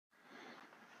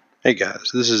Hey guys,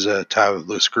 this is Ty with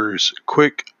Loose Screws.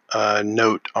 Quick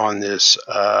note on this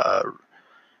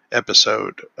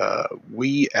episode.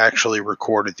 We actually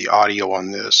recorded the audio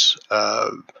on this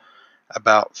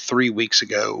about 3 weeks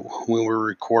ago when we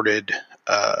recorded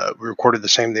the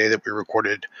same day that we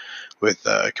recorded with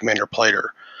Commander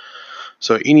Plater.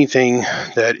 So anything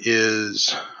that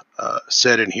is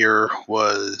said in here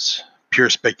was pure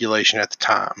speculation at the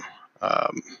time.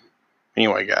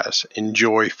 Anyway, guys,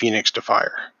 enjoy Phoenix to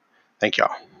Fire. Thank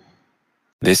y'all.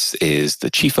 This is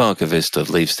the Chief Archivist of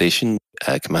Lave Station,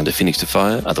 Commander Phoenix to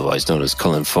Fire, otherwise known as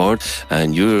Colin Ford,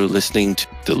 and you're listening to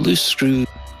the Loose Screw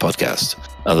Podcast,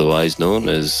 otherwise known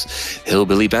as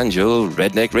Hillbilly Banjo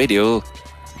Redneck Radio.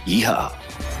 Yeehaw!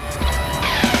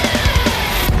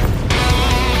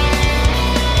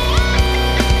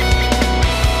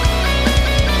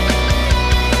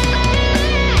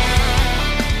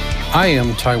 I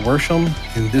am Ty Worsham,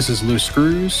 and this is Loose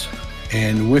Screws.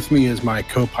 And with me is my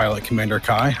co-pilot, Commander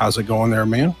Kai. How's it going there,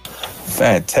 man?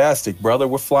 Fantastic, brother.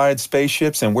 We're flying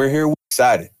spaceships, and we're here. We're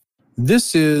excited.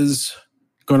 This is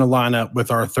going to line up with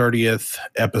our 30th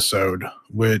episode,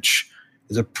 which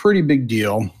is a pretty big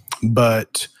deal.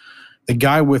 But the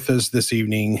guy with us this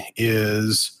evening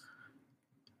is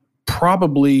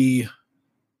probably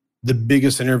the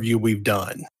biggest interview we've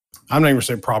done. I'm not even going to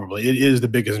say probably. It is the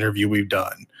biggest interview we've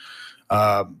done.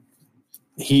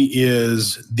 He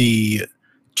is the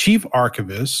chief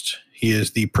archivist. He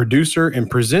is the producer and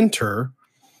presenter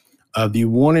of the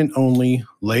one and only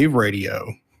Lave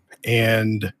Radio,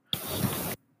 and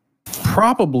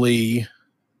probably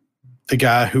the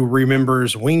guy who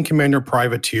remembers Wing Commander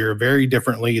Privateer very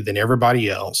differently than everybody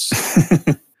else.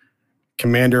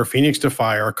 Commander Phoenix to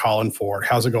Fire, Colin Ford.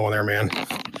 How's it going there, man?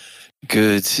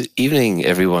 Good evening,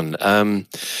 everyone.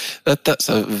 That's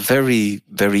a very,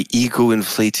 very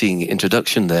ego-inflating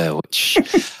introduction there, which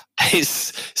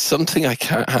is something I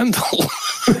can't handle.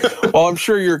 Well, I'm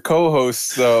sure your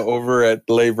co-hosts over at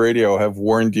Lave Radio have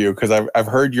warned you, because I've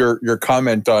heard your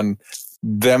comment on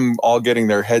them all getting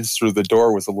their heads through the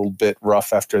door was a little bit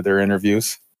rough after their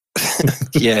interviews.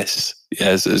 Yes.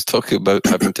 It's talking about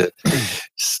having to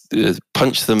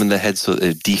punch them in the head so that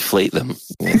they deflate them.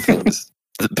 I think that's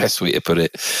the best way to put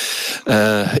it.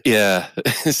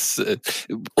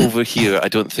 Over here, I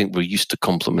don't think we're used to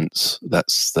compliments.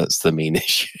 That's the main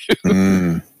issue.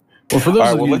 Well, for those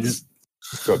All right,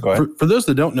 go ahead. For those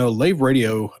that don't know, Lave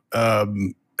Radio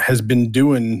has been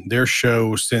doing their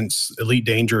show since Elite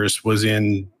Dangerous was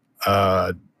in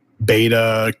beta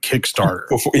Kickstarter.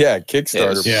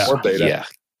 Kickstarter. Yeah. Before beta. Yeah,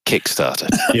 Kickstarter.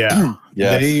 Yeah.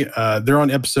 Yes. They're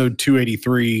on episode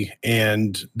 283,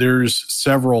 and there's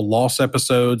several lost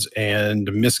episodes and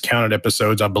miscounted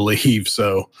episodes, I believe.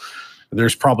 So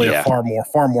there's probably far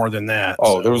more than that.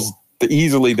 Oh, there's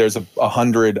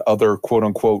 100 other quote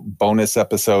unquote bonus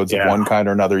episodes of one kind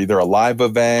or another, either a live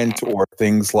event or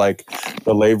things like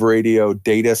the Lave Radio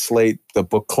data slate, the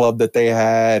book club that they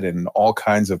had, and all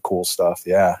kinds of cool stuff.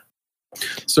 Yeah.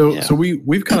 So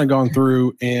we've kind of gone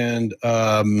through, and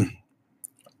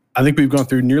I think we've gone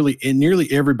through nearly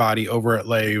everybody over at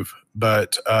Lave,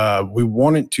 but we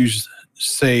wanted to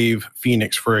save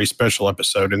Phoenix for a special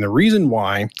episode. And the reason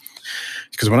why is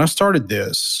because when I started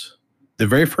this, the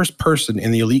very first person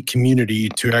in the elite community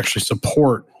to actually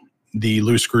support the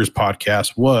Loose Screws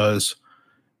podcast was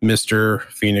Mr.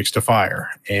 Phoenix to Fire.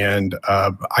 And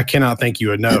I cannot thank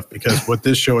you enough, because what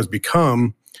this show has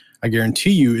become, I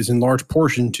guarantee you, is in large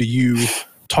portion to you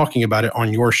talking about it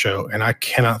on your show, and I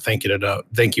cannot thank you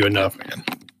enough, man.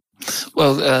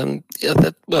 Well,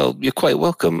 you're quite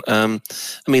welcome. The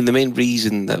main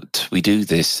reason that we do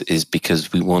this is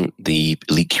because we want the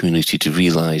elite community to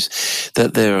realize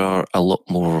that there are a lot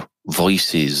more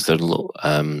voices that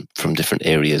from different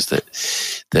areas that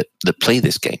play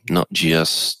this game, not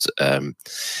just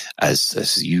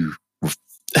as you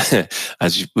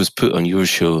as was put on your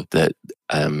show, that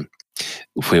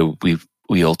where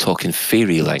we all talk in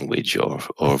fairy language or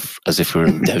as if we're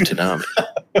in Downton Abbey.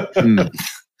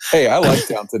 Hey, I like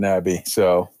Downton Abbey,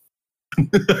 so.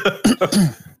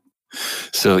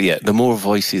 So yeah, the more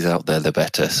voices out there, the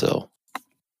better. So.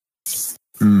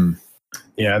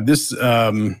 Yeah, this.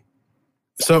 So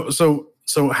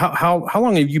how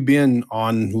long have you been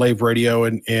on Lave Radio,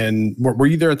 and were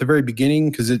you there at the very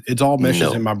beginning? Because it's all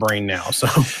meshes in my brain now. So.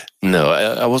 No,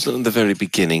 I wasn't at the very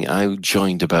beginning. I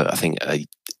joined about, I think, a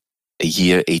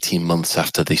year, 18 months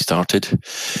after they started.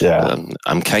 Yeah.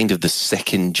 I'm kind of the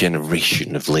second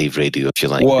generation of Lave Radio, if you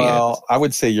like. Well, I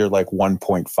would say you're like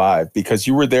 1.5, because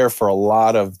you were there for a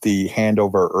lot of the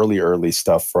handover early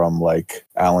stuff from like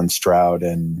Alan Stroud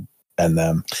and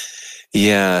them.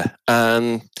 Yeah.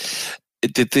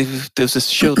 There's a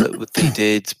show that they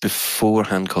did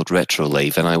beforehand called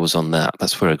Retrolave, and I was on that.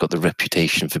 That's where I got the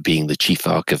reputation for being the chief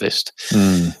archivist.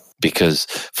 Because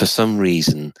for some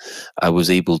reason, I was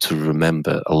able to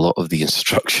remember a lot of the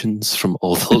instructions from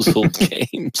all those old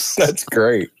games. That's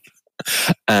great.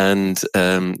 And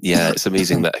it's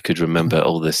amazing that I could remember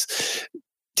all this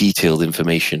detailed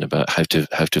information about how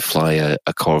to fly a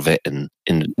Corvette in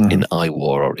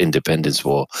I-War or Independence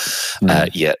War.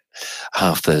 Yet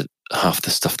half the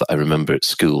stuff that I remember at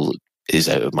school is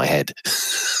out of my head.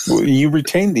 Well, you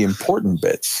retain the important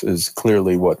bits is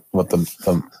clearly what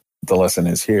the lesson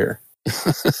is here.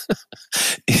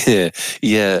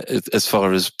 Yeah. As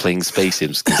far as playing Space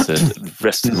Sims concerned, the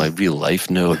rest of my real life,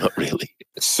 no, not really.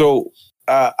 So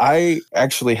I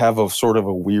actually have a sort of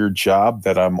a weird job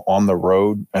that I'm on the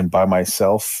road and by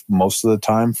myself most of the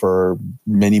time for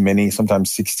many,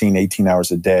 sometimes 16, 18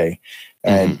 hours a day.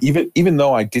 And even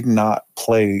though I did not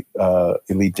play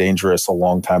Elite Dangerous a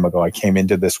long time ago, I came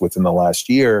into this within the last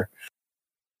year.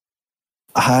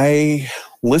 I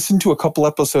listened to a couple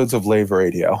episodes of Lave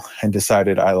Radio and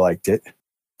decided I liked it.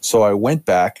 So I went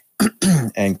back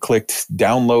and clicked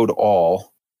download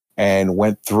all and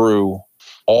went through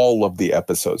all of the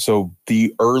episodes. So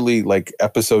the early, like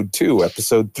episode 2,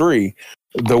 episode 3,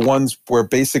 the ones where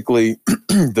basically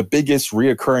the biggest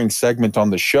reoccurring segment on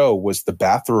the show was the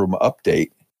bathroom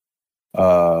update.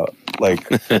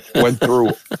 Went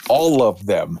through all of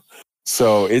them.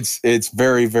 So it's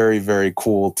very, very, very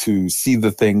cool to see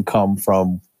the thing come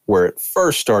from where it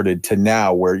first started to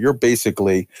now, where you're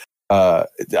basically, I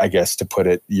guess to put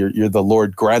it, you're the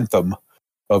Lord Grantham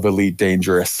of Elite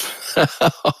Dangerous.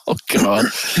 Oh God,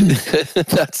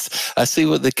 I see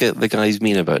what the guys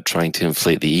mean about trying to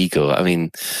inflate the ego. I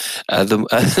mean, at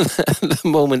the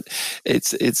moment,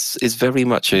 it's very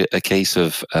much a case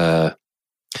of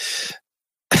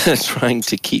trying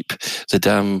to keep the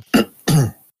damn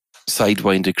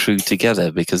Sidewinder crew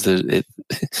together, because they're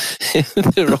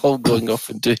all going off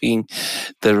and doing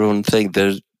their own thing.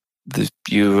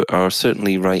 You are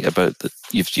certainly right about that.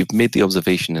 You've made the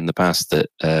observation in the past that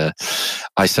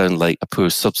I sound like a poor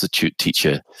substitute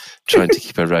teacher trying to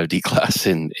keep a rowdy class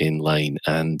in line,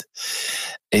 and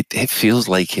it feels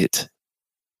like it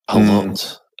a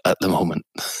lot at the moment.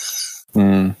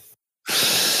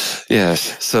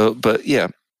 Yes. So, but yeah.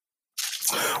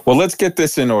 Well, let's get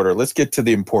this in order. Let's get to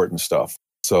the important stuff.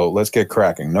 So let's get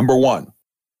cracking. Number 1,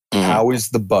 how is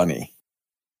the bunny?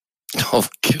 Oh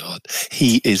God,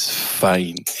 he is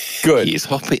fine. Good. He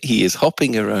is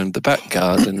hopping around the back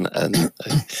garden,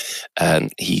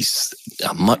 and he's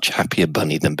a much happier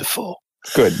bunny than before.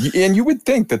 Good. And you would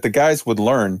think that the guys would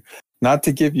learn not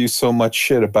to give you so much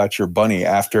shit about your bunny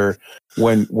after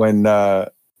when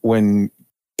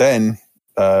then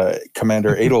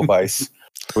Commander Edelweiss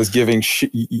was giving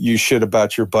you shit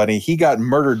about your bunny. He got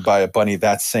murdered by a bunny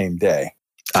that same day.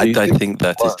 So I think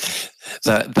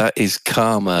that is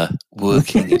karma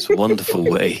working its wonderful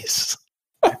ways.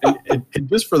 And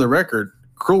just for the record,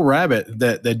 Cruel Rabbit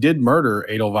that did murder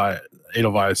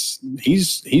Edelweiss,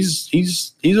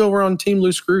 he's over on Team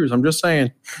Loose Screws. I'm just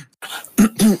saying.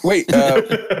 Wait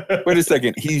a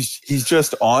second. He's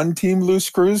just on Team Loose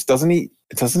Screws. Doesn't he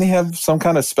have some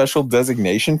kind of special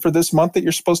designation for this month that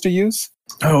you're supposed to use?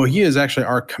 Oh, he is actually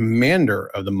our commander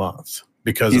of the month.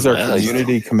 Because he's our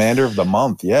community commander of the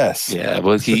month. Yes. Yeah.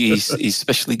 Well, he's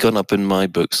especially gone up in my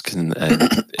books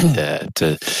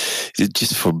to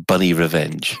just for bunny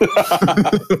revenge.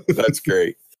 That's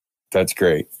great. That's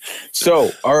great.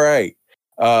 So, all right.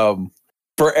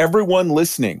 For everyone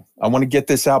listening, I want to get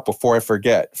this out before I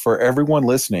forget. For everyone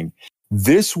listening,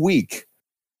 this week,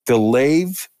 the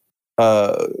Lave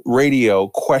Radio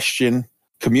question,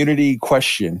 community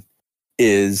question,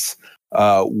 is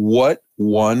what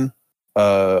one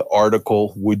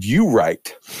article would you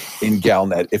write in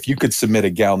Galnet if you could submit a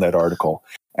Galnet article?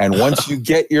 And once you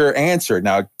get your answer,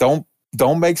 now don't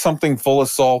make something full of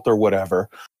salt or whatever.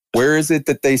 Where is it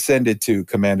that they send it to,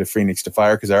 Commander Phoenix to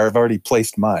Fire? Because I've already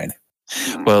placed mine.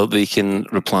 Well, they can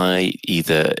reply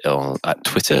either at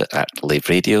Twitter at Lave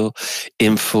Radio,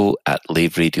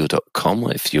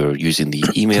 info@laveradio.com if you're using the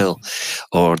email,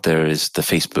 or there is the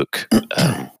Facebook.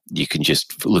 You can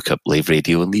just look up Lave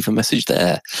Radio and leave a message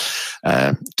there,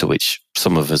 to which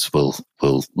some of us will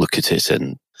look at it.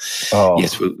 And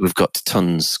yes, we've got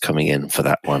tons coming in for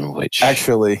that one. Which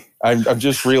actually, I'm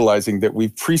just realizing that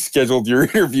we've pre-scheduled your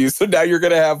interview, so now you're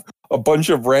going to have a bunch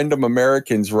of random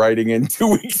Americans writing in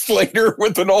 2 weeks later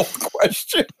with an old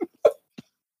question.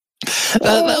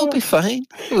 That'll be fine.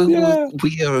 We are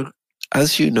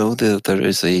as you know, there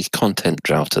is a content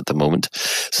drought at the moment.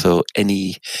 So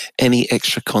any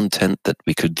extra content that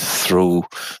we could throw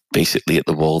basically at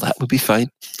the wall, that would be fine.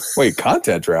 Wait,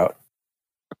 content drought?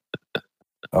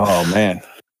 Oh man.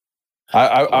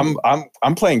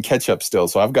 I'm playing catch up still,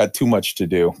 so I've got too much to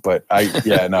do. But I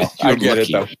get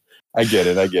it though. I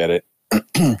get it.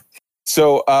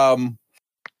 So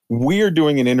we are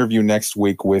doing an interview next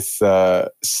week with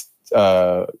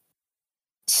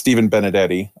Stephen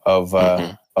Benedetti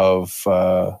of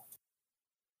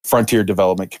Frontier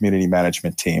Development Community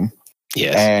Management Team.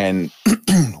 Yes, and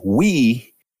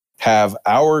we have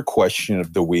our question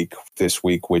of the week this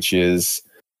week, which is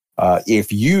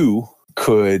if you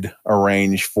could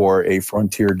arrange for a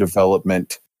Frontier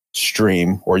Development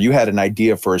stream, or you had an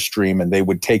idea for a stream and they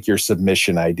would take your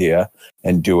submission idea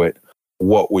and do it,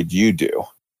 what would you do?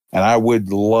 And I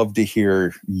would love to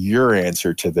hear your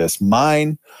answer to this.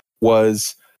 Mine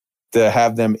was to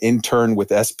have them intern with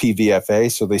SPVFA.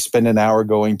 So they spend an hour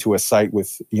going to a site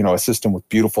with, a system with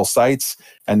beautiful sites,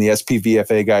 and the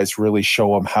SPVFA guys really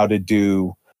show them how to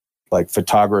do like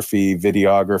photography,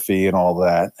 videography, and all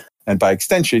that. And by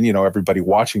extension, everybody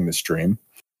watching the stream.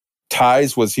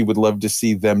 Ty's was he would love to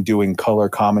see them doing color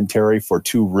commentary for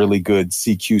two really good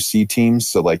CQC teams.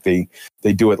 So like they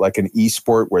do it like an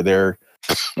esport where they're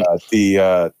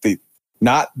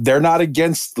they're not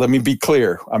against, let me be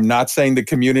clear. I'm not saying the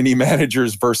community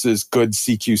managers versus good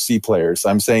CQC players.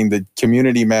 I'm saying the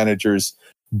community managers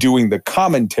doing the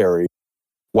commentary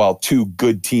while two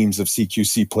good teams of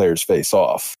CQC players face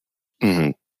off.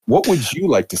 Mm-hmm. What would you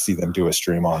like to see them do a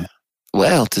stream on?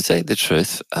 Well, to tell you the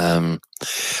truth,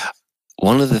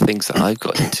 one of the things that I've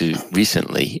got into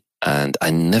recently, and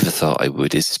I never thought I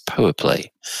would, is power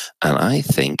play. And I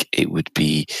think it would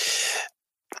be,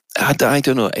 I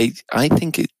don't know, I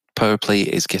think power play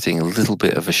is getting a little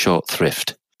bit of a short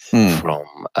thrift from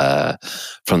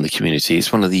the community.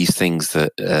 It's one of these things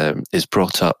that is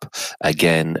brought up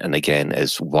again and again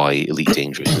as why Elite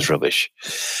Dangerous is rubbish.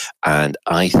 And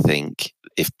I think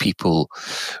if people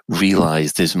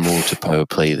realize there's more to power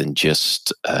play than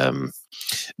just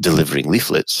delivering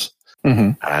leaflets,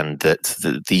 and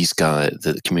that these guys,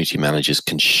 the community managers,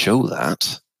 can show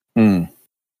that,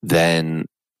 then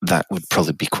that would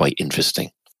probably be quite interesting.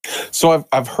 So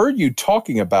I've heard you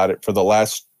talking about it for the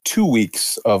last 2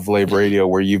 weeks of Lave Radio,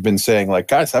 where you've been saying, like,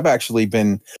 guys, I've actually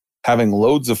been having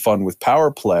loads of fun with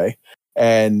power play.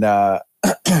 And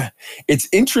it's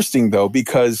interesting, though,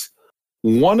 because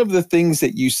one of the things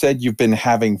that you said you've been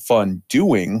having fun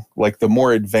doing, like the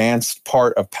more advanced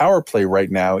part of power play right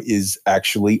now, is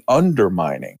actually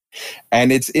undermining.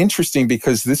 And it's interesting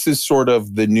because this is sort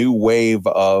of the new wave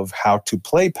of how to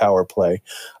play power play.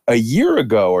 A year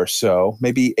ago or so,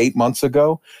 maybe 8 months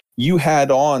ago, you had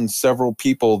on several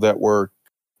people that were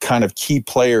kind of key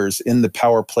players in the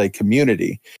power play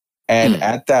community. And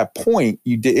at that point,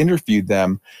 you interviewed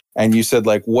them and you said,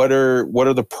 like, what are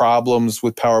the problems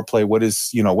with power play? What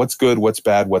is, what's good, what's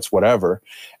bad, what's whatever.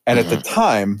 And at the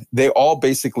time, they all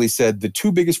basically said the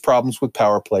two biggest problems with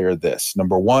power play are this.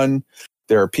 Number one,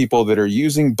 there are people that are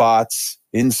using bots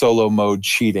in solo mode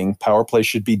cheating. Power play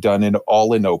should be done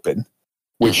all in open,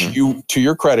 which you, to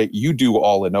your credit, you do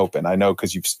all in open. I know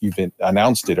because you've been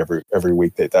announced it every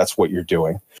week that's what you're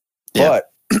doing. Yeah. But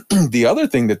the other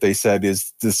thing that they said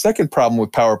is the second problem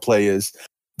with power play is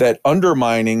that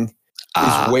undermining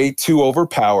is way too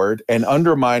overpowered, and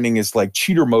undermining is like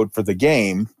cheater mode for the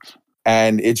game,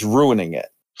 and it's ruining it.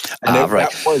 And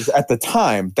that was, at the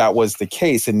time, that was the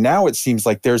case. And now it seems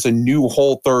like there's a new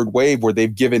whole third wave where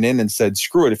they've given in and said,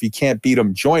 screw it, if you can't beat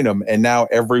them, join them. And now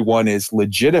everyone is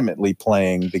legitimately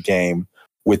playing the game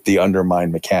with the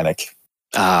undermine mechanic.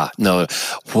 No.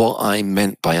 What I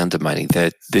meant by undermining,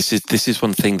 that this is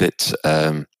one thing that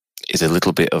is a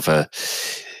little bit of a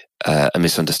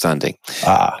misunderstanding.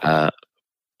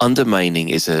 Undermining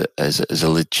is a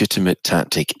legitimate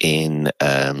tactic in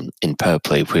power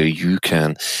play, where you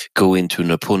can go into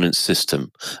an opponent's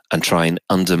system and try and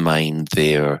undermine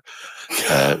their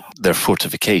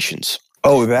fortifications.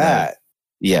 Oh, that.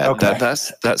 Yeah, okay.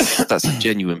 That's a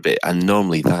genuine bit, and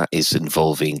normally that is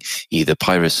involving either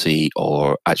piracy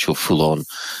or actual full-on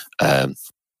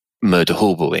murder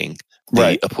hoboing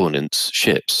the opponent's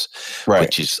ships,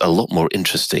 which is a lot more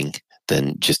interesting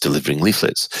than just delivering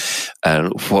leaflets.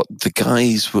 And what the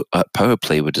guys at Power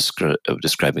Play were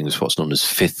describing was what's known as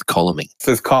fifth columning.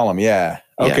 Fifth column, yeah.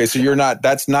 Okay, so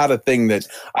that's not a thing that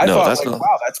I thought, like,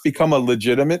 wow, that's become a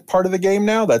legitimate part of the game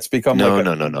now? That's become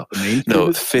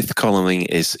No. Fifth columning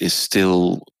is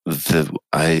still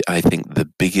I think the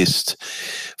biggest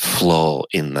flaw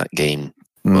in that game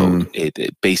mode.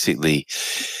 It basically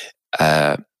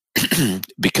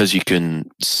because you can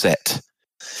set,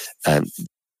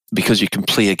 because you can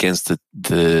play against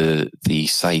the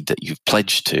side that you've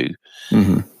pledged to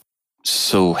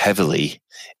so heavily,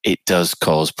 it does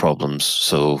cause problems.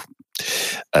 So,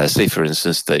 say for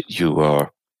instance that you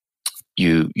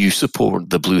support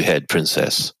the blue head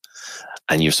princess,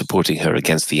 and you're supporting her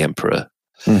against the emperor.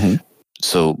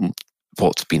 So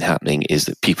what's been happening is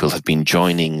that people have been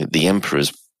joining the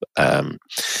emperor's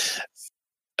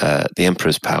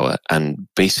power, and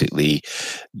basically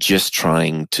just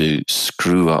trying to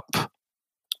screw up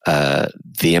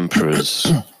the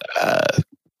emperor's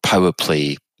power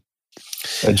play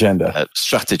agenda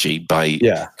strategy by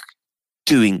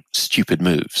doing stupid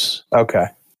moves. Okay.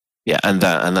 Yeah, and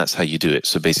that's how you do it.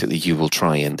 So basically, you will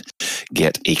try and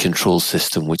get a control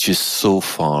system which is so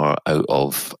far out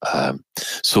of,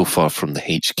 so far from the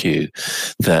HQ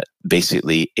that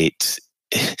basically it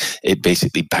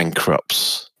basically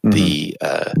bankrupts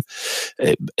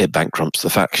it bankrupts the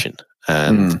faction,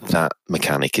 and that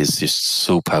mechanic is just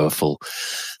so powerful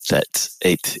that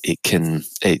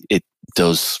it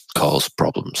does cause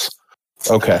problems.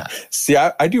 Okay. See,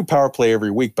 I do power play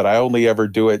every week, but I only ever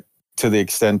do it to the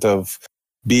extent of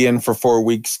be in for 4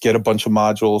 weeks, get a bunch of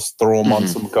modules, throw them on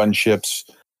some gunships,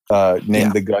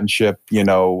 name the gunship,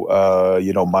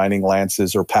 mining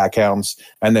lances or pack hounds,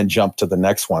 and then jump to the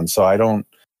next one. So I don't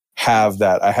have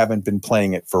that. I haven't been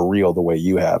playing it for real the way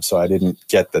you have. So I didn't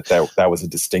get that was a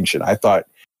distinction. I thought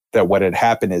that what had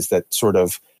happened is that sort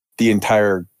of the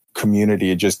entire community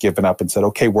had just given up and said,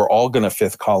 okay, we're all going to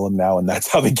fifth column now. And that's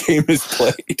how the game is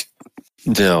played.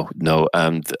 No.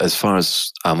 As far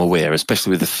as I'm aware,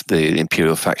 especially with the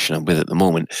Imperial faction I'm with at the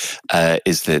moment,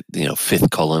 is that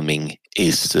fifth columning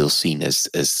is still seen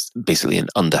as basically an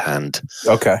underhand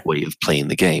way of playing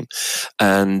the game.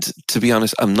 And to be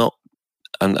honest,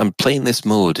 I'm playing this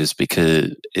mode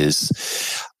because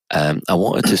I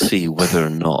wanted to see whether or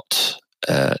not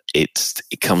it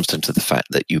comes down to the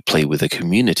fact that you play with a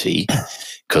community,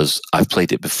 because I've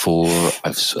played it before.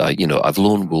 I've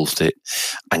lone wolfed it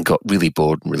and got really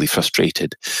bored and really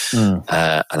frustrated.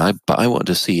 But I wanted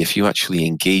to see if you actually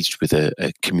engaged with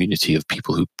a community of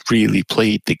people who really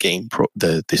played the game,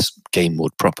 this game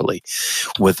mode properly,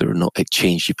 whether or not it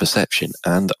changed your perception.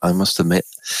 And I must admit,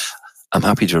 I'm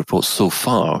happy to report so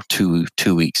far, two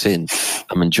weeks in,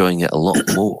 I'm enjoying it a lot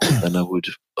more than I would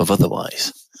have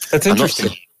otherwise. That's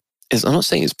interesting. I'm not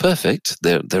saying it's perfect.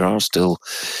 There are still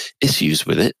issues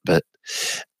with it, but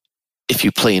if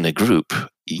you play in a group,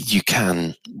 you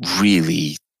can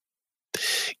really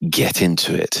get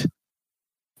into it.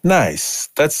 Nice.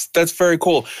 That's very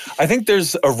cool. I think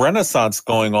there's a renaissance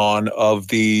going on of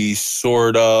the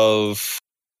sort of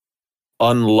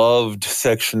unloved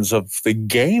sections of the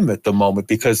game at the moment,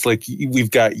 because we've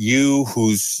got you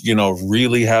who's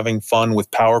really having fun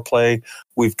with power play.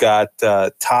 We've got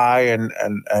Ty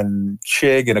and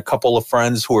Chig and a couple of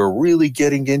friends who are really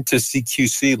getting into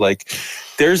CQC.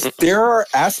 There are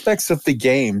aspects of the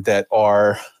game that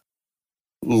are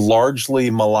largely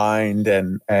maligned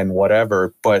and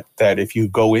whatever, but that if you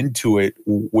go into it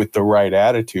with the right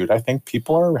attitude, I think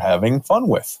people are having fun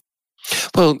with.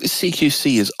 Well,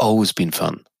 CQC has always been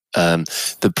fun.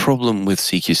 The problem with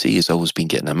CQC has always been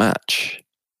getting a match.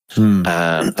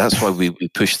 That's why we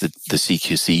push the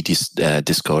CQC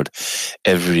Discord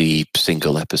every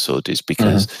single episode, is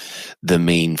because the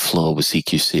main flaw with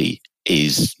CQC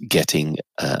is getting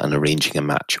and arranging a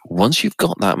match. Once you've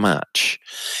got that match,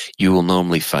 you will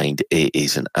normally find it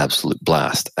is an absolute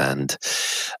blast. And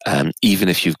even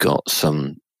if you've got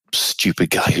some stupid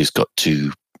guy who's got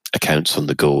 2 accounts on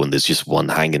the go and there's just one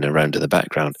hanging around in the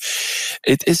background,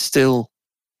 it's still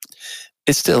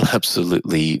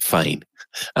absolutely fine.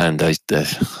 And I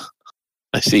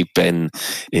see Ben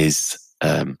is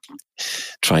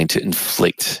trying to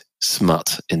inflict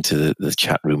smut into the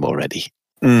chat room already.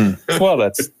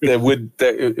 Well,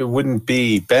 it wouldn't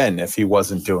be Ben if he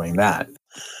wasn't doing that.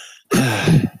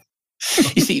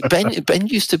 You see, Ben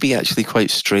used to be actually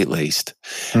quite straight-laced.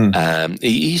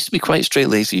 He used to be quite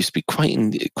straight-laced. He used to be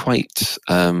quite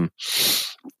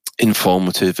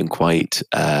informative and quite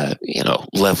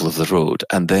level of the road.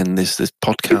 And then this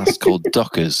podcast called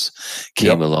Dockers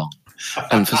came along,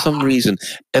 and for some reason,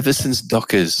 ever since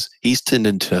Dockers, he's turned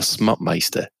into a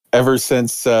smutmeister. Ever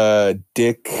since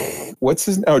Dick, what's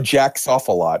his name? Oh, Jack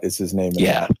Sofalot is his name.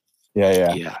 Yeah.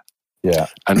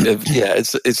 And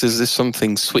it's as if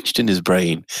something switched in his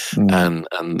brain, and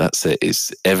that's it.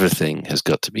 It's everything has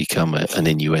got to become an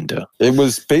innuendo. It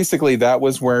was basically that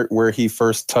was where he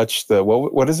first touched the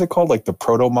what is it called, like the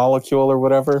proto molecule or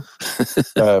whatever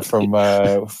from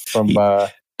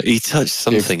he touched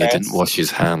something and didn't wash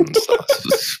his hands.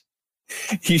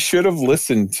 he should have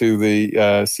listened to the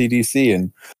CDC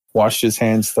and washed his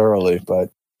hands thoroughly. But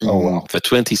oh well. For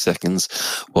 20 seconds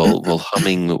while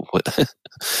humming.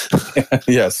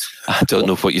 Yes. I don't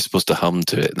know what you're supposed to hum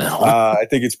to it now. I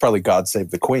think it's probably God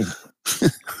Save the Queen.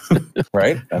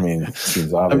 Right? I mean, it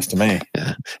seems obvious to me.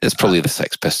 Yeah, it's probably the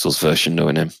Sex Pistols version,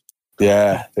 knowing him.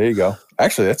 Yeah, there you go.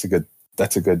 Actually, that's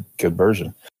a good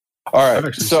version. All right, I've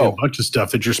actually seen a bunch of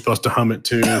stuff that you're supposed to hum it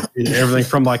to. Everything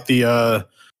from like the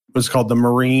what's called the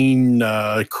Marine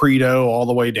Credo all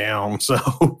the way down. So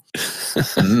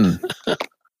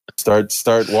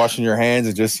start washing your hands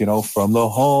and just from the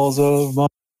halls of my.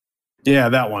 Yeah,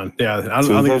 that one. Yeah, I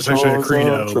think it's actually a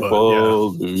Credo.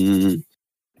 But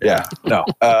yeah. No.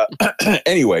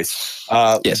 Anyways,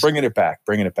 yes. Bringing it back.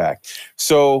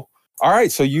 So, all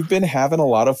right. So you've been having a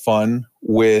lot of fun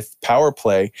with Power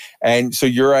Play, and so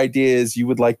your idea is you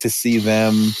would like to see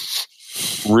them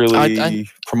really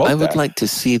promote. I would like to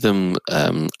see them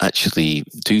actually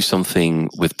do something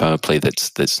with Power Play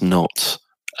that's not.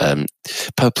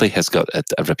 Power Play has got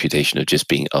a reputation of just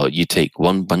being, you take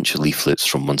one bunch of leaflets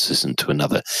from one system to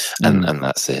another, and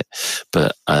that's it.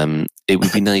 But it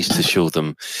would be nice to show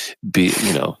them,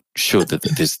 show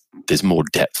that there's more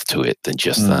depth to it than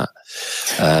just that.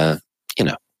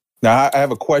 Now, I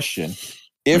have a question.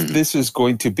 If this is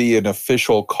going to be an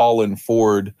official Colin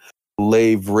Ford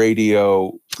Lave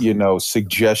Radio,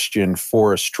 suggestion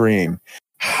for a stream,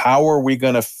 how are we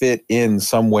going to fit in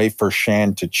some way for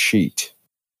Shan to cheat?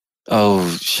 Oh,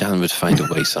 Shan would find a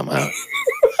way somehow.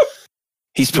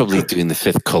 He's probably doing the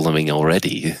fifth columning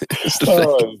already.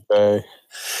 Okay.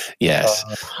 Yes.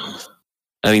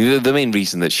 I mean, the main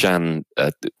reason that Shan,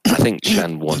 I think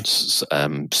Shan wants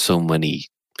so many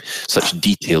such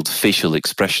detailed facial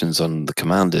expressions on the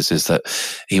commanders is that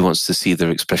he wants to see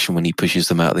their expression when he pushes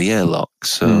them out of the airlock.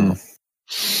 So,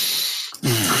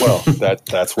 well,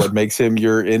 that's what makes him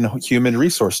your human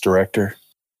resource director.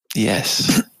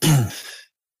 Yes.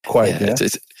 Quite. Yeah.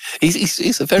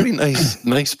 He's a very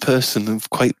nice person and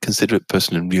quite considerate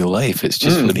person in real life. It's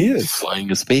just when he's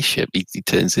flying a spaceship, he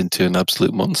turns into an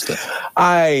absolute monster.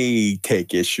 I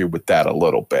take issue with that a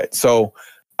little bit. So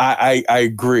I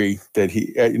agree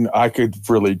that I could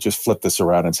really just flip this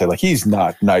around and say, like, he's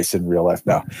not nice in real life.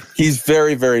 No, he's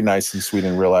very, very nice and sweet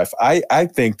in real life. I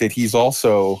think that he's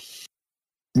also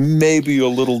maybe a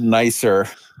little nicer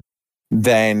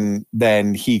than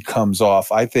he comes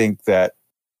off. I think that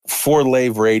for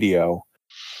Lave Radio,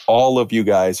 all of you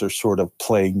guys are sort of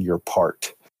playing your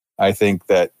part. I think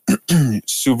that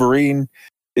Souverine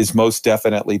is most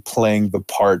definitely playing the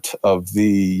part of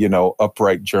the,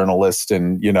 upright journalist,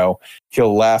 and,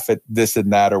 he'll laugh at this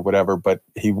and that or whatever, but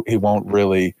he won't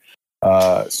really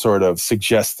sort of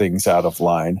suggest things out of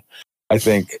line. I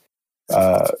think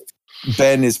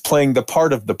Ben is playing the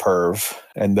part of the perv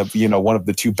and one of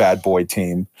the two bad boy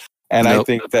team. And I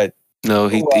think that no,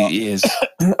 he is.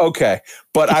 Okay.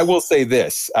 But I will say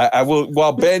this. I will,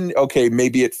 while Ben, okay,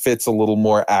 maybe it fits a little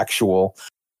more actual.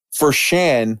 For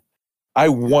Shan, I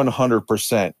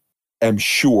 100% am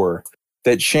sure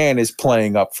that Shan is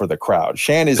playing up for the crowd.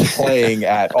 Shan is playing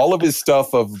at all of his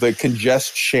stuff of the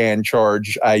congest Shan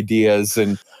charge ideas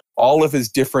and all of his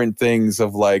different things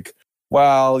of like,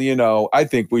 well, I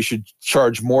think we should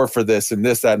charge more for this and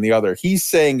this, that, and the other. He's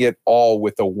saying it all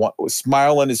with a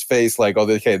smile on his face, like, oh,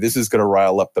 okay, this is going to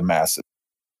rile up the masses.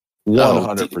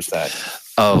 100%.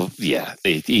 Oh, yeah.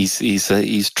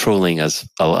 He's trolling us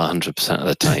 100% of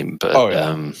the time. But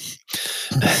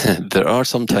there are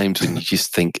some times when you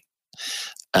just think,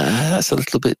 that's a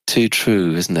little bit too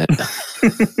true, isn't it?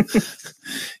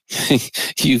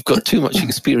 You've got too much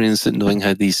experience in knowing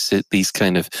how these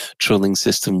kind of trolling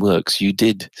system works. You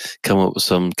did come up with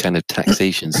some kind of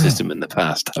taxation system in the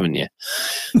past, haven't you?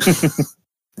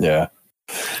 Yeah.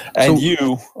 And so,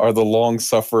 you are the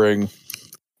long-suffering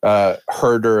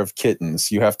herder of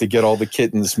kittens. You have to get all the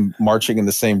kittens marching in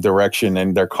the same direction,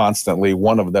 and they're constantly,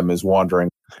 one of them is wandering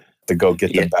to go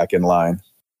get them back in line.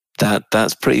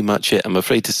 That's pretty much it. I'm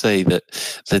afraid to say that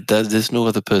there's no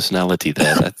other personality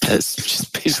there. That's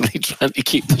just basically trying to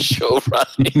keep the show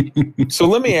running. So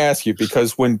let me ask you,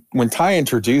 because when Ty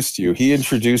introduced you, he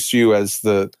introduced you as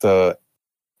the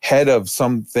head of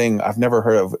something I've never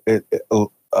heard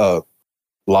of,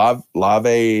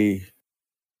 Lave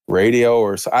Radio,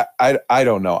 or I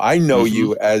don't know. I know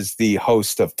you as the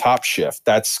host of Top Shift.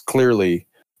 That's clearly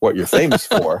what you're famous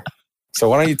for. So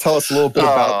why don't you tell us a little bit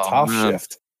about Top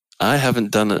Shift? I haven't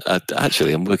done it.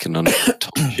 Actually, I'm working on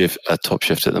Top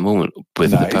Shift at the moment with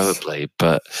the Power Play.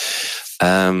 But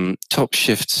Top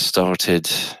Shift started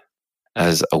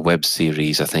as a web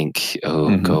series, I think.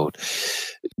 God,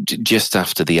 just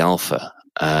after the alpha,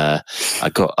 I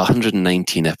got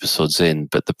 119 episodes in,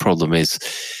 but the problem is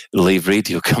Live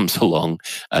Radio comes along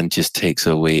and just takes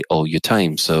away all your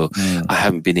time. So I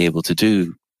haven't been able to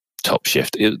do Top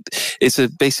Shift. It's a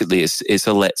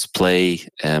let's play.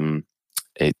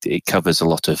 It covers a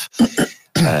lot of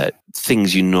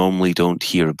things you normally don't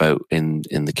hear about in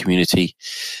the community.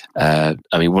 I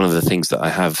mean, one of the things that I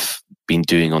have been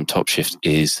doing on Top Shift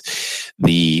is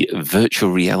the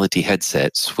virtual reality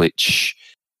headsets, which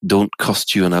don't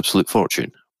cost you an absolute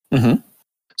fortune. Mm-hmm.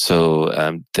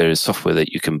 So there is software that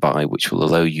you can buy which will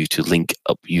allow you to link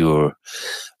up your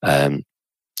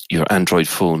Android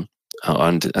phone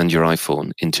and your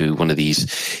iPhone into one of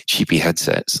these cheapy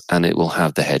headsets, and it will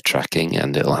have the head tracking,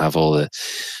 and it'll have all the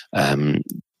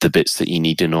bits that you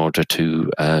need in order to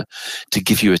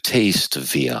give you a taste of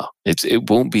VR.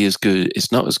 It won't be as good.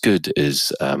 It's not as good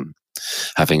as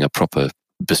having a proper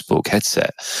bespoke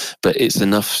headset, but it's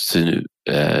enough to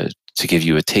give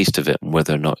you a taste of it, and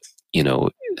whether or not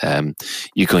you're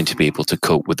going to be able to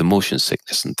cope with the motion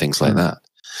sickness and things like that.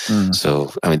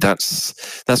 So, I mean, that's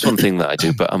one thing that I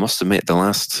do. But I must admit, the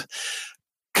last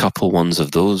couple ones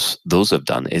of those I've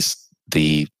done is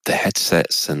the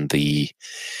headsets and the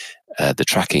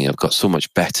tracking have got so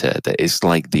much better that it's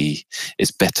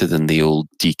better than the old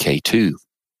DK2,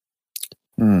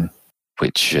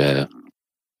 which you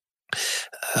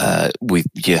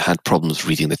had problems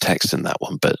reading the text in that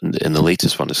one, but in the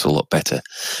latest one it's a lot better.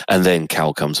 And then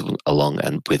Cal comes along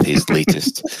and with his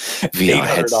latest VR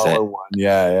headset one.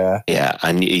 Yeah,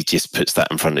 and he just puts that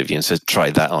in front of you and says,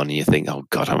 try that on, and you think, oh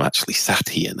god, I'm actually sat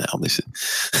here now. This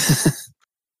is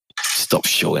stop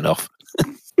showing off.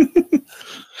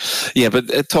 Yeah,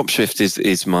 but Top Shift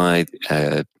is my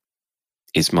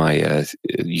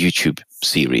YouTube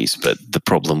series, but the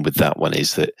problem with that one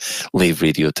is that Live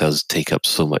Radio does take up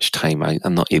so much time.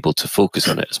 I'm not able to focus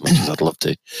on it as much as I'd love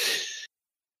to.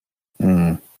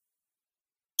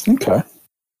 Okay.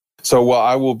 So what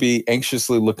I will be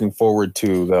anxiously looking forward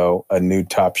to, though, a new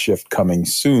Top Shift coming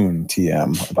soon,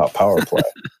 TM, about Power Play.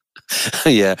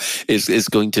 Yeah, it's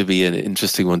going to be an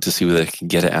interesting one to see whether I can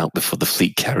get it out before the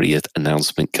Fleet Carrier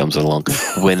announcement comes along,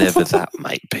 whenever that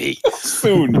might be.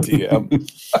 Soon, TM.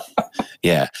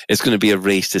 Yeah, it's going to be a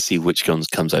race to see which guns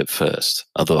comes out first.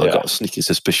 Although I've got a sneaky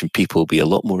suspicion people will be a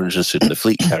lot more interested in the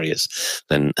Fleet Carriers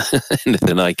than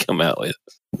anything I come out with.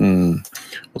 Well,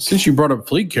 since you brought up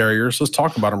Fleet Carriers, let's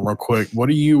talk about them real quick. What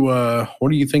do you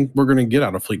think we're going to get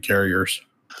out of Fleet Carriers?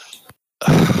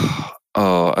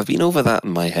 Oh, I've been over that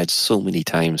in my head so many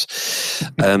times.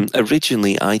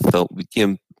 Originally, I thought,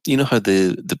 you know how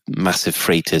the massive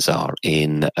freighters are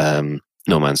in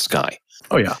No Man's Sky?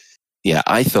 Oh, yeah. Yeah,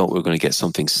 I thought we were going to get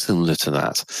something similar to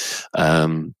that.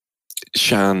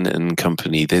 Shan and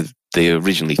company, they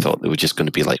originally thought they were just going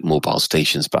to be like mobile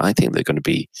stations, but I think they're going to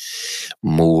be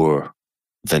more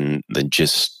than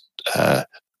just a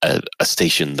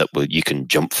station that you can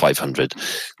jump 500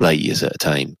 light years at a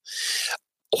time.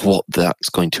 What that's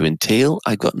going to entail,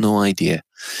 I've got no idea.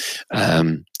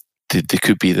 There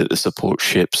could be that the support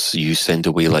ships you send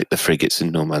away, like the frigates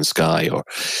in No Man's Sky, or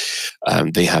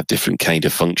they have different kind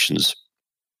of functions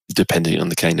depending on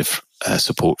the kind of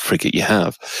support frigate you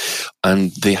have.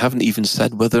 And they haven't even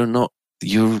said whether or not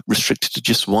you're restricted to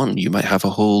just one. You might have a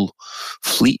whole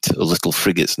fleet of little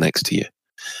frigates next to you.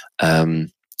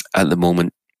 At the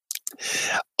moment,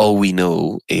 all we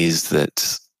know is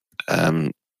that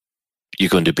you're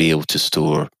going to be able to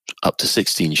store up to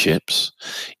 16 ships.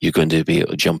 You're going to be able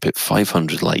to jump at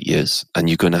 500 light years, and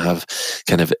you're going to have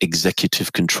kind of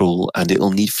executive control, and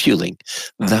it'll need fueling.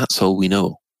 That's all we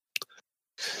know.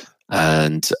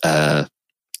 And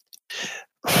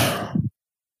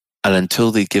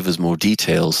until they give us more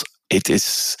details,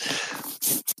 it's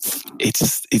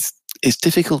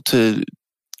difficult to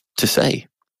say.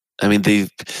 I mean, they've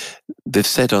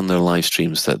said on their live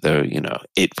streams that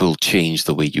it will change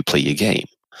the way you play your game.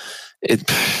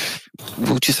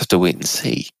 We'll just have to wait and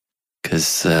see,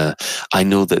 because I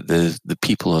know that the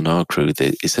people on our crew,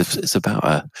 it's about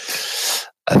a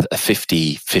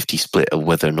 50-50 split of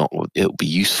whether or not it'll be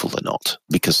useful or not,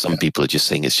 because some people are just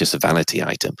saying it's just a vanity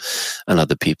item, and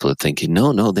other people are thinking,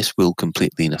 no, this will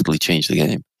completely and utterly change the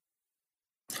game.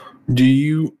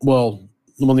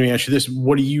 Let me ask you this.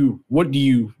 What do you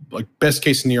like, best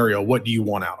case scenario, what do you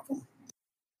want out of them?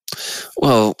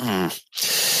 Well,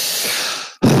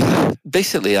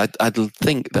 basically, I'd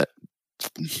think that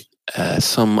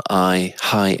some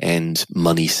high-end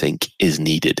money sink is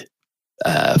needed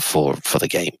for the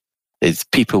game.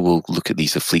 People will look at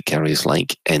these fleet carriers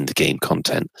like end game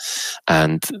content,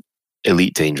 and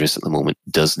Elite Dangerous at the moment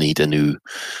does need a new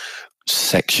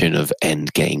section of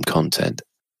end game content.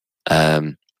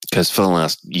 Because for the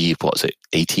last year,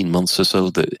 18 months or so,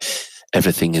 that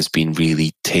everything has been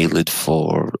really tailored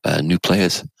for new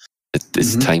players.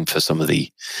 It's time for some of the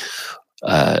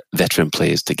veteran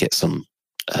players to get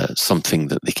something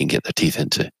that they can get their teeth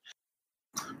into.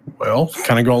 Well,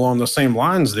 kind of go along the same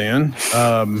lines then.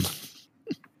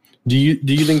 Do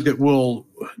you think that we'll,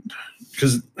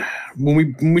 because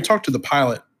when we talked to the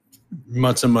pilot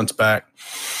months and months back,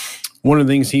 one of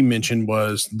the things he mentioned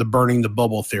was the burning the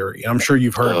bubble theory. I'm sure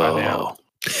you've heard by now.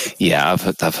 Yeah,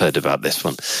 I've heard about this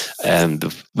one,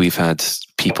 and we've had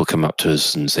people come up to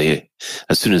us and say,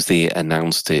 as soon as they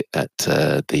announced it at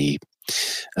the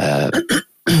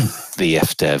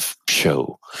FDev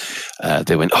show,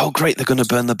 they went, "Oh, great! They're going to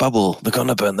burn the bubble. They're going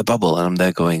to burn the bubble." And I'm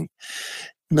there going,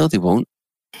 "No, they won't.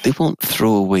 They won't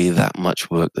throw away that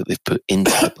much work that they've put into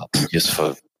the bubble just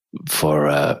for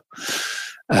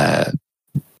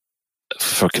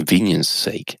convenience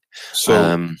sake."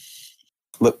 So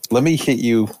let me hit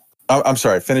you. I'm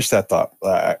sorry. Finish that thought.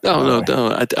 No.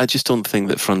 I just don't think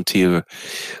that Frontier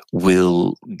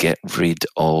will get rid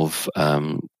of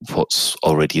what's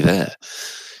already there.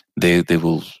 They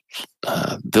will.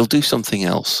 They'll do something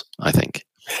else, I think.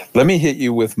 Let me hit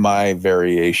you with my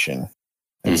variation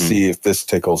and see if this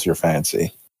tickles your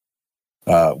fancy.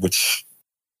 Which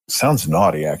sounds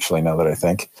naughty, actually. Now that I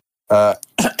think.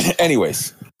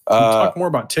 Anyways, talk more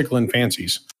about tickling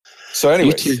fancies. So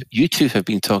anyways, you two have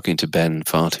been talking to Ben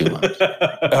far too much.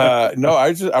 No,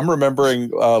 I'm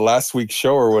remembering last week's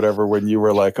show or whatever when you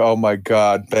were like, "Oh my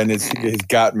God, Ben has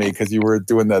got me," because you were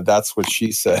doing that. That's what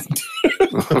she said.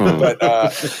 But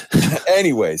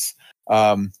anyways,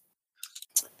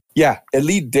 yeah,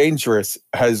 Elite Dangerous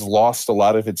has lost a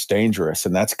lot of its dangerous,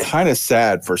 and that's kind of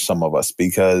sad for some of us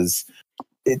because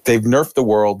they've nerfed the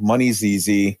world. Money's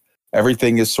easy.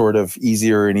 Everything is sort of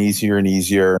easier and easier and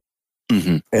easier.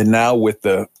 And now with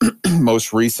the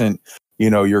most recent,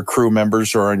 your crew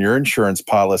members are on your insurance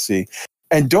policy.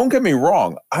 And don't get me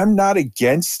wrong, I'm not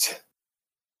against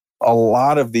a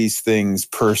lot of these things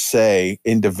per se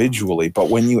individually, but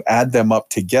when you add them up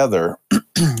together,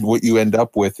 what you end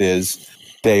up with is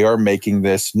they are making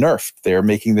this nerfed. They're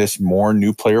making this more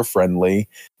new player friendly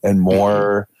and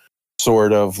more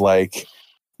sort of like,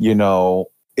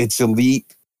 it's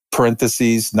elite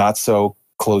parentheses, not so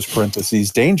close parentheses,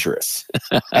 dangerous.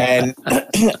 And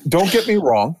don't get me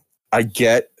wrong, I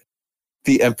get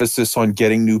the emphasis on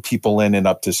getting new people in and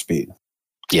up to speed.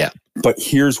 Yeah. But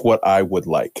here's what I would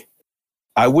like.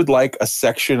 I would like a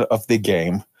section of the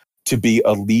game to be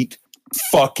elite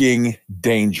fucking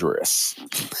dangerous.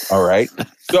 All right?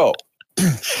 So,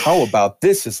 how about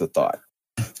this as a thought?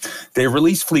 They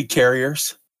release fleet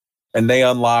carriers and they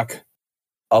unlock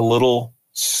a little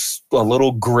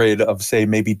grid of, say,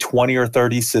 maybe 20 or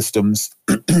 30 systems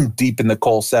deep in the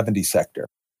Col 70 sector.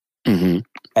 And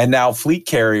now fleet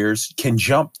carriers can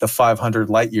jump the 500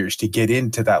 light years to get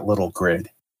into that little grid.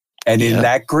 And in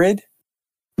that grid,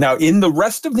 now in the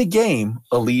rest of the game,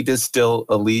 Elite is still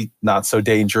elite, not so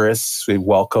dangerous. We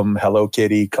welcome Hello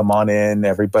Kitty, come on in.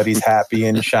 Everybody's happy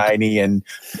and shiny and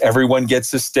everyone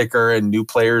gets a sticker and new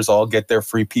players all get their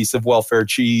free piece of welfare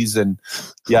cheese and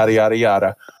yada, yada,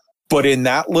 yada. But in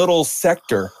that little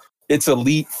sector, it's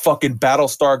elite fucking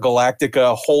Battlestar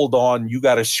Galactica. Hold on, you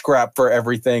got to scrap for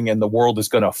everything and the world is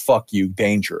going to fuck you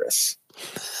dangerous.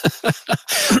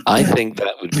 I think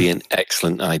that would be an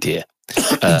excellent idea.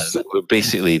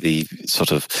 Basically, the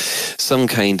sort of some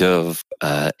kind of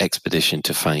expedition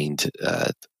to find,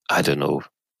 I don't know,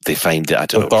 they find, I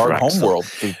don't know. The Tharg homeworld,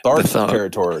 the Tharg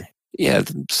territory. Yeah,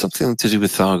 something to do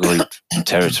with Thargoid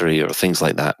territory or things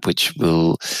like that, which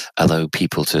will allow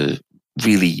people to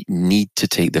really need to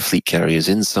take the fleet carriers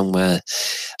in somewhere,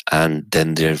 and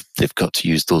then they've got to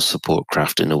use those support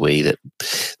craft in a way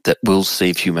that will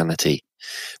save humanity.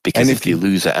 Because if you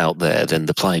lose it out there, then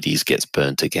the Pleiades gets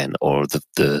burnt again, or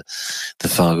the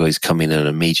Thargoids come in on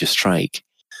a major strike.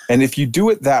 And if you do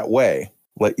it that way,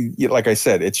 like I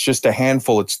said, it's just a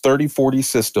handful. It's 30, 40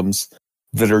 systems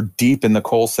that are deep in the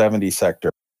Col 70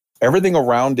 sector. Everything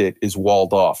around it is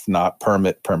walled off, not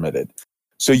permitted.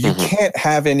 So you can't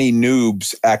have any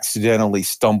noobs accidentally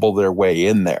stumble their way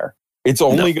in there. It's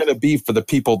only going to be for the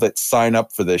people that sign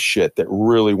up for this shit that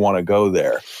really want to go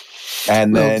there.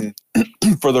 And then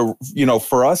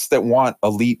for us that want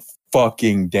elite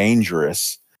fucking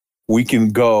dangerous, we can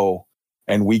go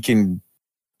and we can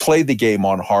play the game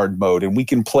on hard mode and we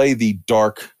can play the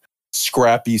dark,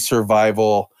 scrappy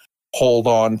survival, hold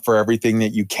on for everything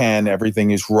that you can.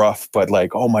 Everything is rough, but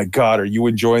like, oh my God, are you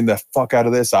enjoying the fuck out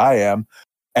of this? I am.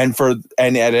 And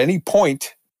at any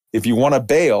point, if you want to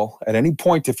bail, at any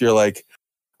point, if you're like,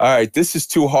 all right, this is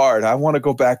too hard, I want to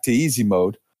go back to easy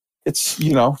mode, it's,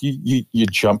 you know, you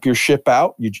jump your ship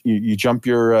out, you jump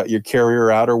your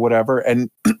carrier out or whatever. And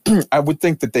I would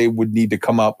think that they would need to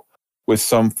come up with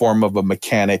some form of a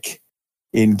mechanic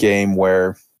in game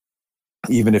where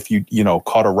even if you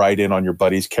caught a ride-in on your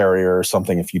buddy's carrier or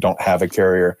something, if you don't have a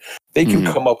carrier, they can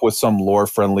come up with some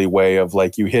lore-friendly way of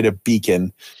like you hit a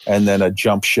beacon and then a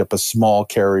jump ship, a small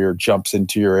carrier jumps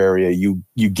into your area. You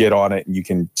get on it and you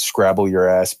can scrabble your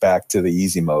ass back to the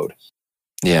easy mode.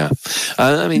 Yeah.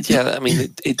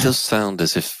 It does sound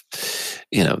as if,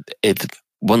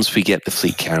 once we get the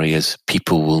fleet carriers,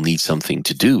 people will need something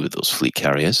to do with those fleet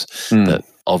carriers that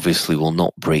obviously will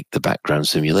not break the background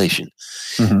simulation,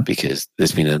 because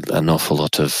there's been an awful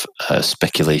lot of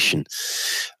speculation,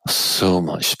 so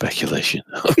much speculation,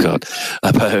 oh God,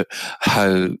 about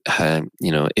how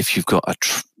if you've got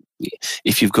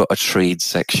a trade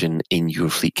section in your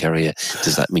fleet carrier,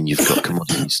 does that mean you've got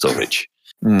commodity storage?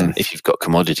 And if you've got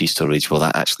commodity storage, well,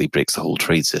 that actually breaks the whole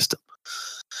trade system.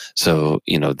 So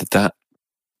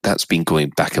that's been going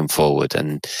back and forward,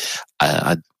 and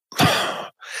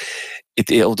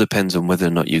it all depends on whether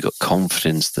or not you got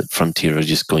confidence that Frontier are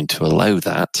just going to allow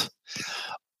that,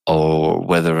 or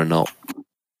whether or not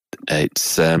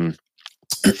it's or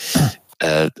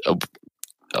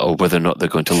whether or not they're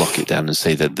going to lock it down and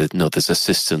say that there's a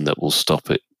system that will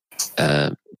stop it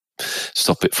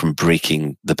from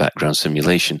breaking the background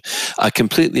simulation. I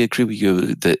completely agree with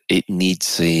you that it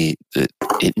needs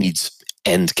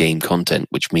end game content,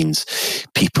 which means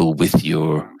people with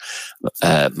your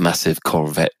massive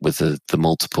Corvette with the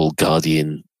multiple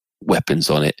Guardian weapons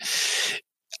on it.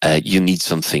 You need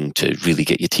something to really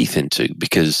get your teeth into,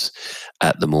 because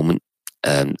at the moment,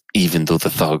 even though the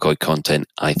Thargoid content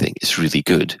I think is really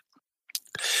good,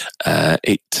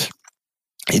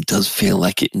 it does feel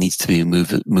like it needs to be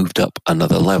moved up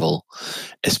another level,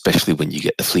 especially when you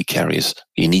get the fleet carriers.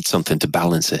 You need something to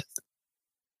balance it.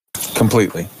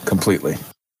 Completely.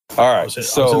 All right. I was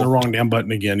in the wrong damn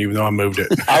button again, even though I moved it.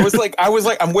 I was like,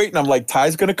 I'm waiting. I'm like,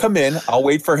 Ty's going to come in. I'll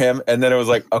wait for him. And then it was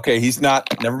like, okay, he's not.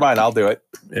 Never mind. I'll do it.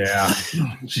 Yeah.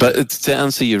 But to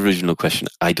answer your original question,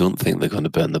 I don't think they're going to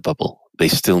burn the bubble. They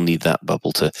still need that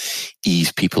bubble to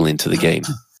ease people into the game.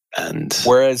 And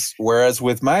whereas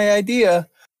with my idea,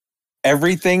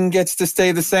 everything gets to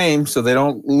stay the same, so they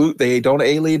don't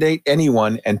alienate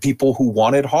anyone, and people who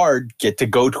want it hard get to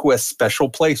go to a special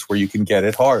place where you can get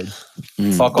it hard.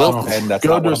 Fuck off, and that's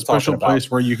go not to what a I'm special talking place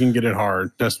about. where you can get it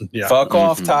hard. Fuck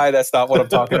off, Ty. That's not what I'm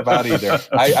talking about either.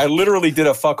 I literally did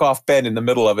a fuck off Ben in the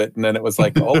middle of it, and then it was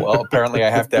like, oh well, apparently I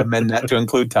have to amend that to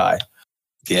include Ty.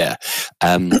 Yeah.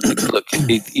 Look,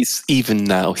 it's even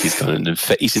now he's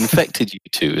infected you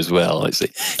too as well. It's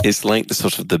like the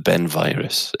sort of the Ben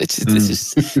virus. This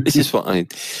is what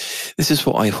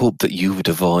I hope that you would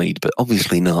avoid, but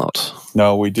obviously not.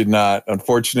 No, we did not.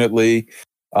 Unfortunately,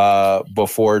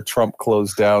 before Trump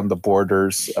closed down the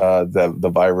borders,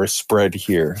 the virus spread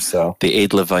here. So the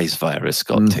Edelweiss virus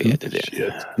got to you, did it?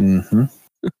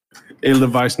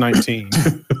 Edelweiss 19.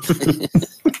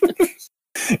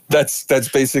 That's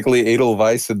basically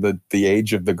Edelweiss and the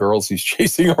age of the girls he's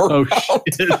chasing around. Oh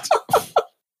shit!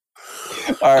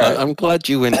 All right, I'm glad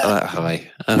you went that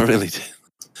high. I really did.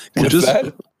 What's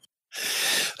that?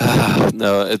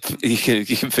 No, you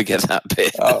can forget that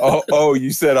bit.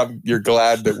 You said you're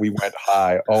glad that we went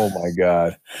high. Oh my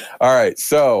god! All right,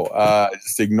 so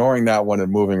just ignoring that one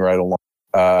and moving right along.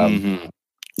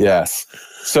 Yes.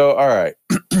 So all right,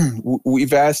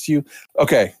 we've asked you.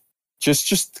 Okay,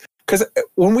 just. Because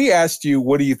when we asked you,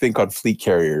 what do you think on fleet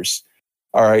carriers?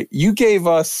 All right, you gave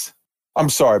us, I'm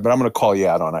sorry, but I'm going to call you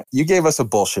out on it. You gave us a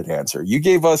bullshit answer. You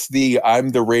gave us the I'm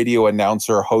the radio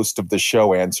announcer, host of the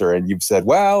show answer. And you've said,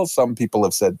 well, some people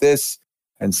have said this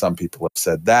and some people have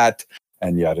said that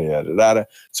and yada, yada, yada.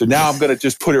 So now I'm going to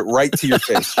just put it right to your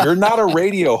face. You're not a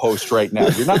radio host right now.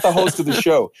 You're not the host of the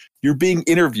show. You're being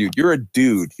interviewed. You're a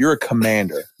dude. You're a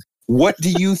commander. What do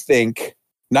you think?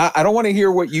 I don't want to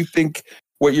hear what you think.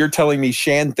 What you're telling me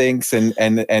Shan thinks and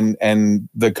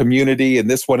the community and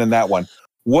this one and that one.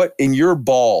 What in your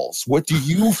balls? What do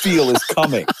you feel is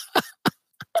coming?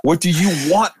 What do you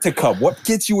want to come? What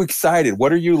gets you excited?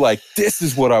 What are you like? This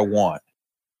is what I want.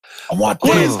 I want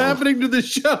What this. is happening to the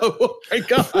show? Oh my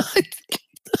god!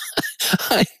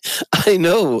 I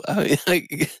know. I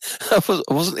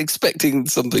wasn't expecting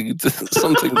something like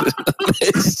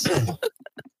this.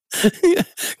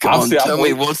 Come on, tell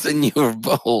me what's in your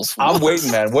balls. I'm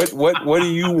waiting, man. What do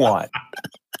you want?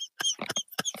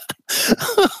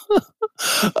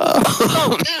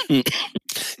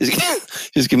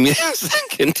 Just give me a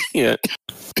second here.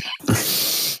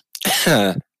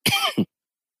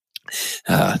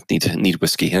 Need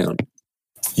whiskey. Hang on.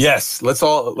 Yes, let's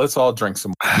all drink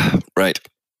some. Right.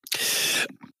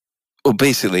 Well,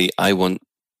 basically, I want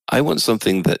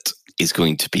something that is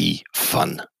going to be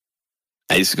fun.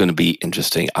 It's going to be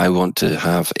interesting. I want to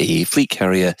have a fleet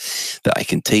carrier that I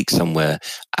can take somewhere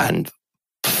and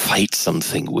fight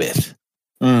something with,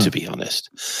 to be honest.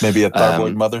 Maybe a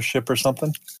Thargoid mothership or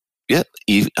something? Yeah,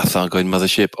 a Thargoid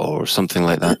mothership or something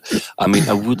like that. I mean,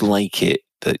 I would like it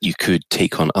that you could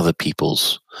take on other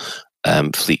people's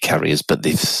fleet carriers, but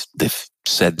they've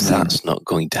said that's not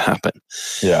going to happen.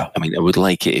 Yeah. I mean, I would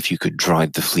like it if you could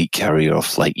drive the fleet carrier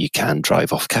off like you can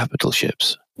drive off capital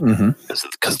ships.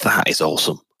 Because that is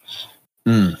awesome.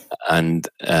 And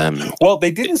well,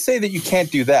 they didn't say that you can't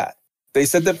do that. They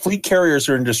said that fleet carriers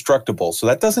are indestructible, so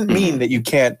that doesn't mean that you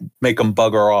can't make them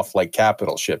bugger off like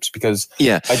capital ships. Because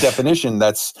by definition,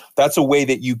 that's a way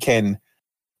that you can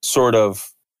sort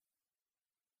of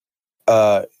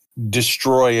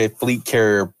destroy a fleet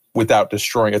carrier without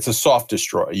destroying. It's a soft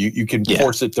destroy. You can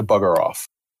force it to bugger off.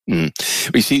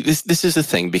 You see, this is the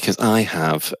thing, because I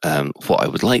have what I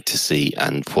would like to see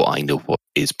and what I know what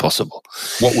is possible.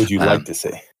 What would you like to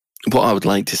see? What I would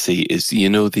like to see is,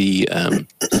 the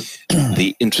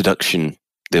introduction.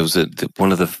 There was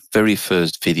one of the very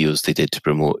first videos they did to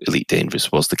promote Elite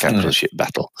Dangerous was the capital ship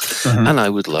battle. And I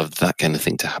would love that kind of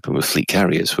thing to happen with fleet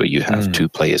carriers, where you have two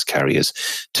players carriers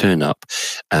turn up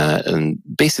and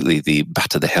basically they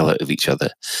batter the hell out of each other.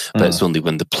 But it's only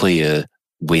when the player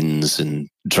wins and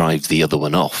drives the other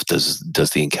one off does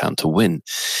the encounter win.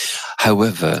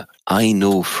 However, I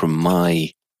know from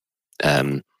my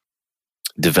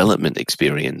development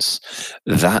experience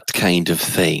that kind of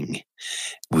thing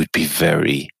would be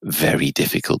very, very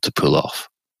difficult to pull off.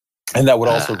 And that would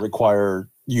also require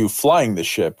you flying the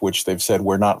ship, which they've said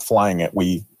we're not flying it.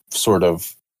 We sort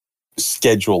of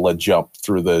schedule a jump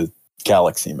through the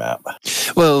galaxy map.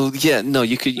 Well, yeah, no,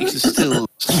 you could still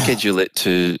schedule it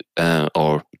to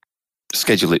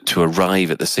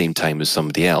arrive at the same time as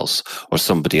somebody else, or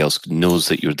somebody else knows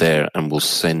that you're there and will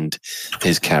send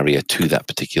his carrier to that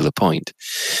particular point.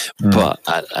 But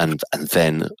and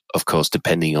then, of course,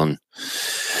 depending on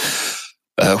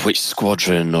which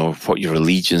squadron or what your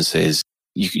allegiance is,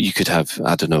 you could have,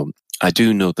 I don't know. I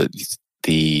do know that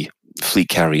the fleet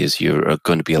carriers, you're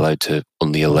going to be allowed to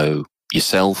only allow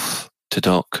yourself to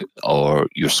dock, or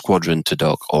your squadron to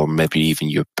dock, or maybe even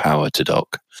your power to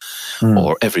dock,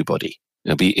 or everybody.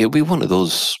 It'll be one of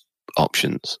those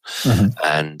options.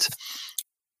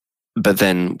 But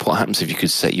then what happens if you could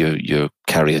set your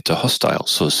carrier to hostile?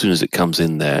 So as soon as it comes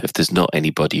in there, if there's not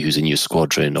anybody who's in your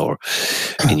squadron or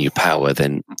in your power,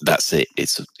 then that's it.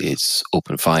 It's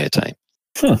open fire time.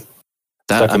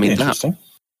 That I mean, interesting.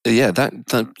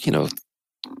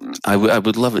 I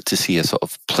would love it to see a sort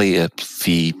of player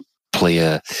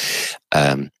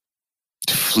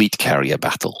fleet carrier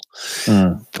battle.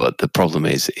 But the problem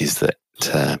is that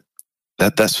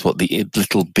that's what the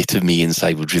little bit of me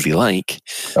inside would really like.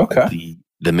 Okay.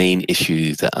 The main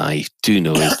issue that I do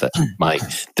know is that my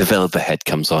developer head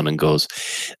comes on and goes,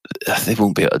 they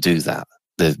won't be able to do that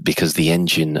because the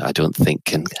engine, I don't think,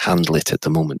 can handle it at the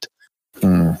moment.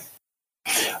 All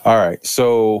right.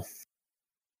 So,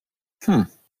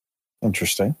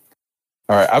 interesting.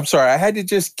 All right. I'm sorry. I had to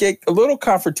just get a little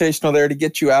confrontational there to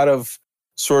get you out of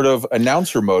sort of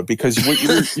announcer mode, because what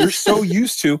you're so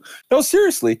used to. No,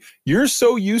 seriously, you're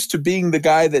so used to being the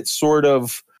guy that sort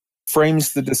of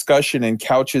frames the discussion and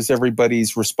couches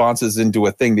everybody's responses into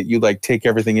a thing that you like take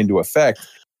everything into effect.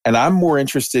 And I'm more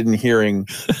interested in hearing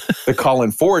the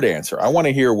Colin Ford answer. I want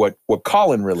to hear what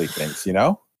Colin really thinks, you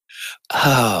know?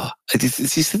 Oh,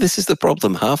 this is the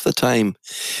problem. Half the time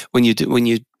when you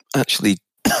actually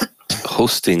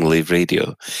hosting Lave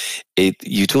Radio,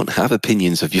 you don't have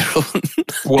opinions of your own.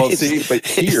 Well, see, but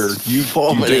here you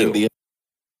do.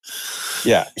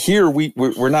 Yeah, here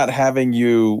we're not having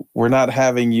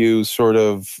you sort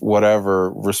of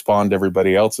whatever respond to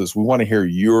everybody else's. We want to hear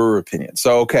your opinion.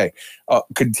 So okay,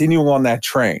 continue on that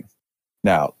train.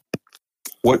 Now,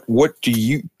 what do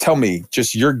you tell me?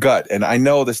 Just your gut, and I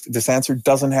know this answer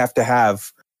doesn't have to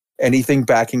have anything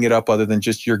backing it up other than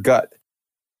just your gut.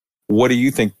 What do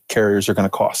you think carriers are going to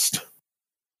cost?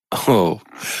 Well,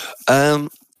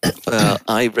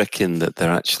 I reckon that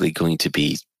they're actually going to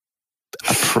be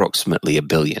approximately $1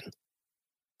 billion.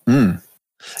 Okay.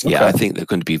 Yeah, I think they're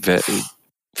going to be very.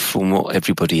 From what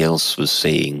everybody else was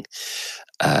saying,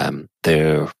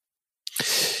 they're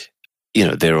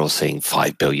all saying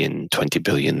 5 billion, 20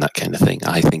 billion, that kind of thing.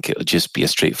 I think it'll just be a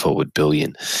straightforward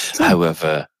billion.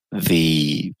 However,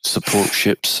 the support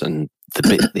ships and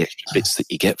the extra bits that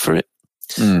you get for it,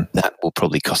 that will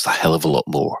probably cost a hell of a lot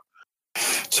more.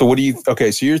 So what do you?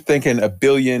 Okay, so you're thinking $1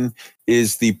 billion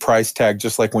is the price tag,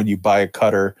 just like when you buy a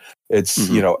cutter, it's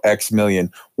X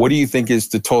million. What do you think is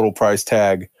the total price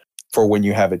tag for when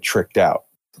you have it tricked out?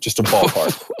 Just a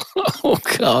ballpark. Oh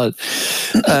God.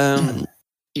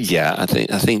 Yeah, I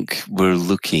think we're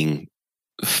looking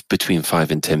between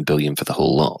 5 and 10 billion for the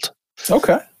whole lot.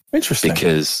 Okay, interesting.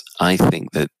 Because I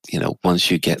think that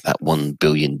once you get that 1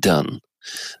 billion done,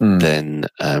 then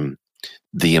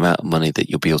the amount of money that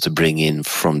you'll be able to bring in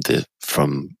from the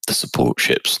support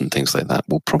ships and things like that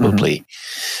will probably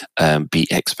be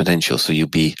exponential. So you'll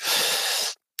be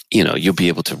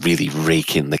able to really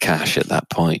rake in the cash at that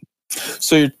point.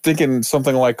 So you're thinking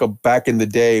something like back in the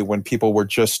day when people were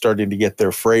just starting to get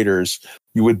their freighters,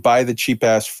 you would buy the cheap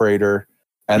ass freighter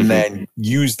and then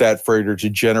use that freighter to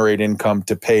generate income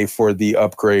to pay for the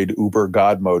upgrade Uber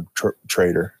God mode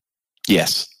trader.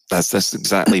 Yes. That's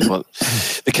exactly what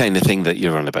the kind of thing that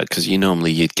you're on about, because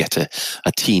normally you'd get a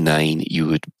T9, you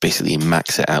would basically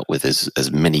max it out with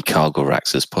as many cargo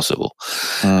racks as possible,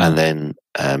 and then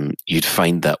you'd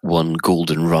find that one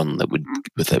golden run that would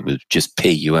just pay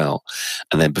you out,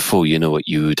 and then before you know it,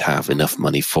 you would have enough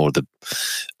money for the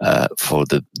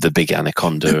big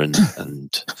Anaconda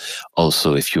and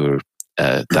also if you were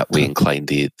that way inclined,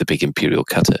 the big Imperial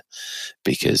cutter,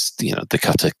 because the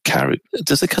cutter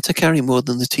does the cutter carry more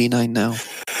than the T9 now?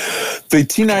 The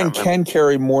T9 can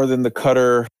carry more than the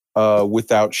cutter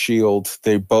without shield.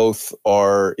 They both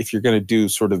are. If you're going to do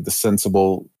sort of the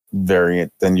sensible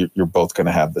variant, then you're both going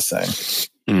to have the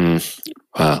same.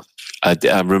 Wow,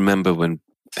 I remember when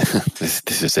this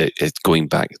is it. It's going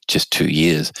back just 2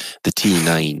 years. The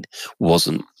T9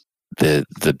 wasn't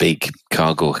the big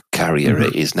cargo carrier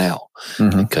it is now,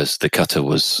 because the cutter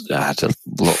had a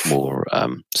lot more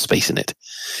space in it.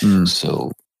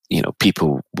 So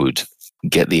people would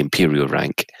get the Imperial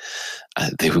rank.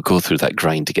 They would go through that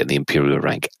grind to get the Imperial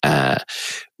rank,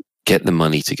 get the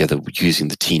money together using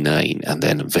the T9, and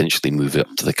then eventually move it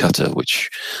up to the cutter, which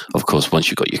of course once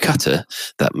you got your cutter,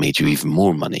 that made you even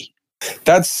more money.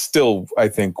 That's still, I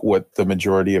think, what the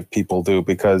majority of people do,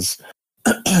 because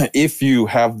if you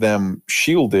have them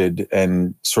shielded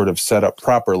and sort of set up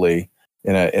properly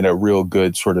in a real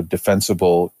good sort of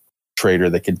defensible trader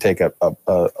that can take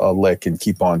a lick and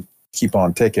keep on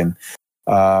ticking,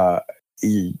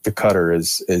 the cutter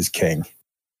is king.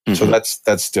 So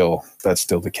that's still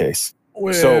the case.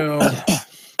 Well,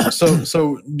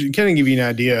 so to kind of give you an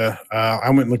idea, I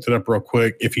went and looked it up real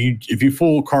quick. If you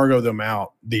full cargo them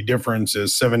out, the difference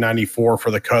is $794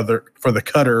 for the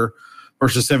cutter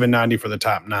versus $790 for the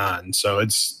top 9. So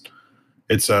it's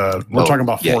we're talking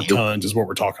about 4 tons is what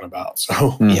we're talking about.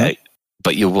 So yeah,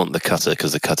 but you'll want the cutter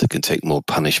because the cutter can take more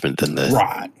punishment than the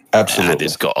right. Absolutely, and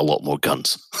it's got a lot more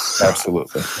guns.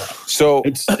 Absolutely. So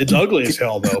it's ugly as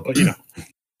hell though. But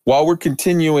while we're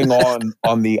continuing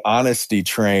on the honesty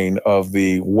train of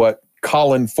the what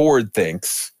Colin Ford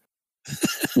thinks,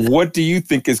 what do you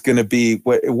think is going to be?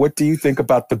 What do you think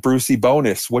about the Brucey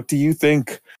bonus? What do you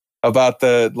think about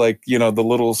the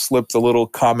little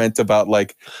comment about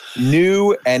like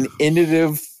new and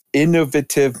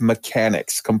innovative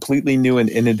mechanics, completely new and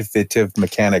innovative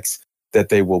mechanics that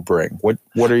they will bring? What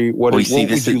would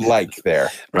you like there?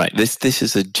 Right. This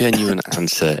is a genuine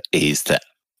answer, is that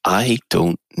I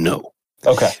don't know.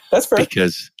 Okay, that's fair.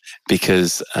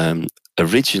 Because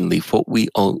originally what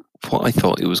I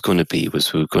thought it was going to be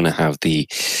was we were going to have the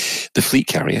fleet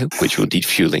carrier, which will need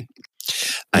fueling,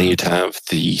 and you'd have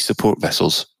the support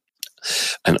vessels.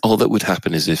 And all that would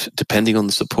happen is, if depending on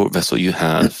the support vessel you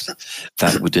have,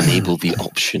 that would enable the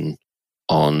option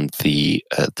on the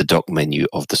dock menu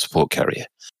of the support carrier.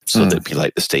 So that'd be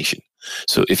like the station.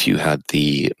 So if you had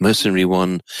the mercenary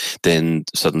one, then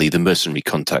suddenly the mercenary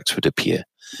contacts would appear.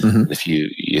 If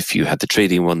you had the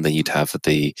trading one, then you'd have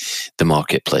the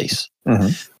marketplace.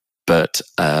 But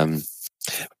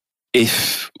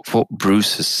if what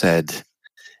Bruce has said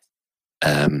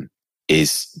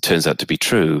turns out to be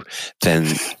true, then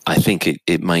I think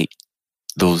it might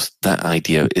that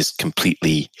idea is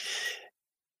completely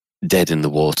dead in the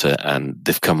water, and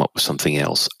they've come up with something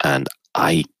else, and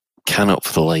I cannot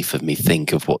for the life of me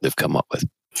think of what they've come up with.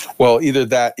 Well, either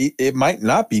that, it might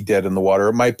not be dead in the water.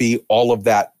 It might be all of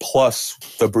that plus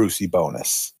the Brucey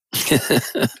bonus. You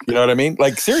know what I mean?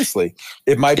 Like, seriously,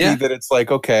 it might be that it's like,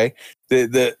 okay,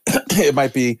 it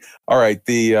might be, all right,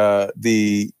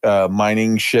 the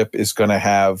mining ship is going to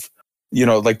have,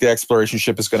 like the exploration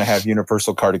ship is going to have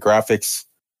universal cartographics,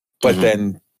 but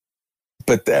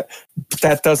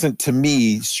that doesn't, to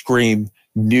me, scream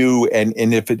new and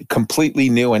completely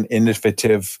new and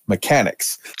innovative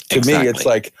mechanics. To me, it's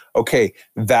like, okay,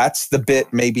 that's the bit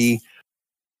maybe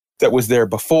that was there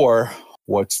before.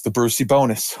 What's the Brucey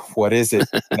bonus? What is it?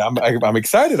 And I'm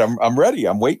excited. I'm ready.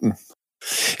 I'm waiting.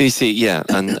 You see, yeah,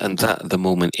 and that at the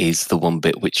moment is the one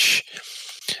bit which,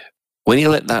 when you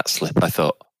let that slip, I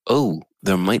thought, oh,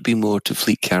 there might be more to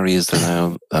fleet carriers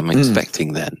than I'm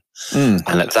expecting then. And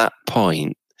at that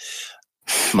point,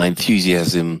 my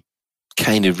enthusiasm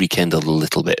kind of rekindled a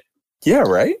little bit. Yeah,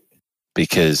 right?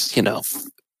 Because,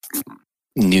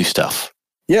 new stuff.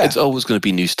 Yeah. It's always going to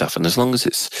be new stuff. And as long as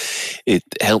it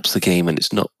helps the game and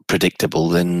it's not predictable,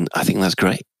 then I think that's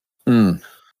great.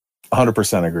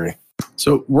 100% agree.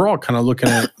 So we're all kind of looking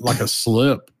at it like a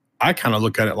slip. I kind of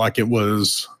look at it like it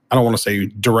was, I don't want to say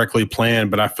directly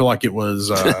planned, but I feel like it was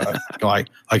like,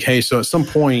 hey, so at some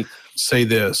point say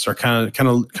this, or kind of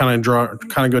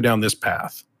go down this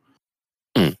path.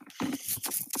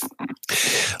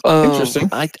 Interesting.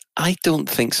 I don't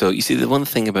think so. You see, the one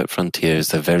thing about Frontier is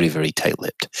they're very, very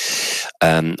tight-lipped.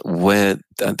 Where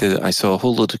I saw a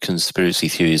whole load of conspiracy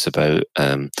theories about,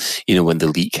 when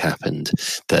the leak happened,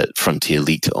 that Frontier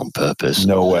leaked it on purpose.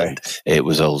 No way. It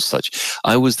was all such.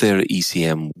 I was there at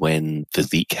ECM when the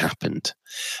leak happened,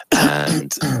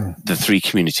 and the three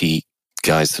community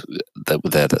guys that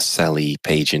were there, that's Sally,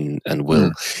 Paige, and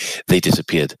Will, they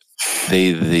disappeared.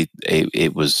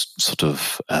 It was sort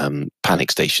of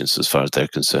panic stations as far as they're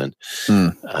concerned,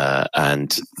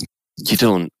 and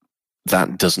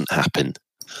that doesn't happen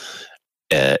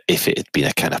if it had been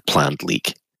a kind of planned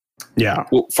leak. Yeah.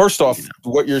 Well, first off,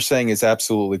 what you're saying is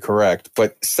absolutely correct.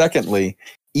 But secondly,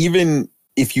 even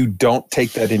if you don't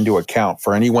take that into account,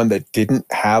 for anyone that didn't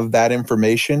have that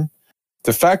information,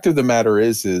 the fact of the matter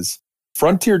is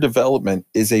Frontier Development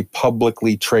is a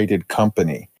publicly traded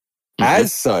company.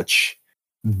 As such,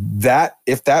 that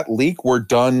if that leak were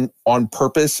done on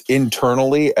purpose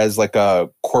internally as like a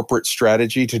corporate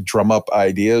strategy to drum up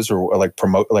ideas or like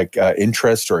promote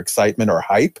interest or excitement or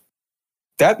hype,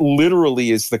 that literally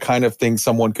is the kind of thing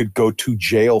someone could go to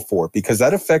jail for, because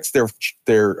that affects their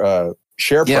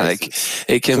share prices.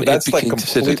 It can. So that's it like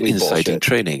considered insider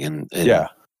trading,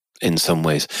 in some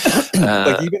ways.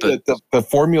 Like even the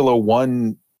Formula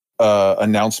One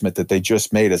announcement that they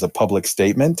just made as a public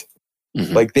statement,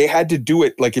 like they had to do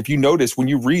it. Like if you notice, when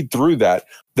you read through that,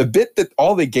 the bit that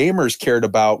all the gamers cared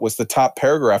about was the top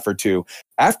paragraph or two.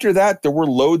 After that, there were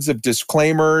loads of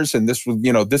disclaimers, and this was,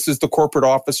 this is the corporate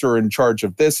officer in charge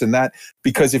of this and that.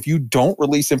 Because if you don't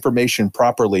release information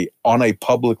properly on a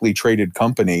publicly traded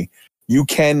company, you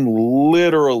can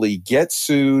literally get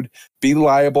sued, be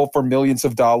liable for millions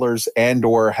of dollars, and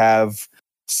or have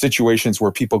situations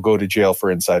where people go to jail for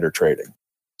insider trading.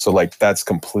 So like that's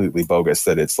completely bogus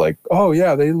that it's like, oh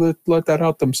yeah, they let that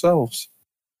out themselves.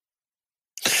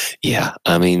 Yeah,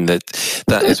 I mean that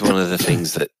is one of the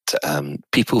things that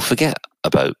people forget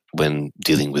about when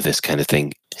dealing with this kind of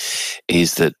thing,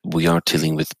 is that we are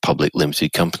dealing with public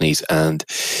limited companies, and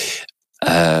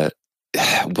we're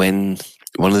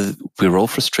all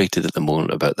frustrated at the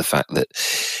moment about the fact that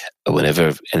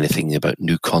whenever anything about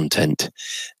new content,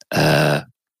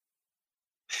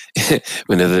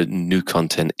 whenever new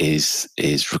content is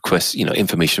request,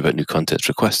 information about new content is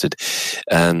requested,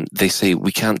 they say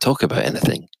we can't talk about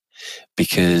anything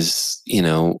because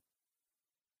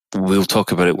we'll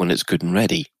talk about it when it's good and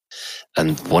ready.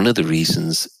 And one of the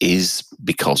reasons is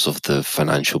because of the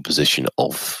financial position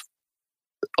of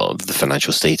the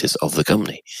financial status of the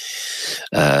company.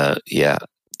 Yeah,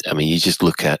 I mean, you just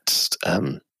look at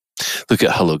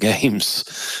Hello Games.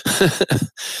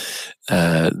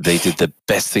 They did the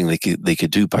best thing they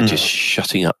could do by just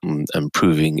shutting up and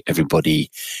proving everybody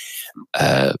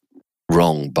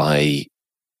wrong by.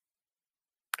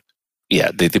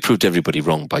 Yeah, they proved everybody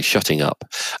wrong by shutting up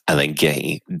and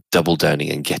then double downing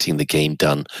and getting the game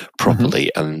done properly,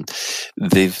 and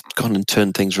they've gone and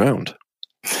turned things around.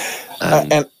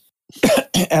 And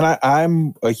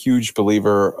I'm a huge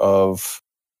believer of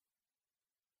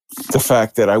the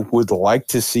fact that I would like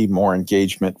to see more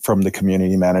engagement from the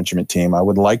community management team. I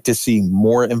would like to see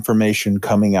more information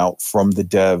coming out from the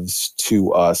devs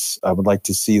to us. I would like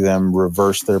to see them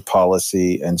reverse their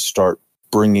policy and start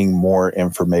bringing more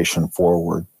information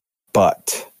forward.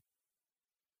 But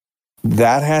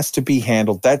that has to be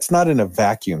handled. That's not in a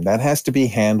vacuum. That has to be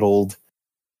handled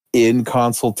in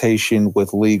consultation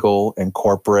with legal and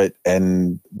corporate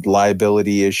and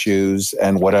liability issues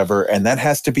and whatever. And that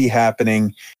has to be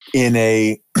happening in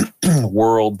a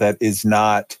world that is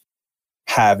not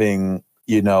having,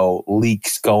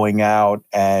 leaks going out.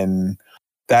 And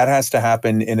that has to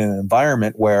happen in an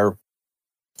environment where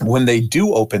when they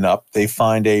do open up, they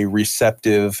find a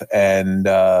receptive and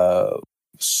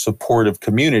supportive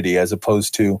community, as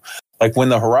opposed to like when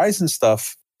the Horizon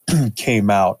stuff came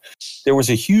out, there was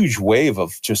a huge wave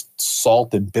of just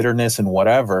salt and bitterness and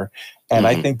whatever. And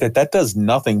I think that does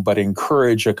nothing but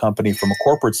encourage a company from a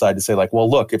corporate side to say like, well,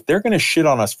 look, if they're going to shit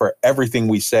on us for everything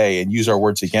we say and use our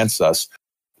words against us,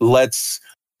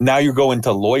 now you go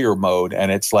into lawyer mode,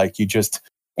 and it's like you just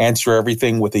answer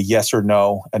everything with a yes or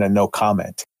no and a no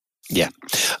comment. Yeah.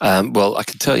 Well, I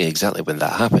can tell you exactly when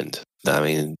that happened. I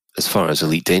mean, as far as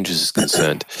Elite Dangerous is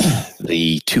concerned,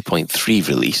 the 2.3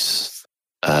 release,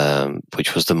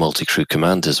 which was the multi-crew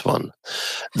commanders one,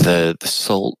 the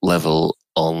salt level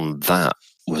on that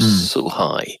was so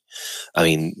high. I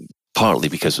mean, partly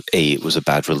because it was a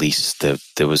bad release.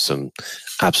 There was some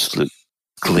absolute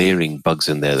glaring bugs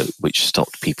in there which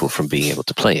stopped people from being able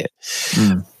to play it.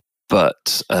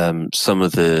 But some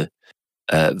of the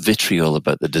vitriol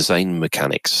about the design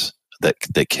mechanics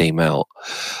that came out,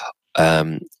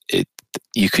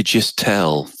 you could just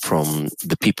tell from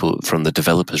the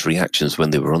developers' reactions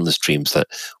when they were on the streams that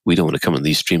we don't want to come on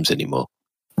these streams anymore.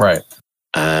 Right.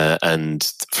 And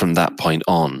from that point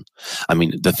on, I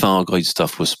mean, the Thargoid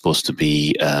stuff was supposed to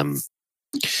be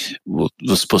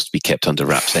kept under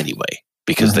wraps anyway,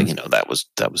 because that was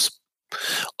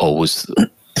always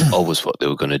what they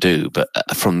were going to do. But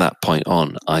from that point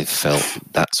on, I felt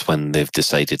that's when they've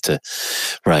decided to,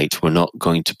 right, we're not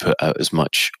going to put out as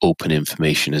much open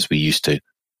information as we used to.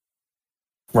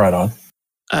 Right on.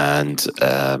 And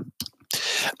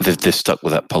they've stuck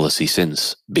with that policy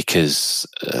since, because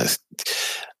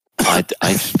I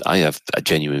have a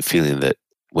genuine feeling that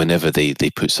whenever they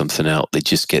put something out, they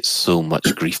just get so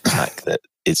much grief back that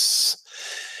it's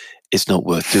not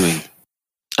worth doing.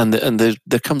 And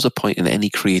there comes a point in any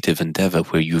creative endeavor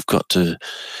where you've got to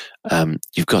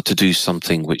do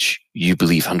something which you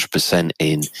believe 100%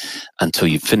 in until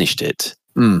you've finished it.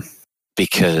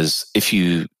 Because if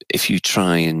you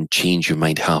try and change your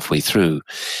mind halfway through,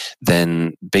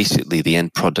 then basically the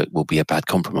end product will be a bad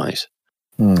compromise.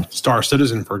 Star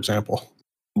Citizen, for example.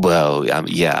 Well,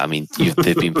 yeah, I mean,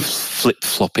 they've been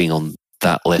flip-flopping on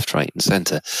that left, right, and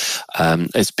center.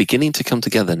 It's beginning to come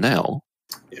together now.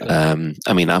 Yeah.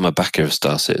 I mean, I'm a backer of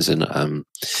Star Citizen.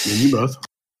 You both.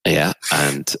 Yeah,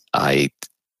 and I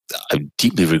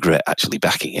deeply regret actually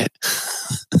backing it.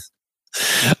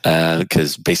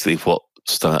 Because basically what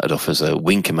started off as a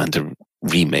Wing Commander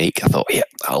remake, I thought, yeah,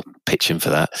 I'll pitch in for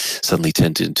that. Suddenly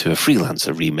turned into a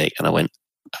Freelancer remake, and I went,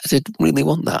 I didn't really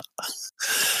want that.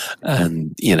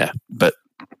 And, but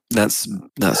that's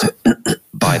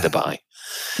by the by.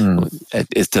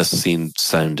 It does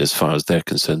sound, as far as they're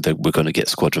concerned, that we're going to get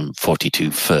Squadron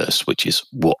 42 first, which is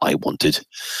what I wanted.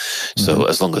 So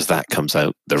as long as that comes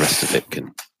out, the rest of it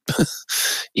can,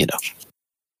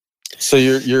 So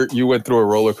you went through a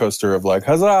roller coaster of like,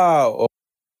 huzzah!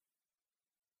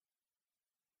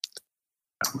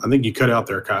 I think you cut out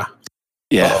there, Kai.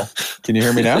 Yeah. Uh-oh. Can you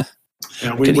hear me now?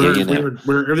 Yeah,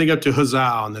 we're everything up to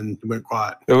huzzah, and then it went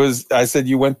quiet. I said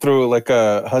you went through like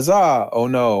a huzzah, oh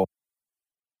no.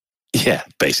 Yeah,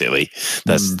 basically.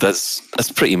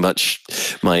 That's pretty much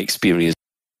my experience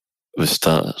with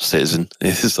Star Citizen.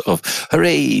 Is of,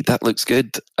 hooray, that looks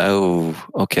good. Oh,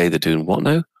 okay, they're doing what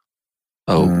now?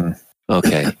 Oh,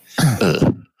 okay.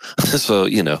 So,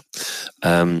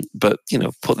 but,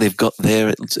 what they've got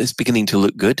there, it's beginning to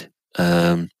look good.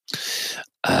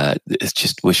 It's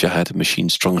just wish I had a machine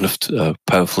strong enough,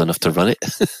 powerful enough to run it.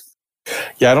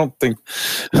 Yeah, I think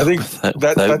that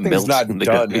thing's not done. And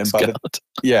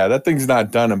that thing's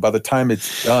not done. And by the time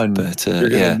it's done, but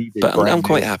I'm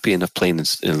quite happy enough playing in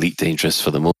Elite Dangerous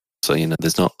for the moment. So,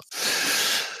 there's not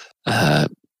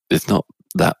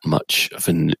that much of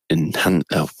an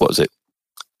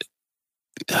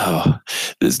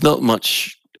there's not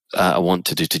much I want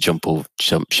to do to jump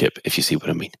ship, if you see what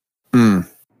I mean.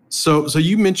 So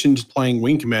you mentioned playing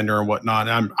Wing Commander and whatnot.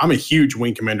 I'm a huge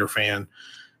Wing Commander fan.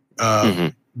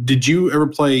 Did you ever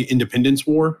play Independence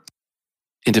War?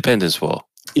 Independence War?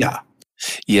 Yeah.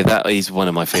 Yeah, that is one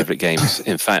of my favorite games.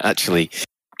 In fact, actually,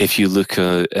 if you look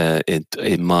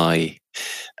in my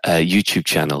YouTube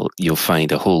channel, you'll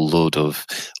find a whole load of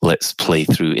Let's Play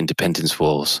Through Independence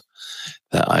Wars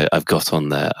that I've got on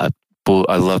there. I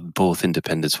love both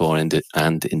Independence War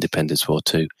and Independence War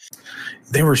 2.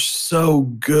 They were so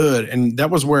good, and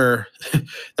that was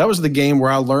the game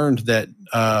where I learned that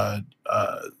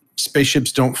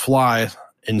spaceships don't fly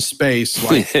in space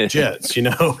like jets.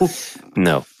 No.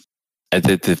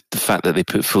 The fact that they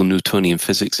put full Newtonian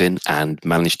physics in and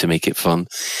managed to make it fun,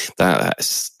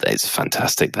 that's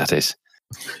fantastic. That is.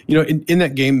 In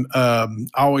that game,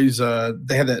 always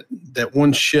they had that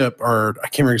one ship, or I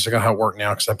can't remember exactly how it worked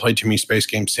now because I played too many space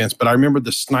games since. But I remember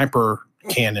the sniper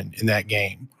cannon in that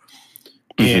game,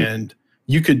 and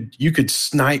you could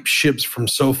snipe ships from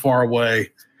so far away.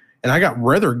 And I got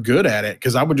rather good at it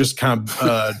because I would just kind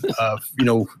of,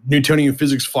 Newtonian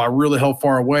physics fly really hell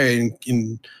far away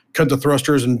and cut the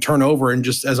thrusters and turn over and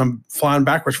just as I'm flying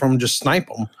backwards from them, just snipe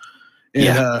them.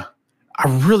 And I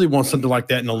really want something like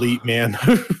that in Elite, man.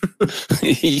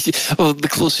 Well, the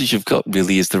closest you've got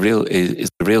really is the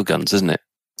rail guns, isn't it?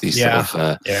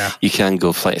 You can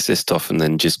go flight assist off and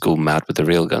then just go mad with the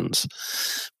rail guns.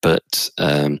 But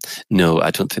no, I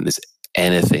don't think there's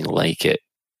anything like it.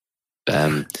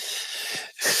 I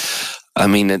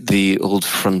mean, the old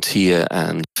Frontier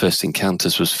and First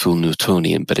Encounters was full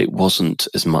Newtonian, but it wasn't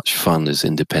as much fun as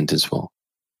Independence War.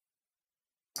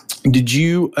 Did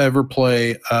you ever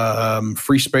play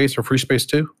Free Space or Free Space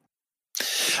 2?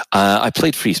 I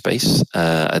played Free Space.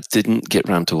 I didn't get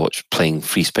around to playing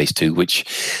Free Space 2, which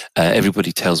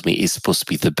everybody tells me is supposed to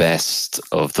be the best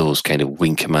of those kind of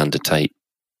Wing Commander type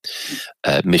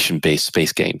mission-based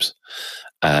space games.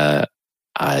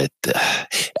 I've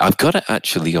got it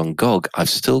actually on GOG. I've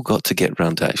still got to get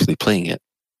around to actually playing it.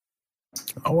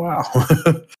 Oh, wow.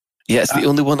 Yeah, it's the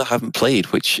only one I haven't played,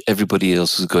 which everybody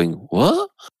else is going, what?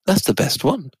 That's the best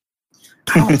one.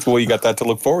 Well, you got that to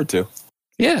look forward to.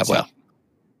 Yeah, well.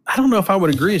 I don't know if I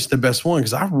would agree it's the best one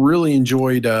because I really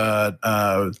enjoyed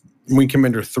Wing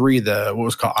Commander 3, what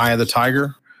was called Eye of the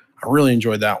Tiger. I really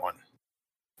enjoyed that one.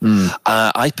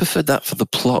 I preferred that for the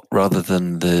plot rather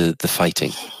than the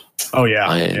fighting. Oh,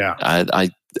 yeah. I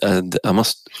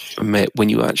must admit, when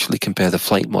you actually compare the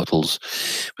flight models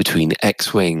between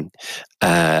X-Wing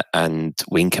and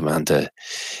Wing Commander,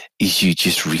 you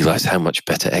just realize how much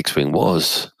better X-Wing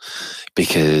was,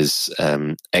 because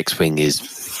X-Wing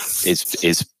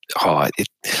I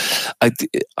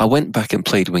went back and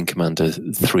played Wing Commander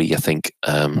 3, I think,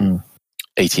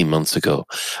 18 months ago,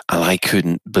 and I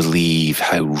couldn't believe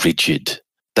how rigid.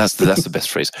 That's the best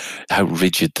phrase. How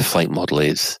rigid the flight model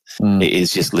is. It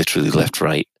is just literally left,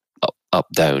 right, up,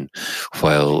 down.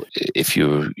 While if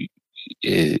you're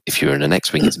in an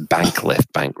X-wing, it's bank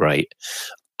left, bank right,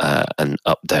 and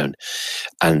up, down.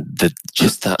 And that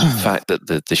fact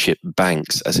that the ship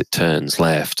banks as it turns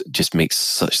left just makes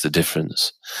such the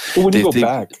difference. But when you go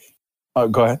back,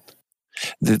 go ahead.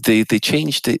 They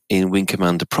changed it in Wing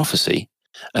Commander Prophecy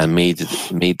and made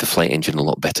the flight engine a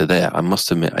lot better there. I must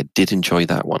admit, I did enjoy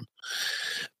that one.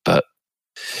 But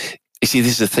you see,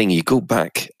 this is the thing. You go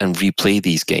back and replay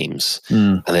these games,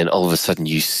 and then all of a sudden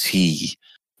you see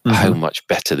how much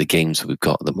better the games we've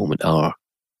got at the moment are.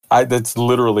 That's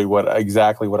literally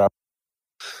exactly what I...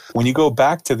 When you go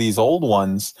back to these old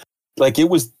ones, like, it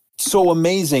was so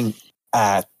amazing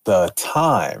at the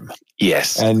time.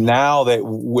 Yes. And now that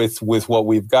with what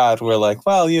we've got, we're like,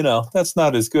 well, that's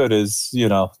not as good as,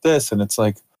 this. And it's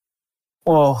like,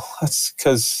 well, that's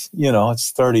because,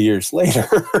 it's 30 years later.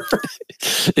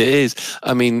 It is.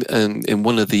 I mean, in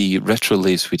one of the retro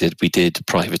lives we did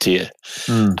Privateer.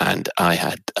 And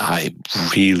I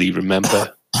really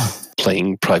remember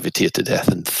playing Privateer to death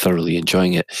and thoroughly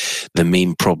enjoying it. The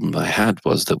main problem I had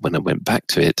was that when I went back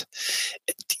to it,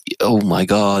 oh my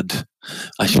God,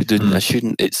 I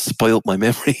shouldn't. It spoiled my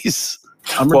memories.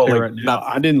 I'm right now.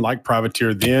 I didn't like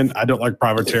Privateer then. I don't like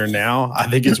Privateer now. I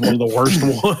think it's one of the worst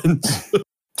ones.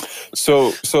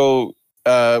 So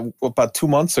about 2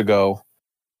 months ago,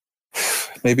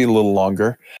 maybe a little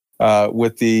longer,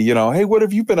 with the, hey, what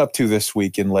have you been up to this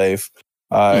week in Lave?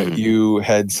 You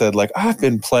had said, like, I've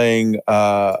been playing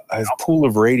Pool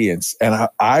of Radiance, and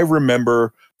I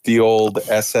remember the old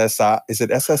SSI. Is it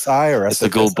SSI or SSI? It's the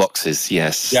gold boxes,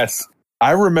 yes. Yes.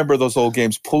 I remember those old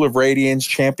games, Pool of Radiance,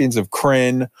 Champions of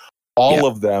Krynn, all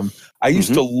of them. I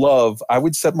used to love, I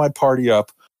would set my party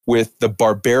up with the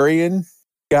Barbarian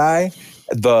guy,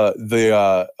 not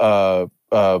the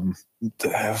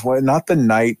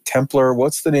Knight, Templar.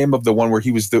 What's the name of the one where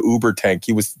he was the Uber tank?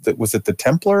 Was it the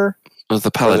Templar? It was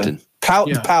the Paladin.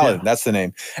 The Paladin, that's the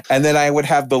name. And then I would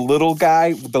have the little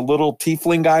guy, the little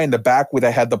tiefling guy in the back where I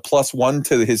had the +1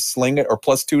 to his sling or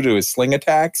 +2 to his sling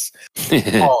attacks.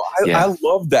 I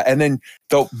love that. And then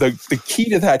the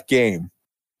key to that game,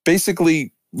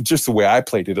 basically, just the way I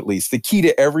played it at least, the key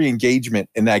to every engagement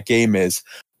in that game is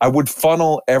I would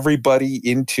funnel everybody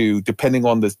into, depending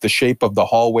on the shape of the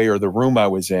hallway or the room I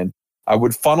was in, I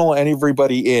would funnel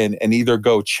everybody in and either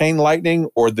go chain lightning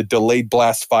or the delayed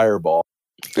blast fireball.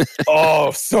 Oh,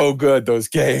 so good, those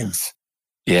games.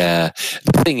 Yeah.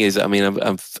 The thing is, I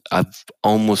mean, I've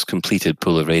almost completed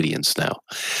Pool of Radiance now,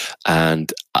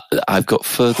 and I've got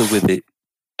further with it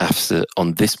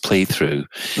on this playthrough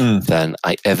than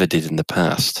I ever did in the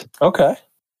past. Okay.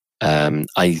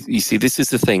 You see, this is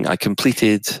the thing. I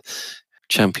completed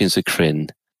Champions of Krynn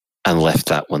and left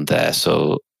that one there.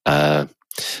 So But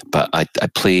I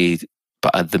played.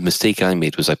 But the mistake I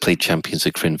made was I played Champions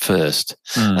of Krynn first,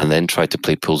 and then tried to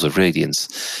play Pools of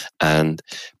Radiance. And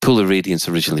Pool of Radiance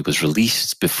originally was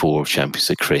released before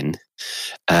Champions of Krynn,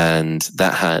 and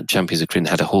that had Champions of Krynn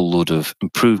had a whole load of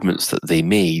improvements that they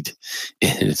made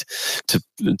to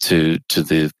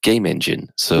the game engine.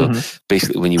 So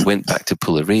basically, when you went back to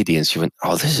Pool of Radiance, you went,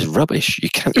 "Oh, this is rubbish! You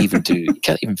can't even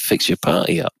fix your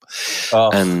party up."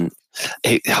 And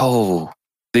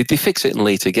They fix it in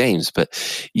later games, but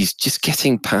just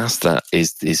getting past that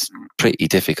is pretty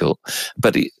difficult.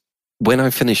 But when I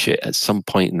finish it at some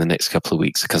point in the next couple of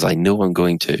weeks, because I know I'm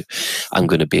going to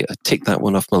be able to tick that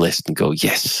one off my list and go,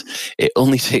 yes, it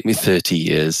only took me 30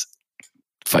 years.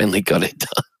 Finally got it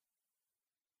done.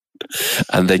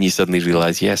 And then you suddenly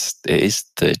realize, yes, it is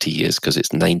 30 years because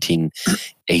it's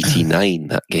 1989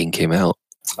 that game came out.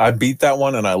 I beat that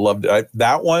one and I loved it.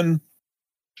 That one,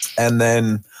 and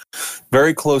then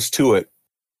very close to it,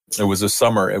 it was a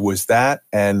summer. It was that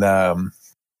and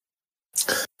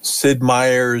Sid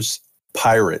Meier's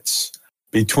Pirates.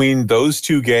 Between those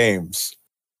two games,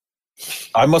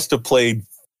 I must have played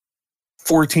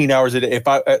 14 hours a day. If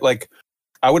I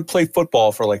would play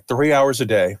football for like 3 hours a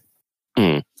day,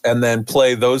 and then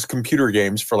play those computer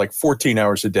games for like 14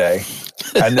 hours a day,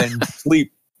 and then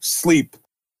sleep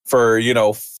for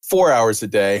 4 hours a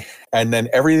day, and then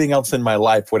everything else in my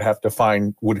life would have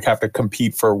to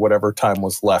compete for whatever time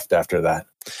was left after that.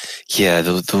 Yeah,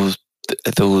 those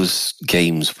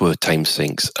games were time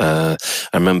sinks. I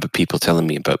remember people telling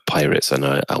me about Pirates, and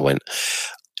I went,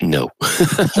 no.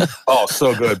 Oh,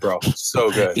 so good, bro.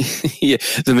 So good. Yeah,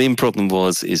 the main problem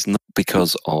is not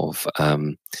because of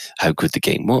how good the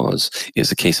game was. It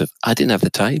was a case of I didn't have the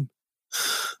time.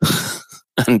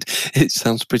 And it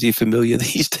sounds pretty familiar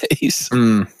these days.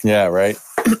 Yeah, right.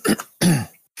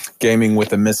 Gaming with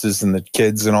the missus and the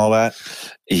kids and all that.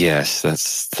 Yes,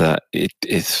 that's that.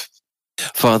 It's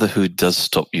fatherhood does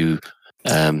stop you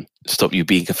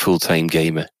being a full-time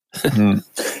gamer.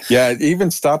 Yeah, it even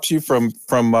stops you from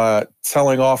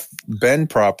telling off Ben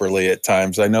properly at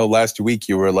times. I know last week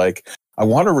you were like, I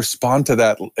want to respond to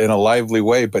that in a lively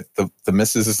way, but the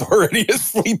missus is already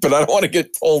asleep and I don't want to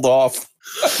get told off.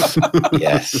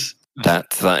 Yes, that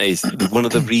is one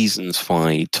of the reasons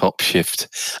why Top Shift,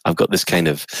 I've got this kind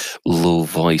of low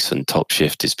voice on Top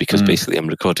Shift, is because basically I'm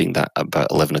recording that about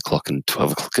 11 o'clock and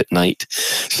 12 o'clock at night.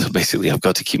 So basically I've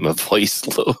got to keep my voice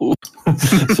low.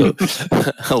 So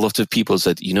a lot of people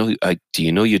said, do you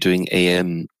know you're doing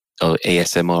AM or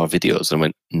ASMR videos? And I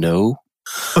went, no.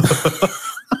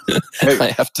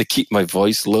 I have to keep my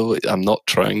voice low. I'm not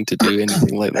trying to do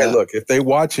anything like that. Hey, look, if they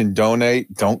watch and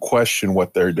donate, don't question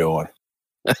what they're doing.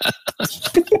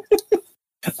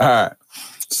 All right.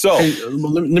 So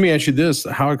let me ask you this.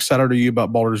 How excited are you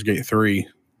about Baldur's Gate 3?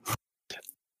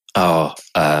 Oh,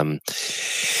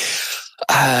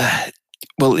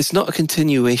 well, it's not a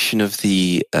continuation of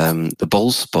the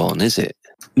Ballspawn, is it?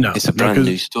 No, it's a brand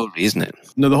new story, isn't it?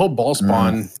 No, the whole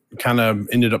Ballspawn kind of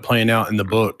ended up playing out in the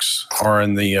books or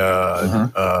in the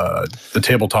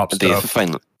tabletop stuff.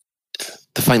 The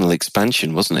final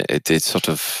expansion, wasn't it? It's sort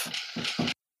of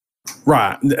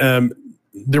right. I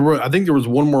think there was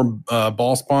one more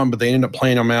Ballspawn, but they ended up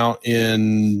playing them out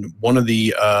in one of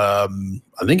the I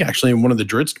think actually in one of the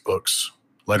Drizzt books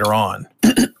later on.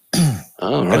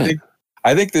 Oh, right.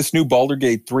 I think this new Baldur's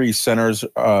Gate 3 centers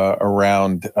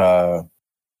around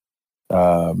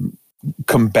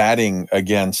combating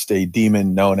against a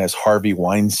demon known as Harvey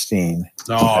Weinstein.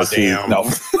 Oh, damn.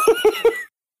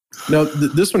 No,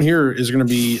 this one here is going to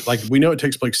be, like, we know it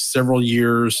takes place several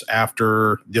years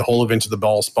after the whole events of the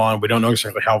Ballspawn. We don't know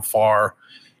exactly how far.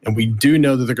 And we do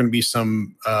know that there's going to be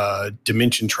some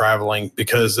dimension traveling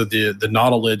because of the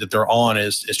Nautilid that they're on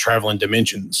is traveling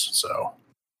dimensions. So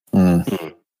I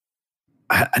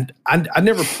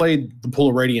never played the Pool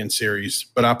of Radiance series,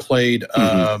 but I played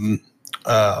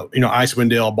Icewind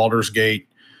Dale, Baldur's Gate,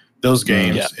 those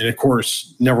games, and of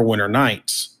course Neverwinter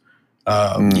Nights.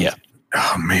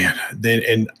 Oh man,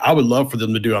 and I would love for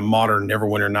them to do a modern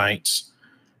Neverwinter Nights,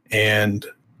 and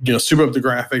super up the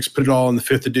graphics, put it all in the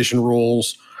 5th edition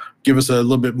rules, give us a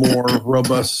little bit more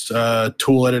robust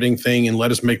tool editing thing, and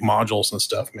let us make modules and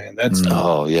stuff. Man, that's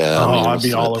I'd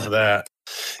be all over that.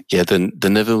 Yeah, the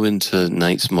Neverwinter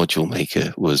Nights module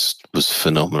maker was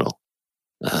phenomenal.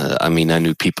 I mean, I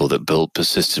knew people that built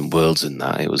persistent worlds in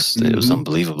that. It was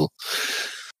unbelievable.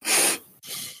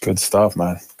 Good stuff,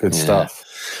 man. Good stuff.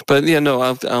 But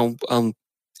I'll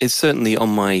it's certainly on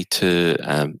my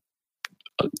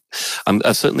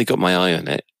I've certainly got my eye on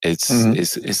it.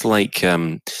 It's like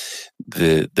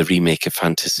the remake of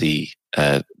Fantasy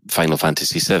Final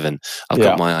Fantasy VII. I've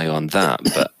got my eye on that,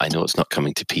 but I know it's not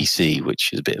coming to PC,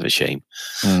 which is a bit of a shame.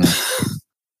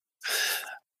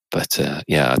 But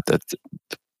the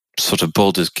sort of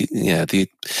Baldur's, the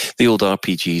old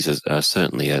RPGs are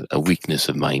certainly a weakness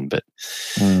of mine, but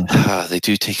they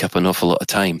do take up an awful lot of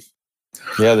time.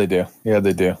 Yeah, they do.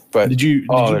 But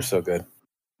they're so good.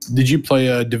 Did you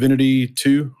play Divinity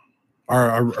 2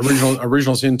 or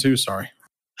Original Sin 2? Sorry.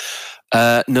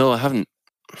 No, I haven't.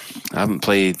 I haven't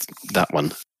played that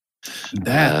one.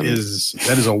 That is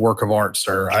a work of art,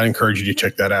 sir. I encourage you to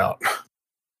check that out.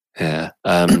 Yeah.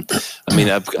 I mean,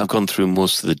 I've gone through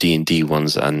most of the D&D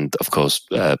ones, and of course,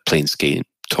 Planescape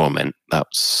Torment.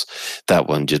 That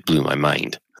one just blew my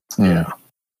mind. Yeah.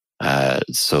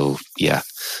 So yeah,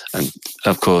 and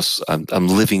of course, I'm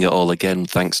living it all again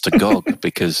thanks to GOG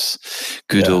because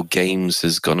Good Old Games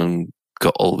has gone and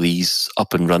got all these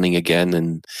up and running again,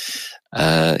 and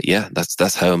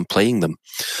that's how I'm playing them.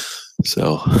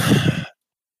 So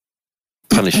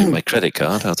punishing my credit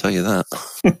card, I'll tell you that.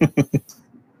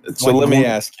 So let me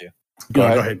ask you. Go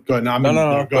ahead.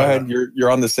 No. Go ahead.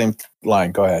 You're on the same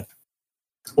line. Go ahead.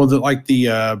 Well, the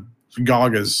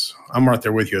GOG is. I'm right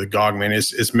there with you. The GOG, man,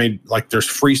 it's made like there's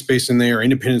Free Space in there,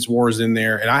 Independence War is in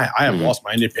there, and I have lost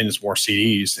my Independence War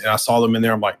CDs, and I saw them in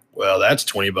there. I'm like, well, that's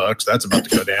 $20. That's about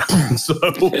to go down. So.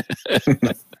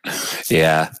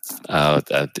 Yeah,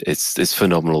 it's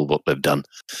phenomenal what they've done,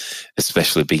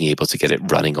 especially being able to get it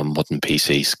running on modern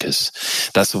PCs, because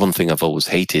that's the one thing I've always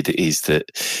hated is that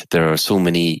there are so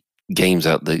many games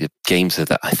out there, games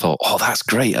that I thought, oh, that's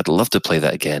great, I'd love to play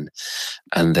that again,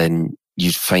 and then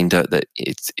you find out that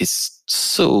it's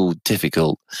so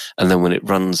difficult, and then when it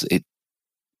runs,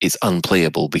 it's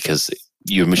unplayable because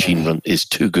your machine is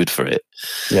too good for it.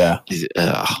 Yeah.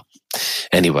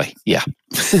 Anyway, yeah.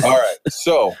 All right.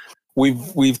 So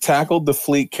we've tackled the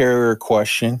fleet carrier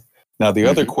question. Now, the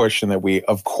other question that we,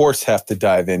 of course, have to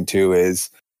dive into is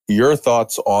your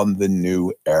thoughts on the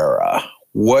new era.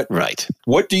 What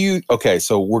do you? Okay,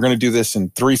 so we're going to do this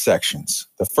in 3 sections.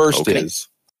 The first is,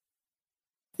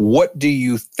 what do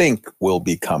you think will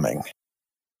be coming?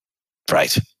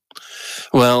 Right.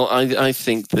 Well, I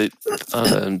think that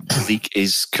Leak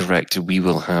is correct. We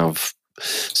will have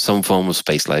some form of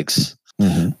space legs,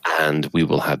 and we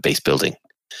will have base building,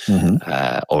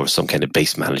 or some kind of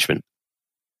base management,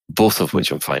 both of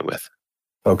which I'm fine with.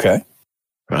 Okay.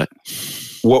 Right.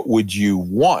 What would you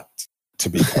want to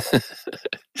be?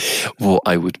 What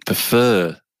I would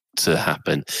prefer to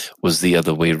happen was the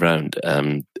other way around.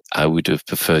 I would have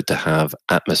preferred to have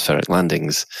atmospheric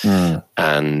landings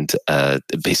and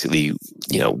basically,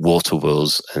 water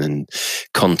worlds and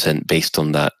content based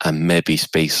on that, and maybe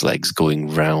space legs going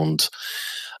round,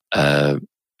 going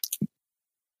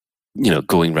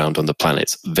round on the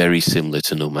planets, very similar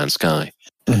to No Man's Sky.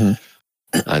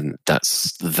 And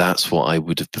that's what I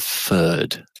would have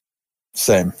preferred.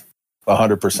 Same,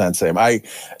 100% same.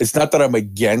 It's not that I'm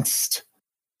against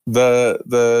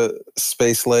the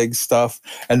space leg stuff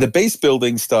and the base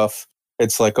building stuff.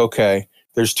 It's like, okay,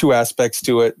 there's 2 aspects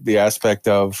to it. The aspect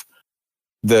of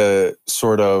the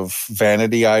sort of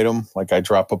vanity item, like I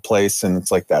drop a place and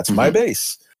it's like, that's my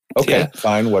base. Okay,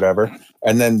 fine, whatever.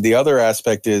 And then the other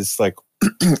aspect is like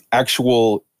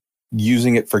actual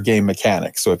using it for game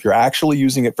mechanics. So if you're actually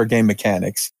using it for game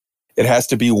mechanics, it has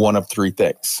to be one of 3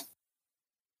 things.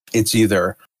 It's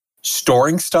either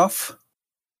storing stuff,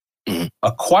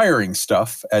 acquiring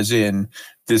stuff, as in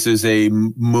this is a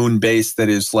moon base that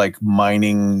is like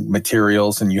mining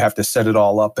materials and you have to set it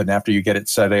all up. And after you get it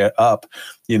set up,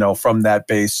 from that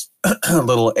base,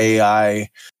 little AI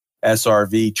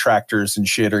SRV tractors and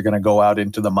shit are going to go out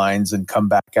into the mines and come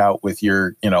back out with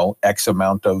your, X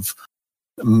amount of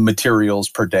materials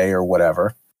per day or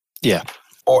whatever. Yeah.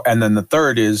 And then the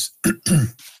third is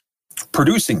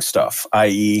producing stuff,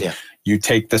 i.e., you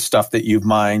take the stuff that you've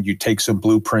mined, you take some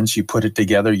blueprints, you put it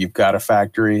together, you've got a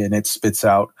factory, and it spits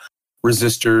out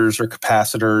resistors or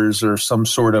capacitors or some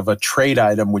sort of a trade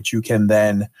item, which you can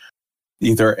then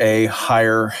either A,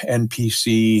 hire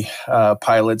NPC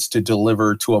pilots to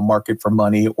deliver to a market for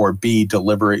money, or B,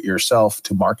 deliver it yourself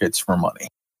to markets for money.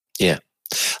 Yeah.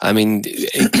 I mean,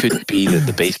 it could be that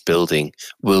the base building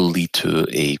will lead to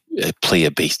a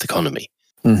player-based economy,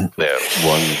 where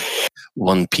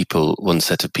one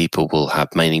set of people will have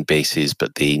mining bases,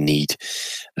 but they need,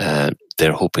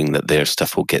 they're hoping that their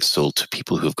stuff will get sold to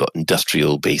people who've got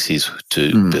industrial bases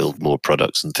to build more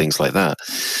products and things like that.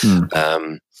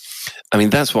 I mean,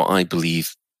 that's what I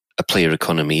believe a player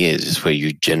economy is where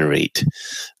you generate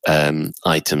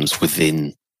items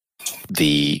within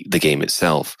the game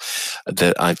itself.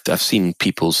 That I've seen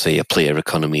people say a player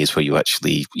economy is where you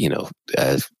actually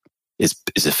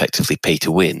is effectively pay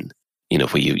to win.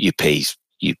 Where you pay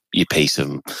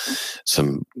some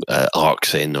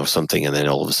arcs in or something, and then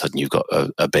all of a sudden you've got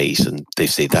a base, and they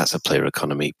say that's a player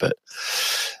economy. But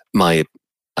as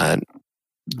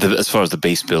far as the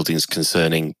base building is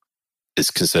concerned,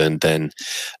 then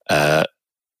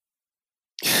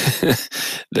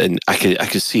then I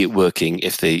could see it working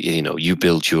if you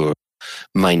build your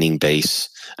mining base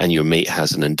and your mate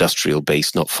has an industrial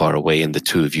base not far away, and the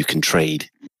two of you can trade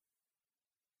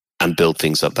and build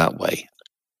things up that way.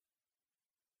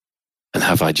 And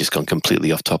have I just gone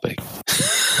completely off topic?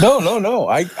 No.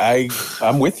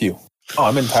 I'm with you. Oh,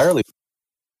 I'm entirely.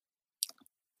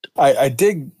 I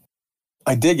dig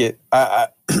it.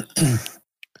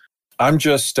 I'm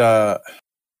just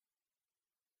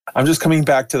coming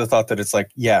back to the thought that it's like,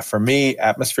 yeah, for me,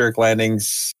 atmospheric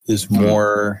landings is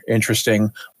more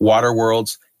interesting. Water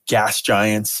worlds, gas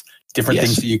giants, different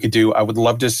things that you could do. I would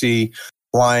love to see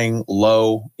flying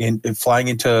low flying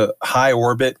into high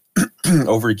orbit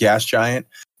over a gas giant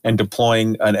and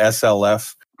deploying an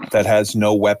SLF that has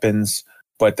no weapons,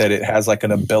 but that it has like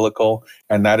an umbilical,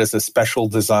 and that is a special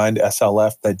designed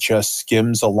SLF that just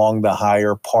skims along the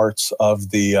higher parts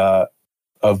of the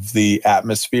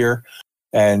atmosphere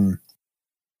and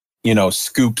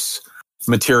scoops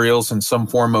materials in some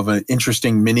form of an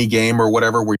interesting mini game or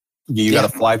whatever, where you got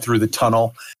to fly through the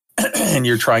tunnel and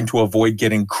you're trying to avoid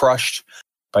getting crushed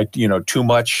by too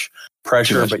much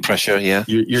pressure.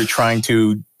 You're trying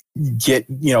to get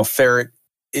ferret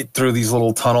it through these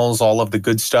little tunnels, all of the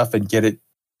good stuff, and get it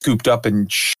scooped up and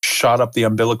shot up the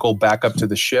umbilical back up to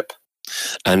the ship.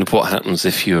 And what happens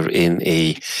if you're in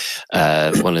a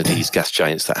one of these gas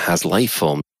giants that has life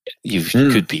form? You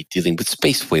could be dealing with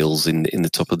space whales in the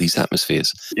top of these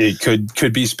atmospheres. It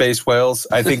could be space whales.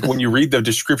 I think when you read the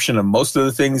description of most of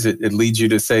the things, it leads you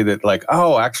to say that, like,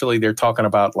 oh, actually they're talking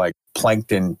about like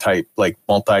plankton type, like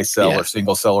multi-cell or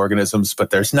single cell organisms.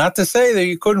 But there's not to say that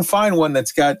you couldn't find one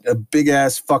that's got a big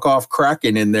ass fuck off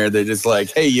kraken in there that is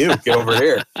like, hey, you get over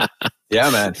here. Yeah,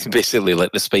 man. Basically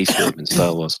like the space whale in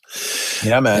Star Wars.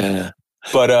 Yeah, man.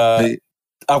 But I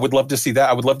would love to see that.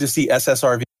 I would love to see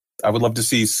SSRV. I would love to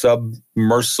see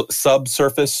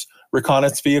subsurface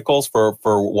reconnaissance vehicles for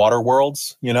water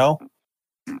worlds, And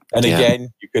again,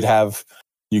 you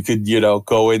could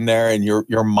go in there and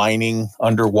you're mining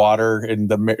underwater in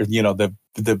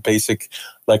the basic,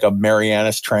 like a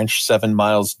Marianas Trench 7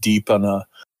 miles deep on a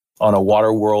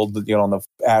water world, on the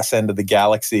ass end of the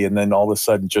galaxy, and then all of a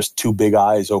sudden just two big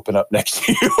eyes open up next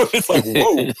to you. It's like,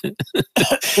 whoa.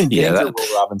 Will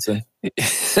Robinson.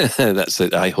 That's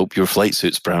it. I hope your flight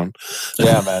suit's brown.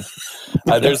 Yeah, man.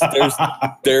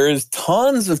 There is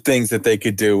tons of things that they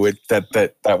could do with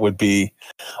that would be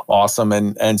awesome,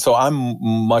 and so I'm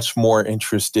much more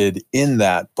interested in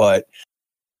that. But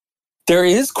there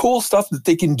is cool stuff that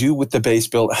they can do with the base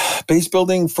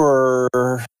building for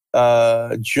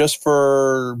just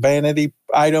for Bayonetta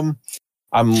item.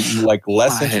 I'm like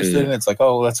less interested in it. It's like,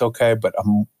 oh, that's okay, but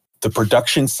the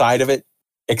production side of it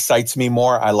excites me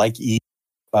more. I like Eve.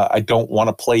 I don't want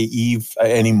to play Eve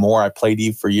anymore. I played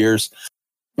Eve for years.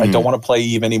 I don't want to play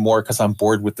Eve anymore because I'm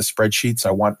bored with the spreadsheets.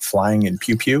 I want flying and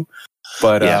pew pew.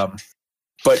 But I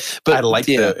like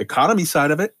the economy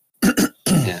side of it.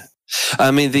 Yeah,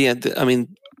 I mean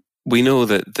we know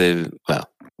that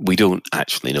we don't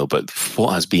actually know, but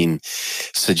what has been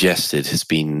suggested has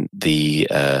been the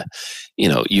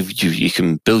you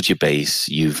can build your base.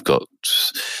 You've got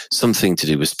something to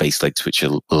do with space legs, which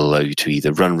will allow you to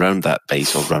either run around that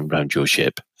base or run around your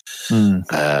ship.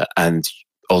 And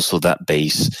also that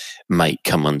base might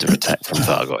come under attack from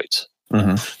Thargoids.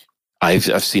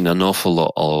 I've seen an awful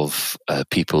lot of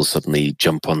people suddenly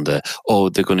jump on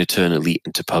they're going to turn Elite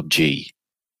into PUBG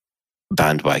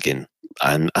bandwagon,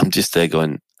 and I'm just there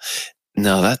going,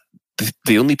 no, that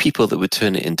the only people that would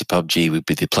turn it into PUBG would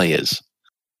be the players.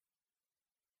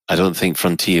 I don't think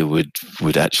Frontier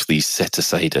would actually set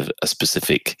aside a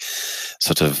specific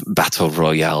sort of battle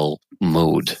royale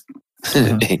mode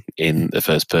in the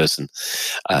first person.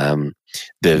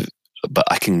 But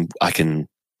I can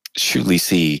surely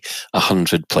see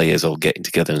 100 players all getting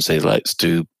together and say, let's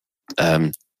do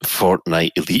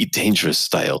Fortnite Elite Dangerous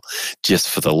style just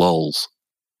for the lols.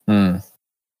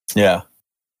 Yeah,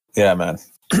 man.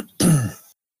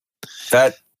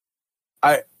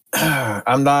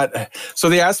 I'm not. So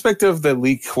the aspect of the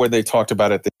leak where they talked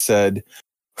about it, they said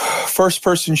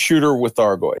first-person shooter with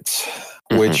Thargoids,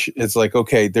 which is like,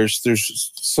 okay, there's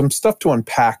some stuff to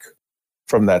unpack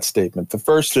from that statement. The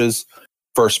first is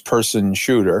first-person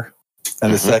shooter,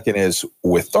 and the second is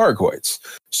with Thargoids.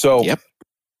 So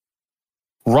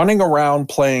running around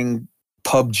playing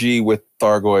PUBG with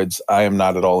Thargoids, I am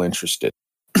not at all interested.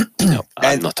 No,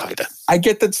 I'm not either. I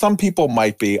get that some people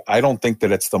might be. I don't think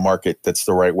that it's the market that's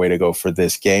the right way to go for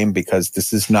this game, because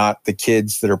this is not the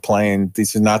kids that are playing.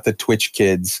 These are not the Twitch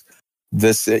kids.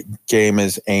 This game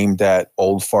is aimed at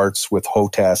old farts with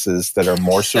HOTASs that are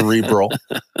more cerebral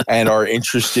and are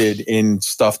interested in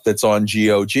stuff that's on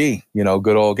GOG,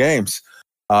 good old games.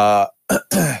 But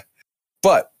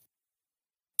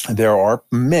there are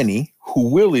many who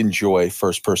will enjoy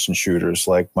first-person shooters,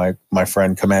 like my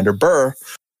friend Commander Burr,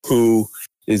 who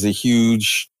is a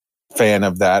huge fan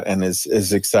of that and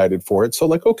is excited for it. So,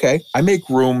 okay, I make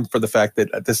room for the fact that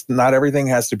not everything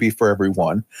has to be for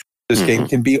everyone. This game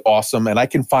can be awesome, and I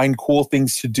can find cool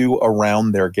things to do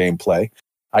around their gameplay.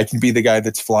 I can be the guy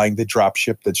that's flying the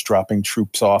dropship that's dropping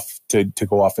troops off to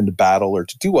go off into battle or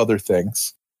to do other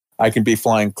things. I can be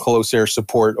flying close air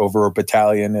support over a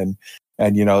battalion,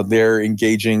 and they're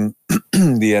engaging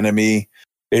the enemy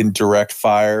in direct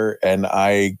fire, and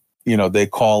they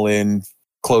call in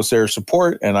close air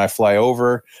support, and I fly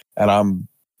over, and I'm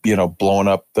blowing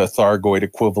up the Thargoid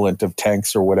equivalent of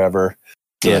tanks or whatever,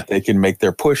 so that they can make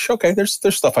their push. Okay, there's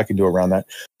stuff I can do around that,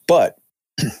 but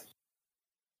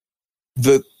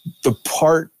the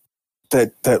part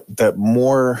that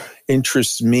more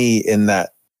interests me in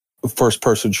that first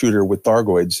person shooter with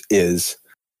Thargoids is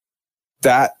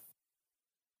that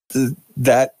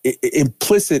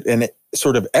implicit and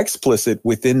sort of explicit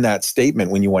within that statement,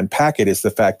 when you unpack it, is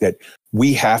the fact that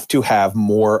we have to have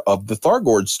more of the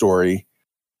Thargoid story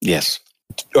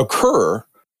occur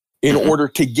in order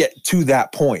to get to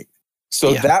that point.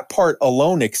 So that part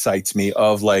alone excites me,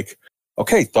 of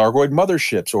okay, Thargoid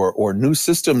motherships or new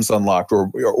systems unlocked,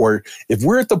 or if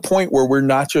we're at the point where we're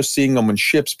not just seeing them on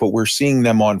ships, but we're seeing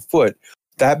them on foot,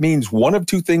 that means one of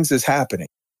two things is happening.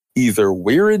 Either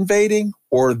we're invading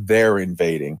or they're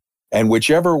invading. And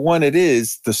whichever one it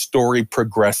is, the story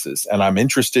progresses. And I'm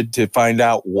interested to find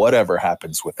out whatever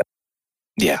happens with that.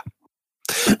 Yeah.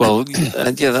 Well,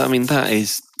 I mean, that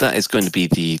is going to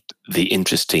be the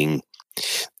interesting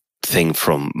thing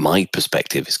from my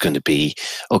perspective. Is going to be,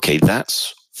 okay,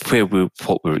 that's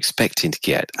what we're expecting to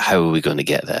get. How are we going to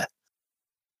get there?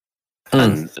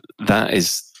 And that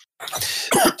is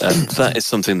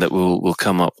something that we'll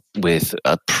come up with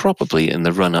probably in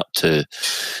the run up to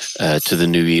the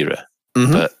new era.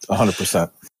 But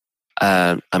 100%.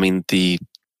 I mean, the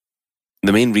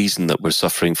main reason that we're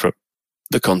suffering from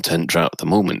the content drought at the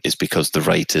moment is because the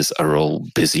writers are all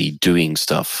busy doing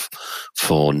stuff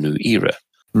for New Era.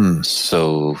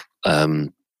 So,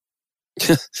 and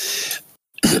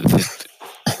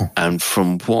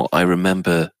from what I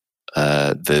remember,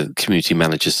 the community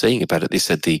manager saying about it, they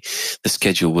said the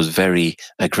schedule was very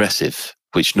aggressive,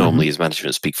 which normally is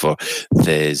management speak for.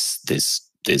 It's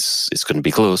going to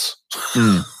be close.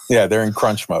 Yeah, they're in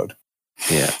crunch mode.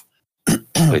 Yeah,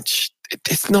 which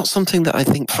it's not something that I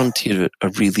think Frontier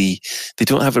are really. They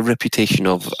don't have a reputation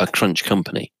of a crunch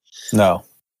company. No,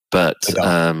 but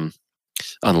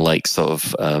unlike sort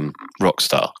of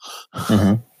Rockstar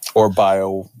or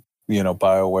BioWare,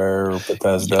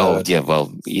 Bethesda. Oh yeah,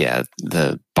 well yeah,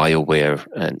 the BioWare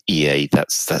and EA.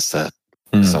 That's a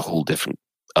whole different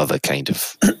other kind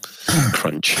of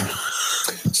crunch.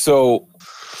 So.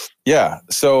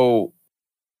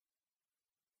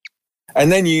 And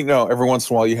then, every once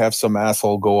in a while you have some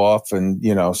asshole go off and,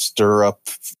 stir up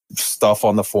stuff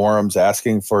on the forums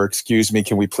asking for, excuse me,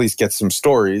 can we please get some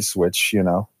stories, which,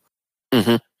 I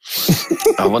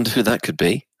wonder who that could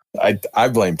be. I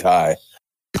blame Ty.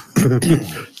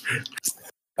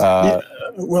 Well,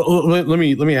 let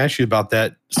me ask you about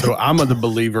that. So I'm of the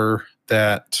believer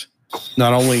that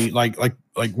not only like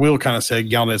Will kind of said,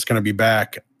 Galnet's going to be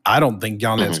back. I don't think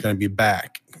Galnet's going to be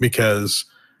back because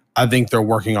I think they're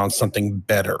working on something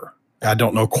better. I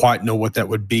don't quite know what that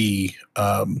would be.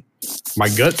 My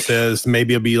gut says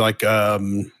maybe it'll be like I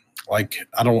don't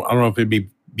know if it'd be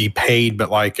paid, but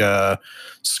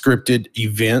scripted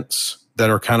events that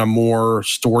are kind of more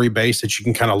story based that you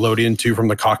can kind of load into from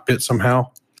the cockpit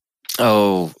somehow.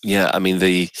 Oh yeah, I mean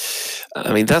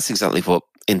that's exactly what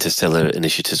Interstellar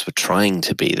initiatives were trying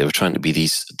to be. They were trying to be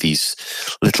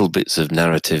these little bits of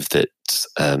narrative that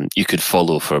you could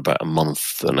follow for about a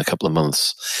month and a couple of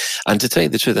months. And to tell you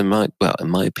the truth, in my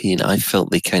opinion, I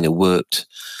felt they kind of worked,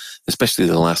 especially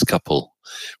the last couple,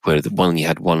 where you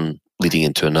had one leading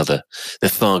into another. The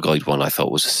Thargoid one I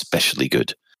thought was especially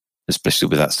good, especially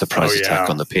with that surprise attack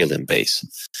on the Palin base.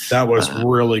 That was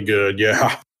really good,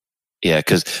 yeah. Yeah,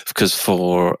 because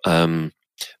for a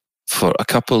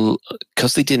couple,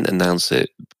 because they didn't announce it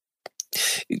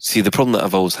see, the problem that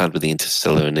I've always had with the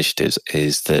interstellar initiatives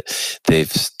is that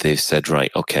they've said,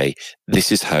 right, okay,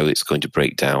 this is how it's going to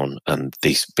break down, and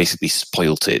they basically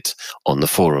spoilt it on the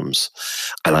forums.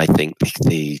 And I think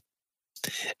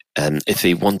if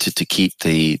they wanted to keep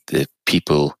the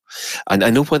people, and I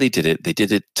know why they did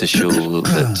it to show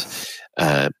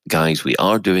that guys, we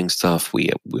are doing stuff.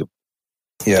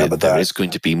 But there is going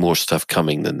to be more stuff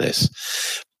coming than this.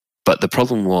 But the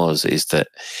problem is that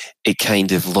it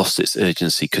kind of lost its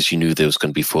urgency because you knew there was going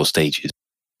to be 4 stages.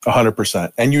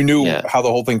 100%. And you knew how the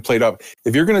whole thing played out.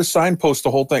 If you're going to signpost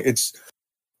the whole thing,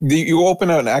 you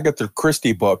open an Agatha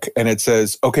Christie book and it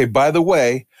says, okay, by the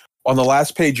way, on the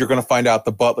last page, you're going to find out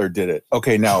the butler did it.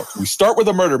 Okay, now we start with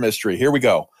a murder mystery. Here we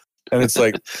go. And it's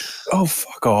like, oh,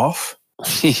 fuck off.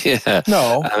 Yeah.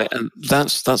 No. I mean, and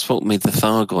that's what made the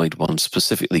Thargoid one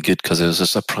specifically good, because there was a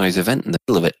surprise event in the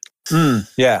middle of it.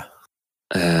 Yeah.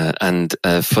 And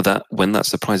for that, when that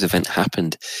surprise event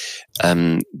happened,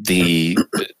 the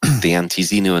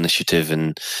Anti-Xeno Initiative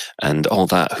and all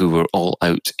that, who were all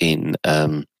out in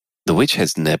the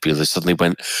Witchhead Nebula, suddenly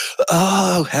went,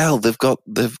 oh hell, they've got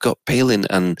Palin,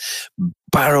 and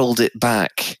barreled it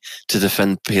back to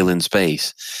defend Palin's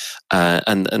base,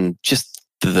 and just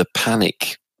the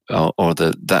panic or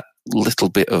that little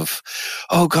bit of,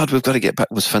 oh God, we've got to get back,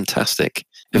 was fantastic.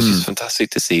 It was just fantastic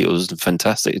to see. It was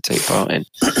fantastic to take part in.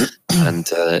 And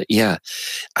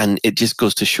and it just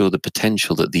goes to show the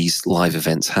potential that these live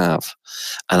events have.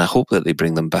 And I hope that they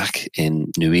bring them back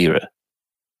in New Era.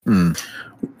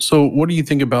 So what do you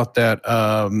think about that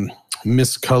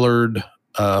miscolored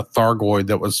Thargoid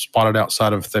that was spotted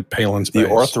outside of the Palin's base?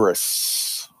 The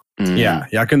Orthrus. Yeah,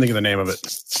 I couldn't think of the name of it.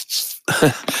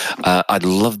 I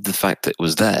loved the fact that it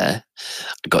was there.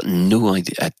 I got no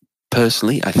idea.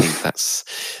 Personally, I think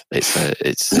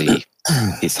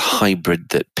it's hybrid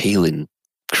that Palin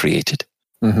created.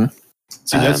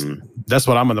 See, that's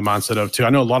what I'm in the mindset of too. I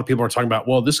know a lot of people are talking about,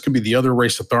 well, this could be the other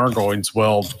race of Thargoids.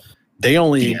 Well, they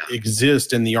only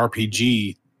exist in the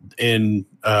RPG. And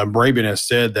Braben has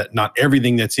said that not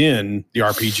everything that's in the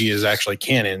RPG is actually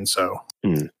canon. So.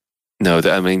 No,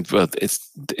 I mean, well,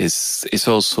 it's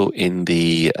also in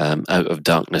the Out of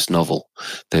Darkness novel.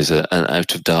 There's an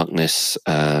Out of Darkness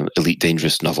Elite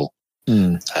Dangerous novel,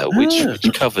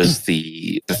 which covers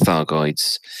the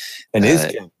Thargoids. And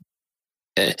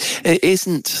it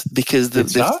isn't, because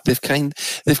they've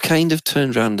kind of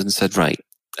turned around and said, right.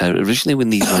 Originally,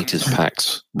 when these writers'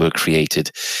 packs were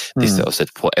created, they sort of said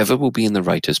whatever will be in the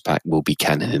writers' pack will be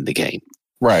canon in the game.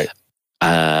 Right.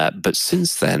 But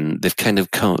since then, they've kind of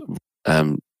come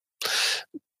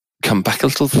back a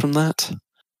little from that,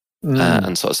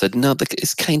 and sort of said, no,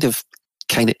 it's kind of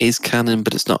is canon,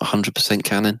 but it's not 100%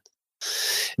 canon.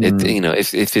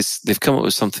 If they've come up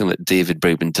with something that David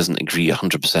Braben doesn't agree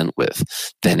 100%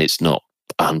 with, then it's not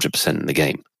 100% in the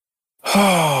game.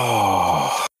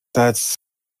 Oh, that's.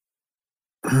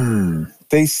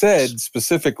 They said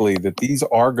specifically that these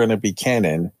are going to be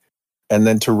canon, and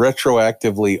then to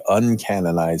retroactively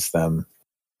uncanonize them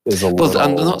is a little. Well,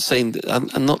 I'm not saying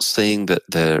that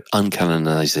they're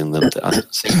uncanonizing them. I'm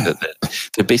saying that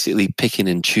they're basically picking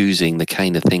and choosing the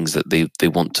kind of things that they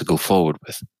want to go forward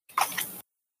with,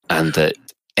 and that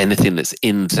anything that's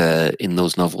in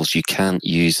those novels you can't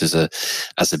use as a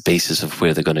basis of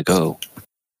where they're going to go.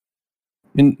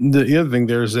 And the other thing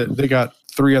there is that they got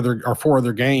 4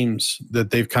 other games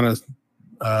that they've kind of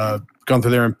gone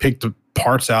through there and picked the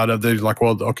parts out of. They're like,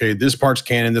 well, okay, this part's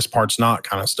canon, this part's not,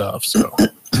 kind of stuff. So,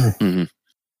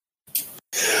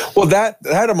 well, that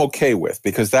I'm okay with,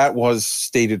 because that was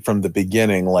stated from the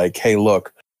beginning. Like, hey,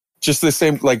 look, just the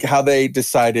same, like how they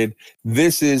decided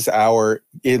this is our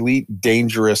Elite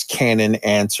Dangerous canon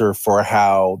answer for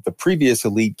how the previous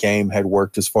Elite game had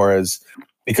worked, as far as.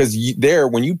 Because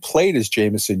when you played as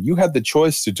Jameson, you had the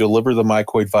choice to deliver the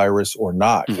mycoid virus or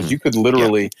not. Because you could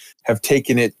literally have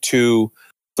taken it to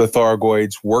the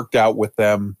Thargoids, worked out with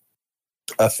them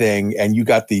a thing, and you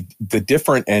got the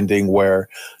different ending where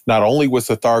not only was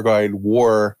the Thargoid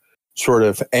war sort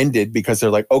of ended because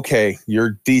they're like, okay,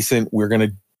 you're decent,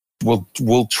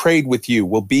 we'll trade with you,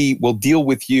 we'll deal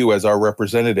with you as our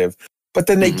representative. But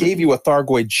then they gave you a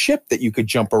Thargoid ship that you could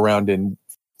jump around in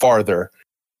farther.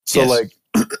 So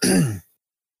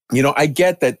I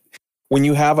get that when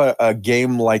you have a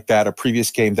game like that, a previous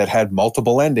game that had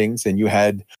multiple endings, and you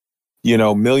had,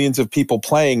 millions of people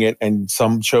playing it, and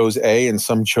some chose A and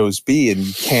some chose B, and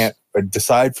you can't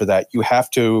decide for that. You have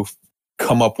to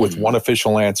come up with one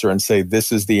official answer and say,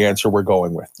 this is the answer we're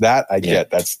going with. That I get.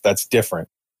 That's different.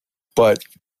 But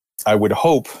I would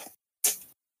hope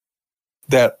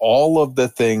that all of the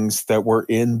things that were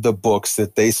in the books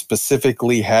that they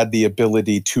specifically had the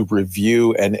ability to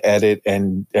review and edit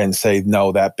and say,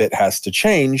 no, that bit has to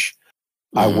change.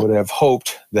 I would have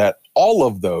hoped that all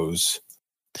of those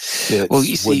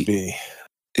bits would be.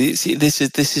 You see, this is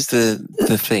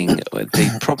the thing. They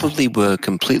probably were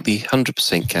completely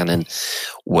 100% canon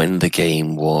when the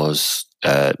game was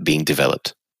being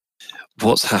developed.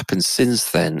 What's happened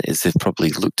since then is they've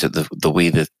probably looked at the way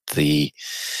that the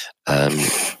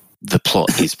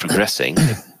plot is progressing,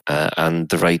 and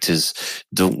the writers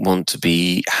don't want to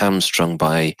be hamstrung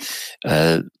by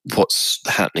what's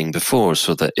happening before.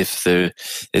 So that if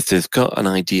they've got an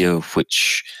idea of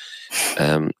which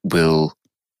will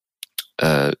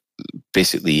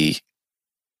basically,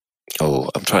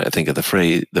 I'm trying to think of the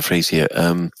phrase here.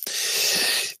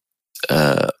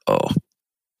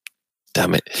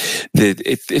 Damn it!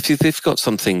 If they've got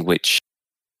something which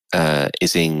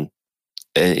is in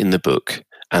the book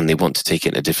and they want to take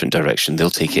it in a different direction, they'll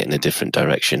take it in a different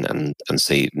direction and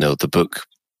say, no, the book,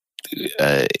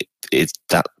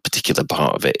 that particular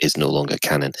part of it is no longer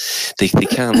canon. They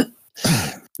can't.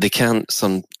 They can't.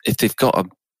 If they've got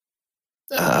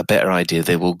a better idea,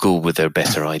 they will go with their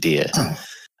better idea,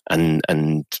 and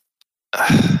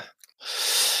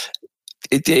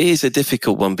it is a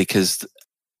difficult one because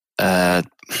the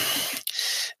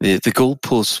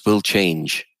goalposts will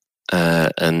change,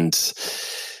 and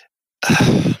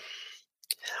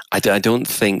I don't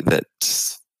think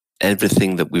that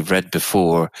everything that we've read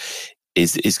before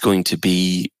is going to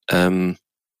be in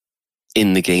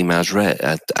the game as read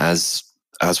as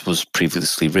was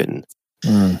previously written.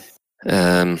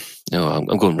 No, I'm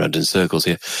going round in circles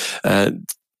here.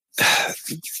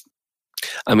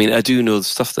 I mean, I do know the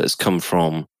stuff that has come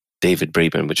from David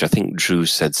Braben, which I think Drew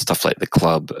said stuff like the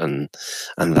club and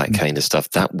that kind of stuff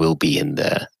that will be in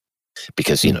there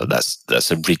because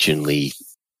that's originally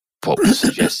what was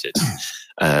suggested,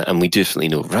 and we definitely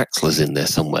know Raxla's in there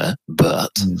somewhere,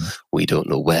 but we don't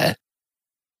know where.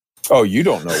 Oh, you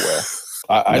don't know where?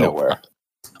 I know where.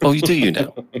 Oh, you do, you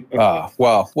know?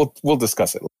 Well, we'll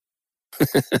discuss it.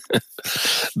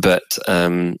 But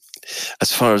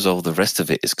as far as all the rest of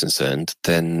it is concerned,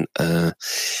 then I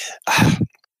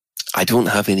don't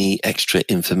have any extra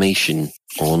information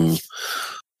on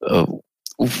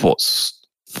what's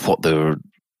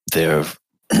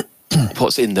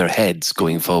in their heads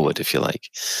going forward, if you like.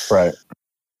 Right.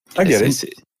 I get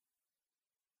it.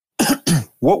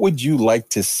 What would you like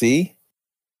to see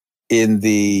in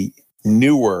the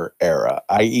newer era,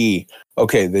 i.e.,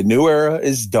 okay, the new era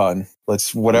is done.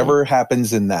 Whatever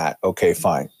happens in that, okay,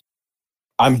 fine.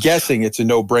 I'm guessing it's a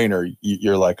no-brainer.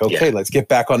 You're like, okay, let's get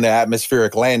back on the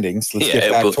atmospheric landings. Let's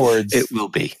get back towards... It will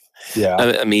be. Yeah.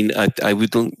 I mean, I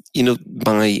would, the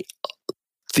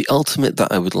ultimate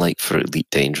that I would like for Elite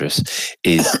Dangerous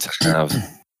is to have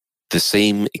the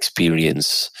same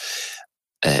experience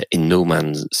in No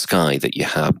Man's Sky that you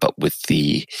have, but with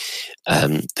the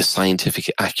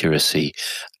scientific accuracy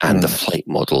and the flight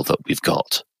model that we've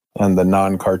got. And the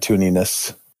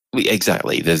non-cartooniness.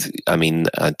 Exactly.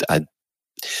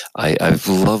 I've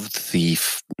loved the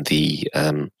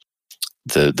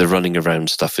running around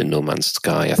stuff in No Man's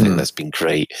Sky. I think that's been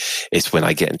great. It's when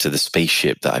I get into the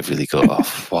spaceship that I've really got,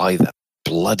 why the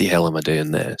bloody hell am I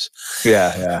doing this?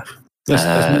 Yeah.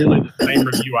 That's nearly the same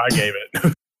review I gave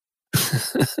it.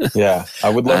 Yeah, I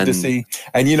would love to see.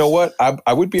 And you know what?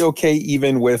 I would be okay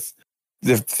even with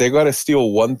if they got to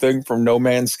steal one thing from No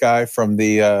Man's Sky from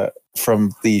the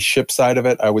ship side of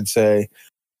it. I would say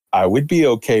I would be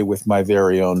okay with my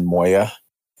very own Moya.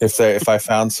 If I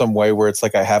found some way where it's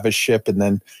like I have a ship and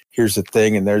then here's a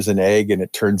thing and there's an egg and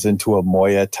it turns into a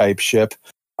Moya type ship,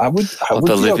 I would be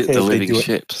okay the if living they do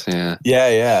ships. Yeah.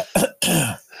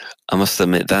 I must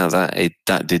admit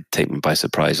that did take me by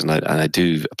surprise, and I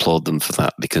do applaud them for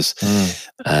that because.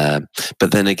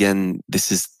 But then again, this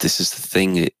is the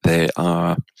thing. They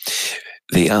are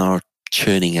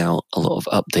churning out a lot of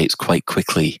updates quite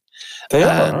quickly. They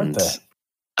are, aren't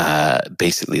they?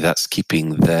 Basically, that's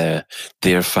keeping their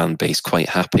fan base quite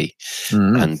happy,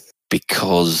 and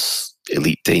because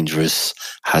Elite Dangerous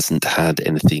hasn't had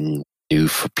anything new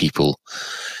for people.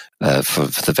 For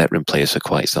the veteran players for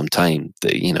quite some time,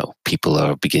 people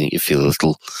are beginning to feel a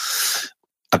little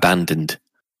abandoned.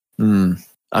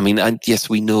 I mean, and yes,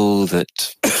 we know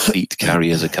that fleet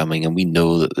carriers are coming, and we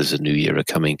know that there's a new era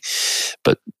coming,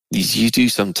 but you do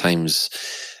sometimes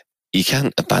you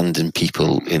can't abandon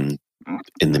people in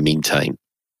the meantime.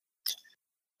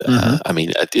 I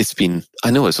mean, I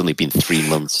know it's only been 3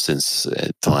 months since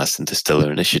the last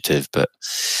Interstellar Initiative, but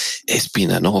it's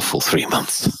been an awful 3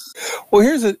 months. Well,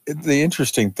 here's the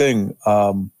interesting thing,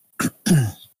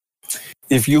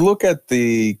 if you look at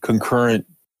the concurrent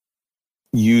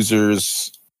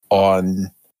users on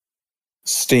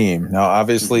Steam, now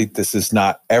obviously this is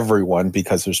not everyone,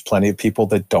 because there's plenty of people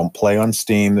that don't play on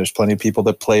Steam. There's plenty of people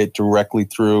that play it directly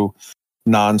through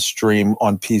non-stream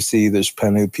on PC. There's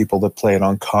plenty of people that play it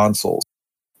on consoles.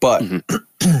 But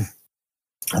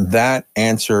that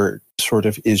answer sort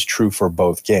of is true for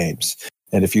both games.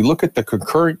 And if you look at the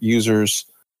concurrent users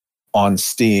on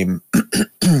Steam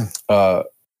a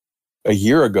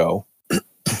year ago,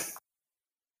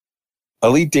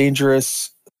 Elite Dangerous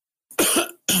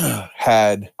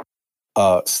had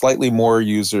slightly more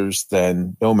users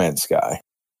than No Man's Sky.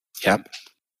 Yep.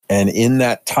 And in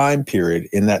that time period,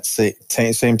 in that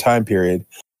same time period,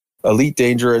 Elite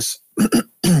Dangerous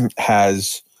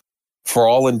has, for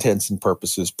all intents and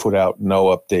purposes, put out no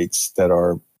updates that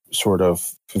are sort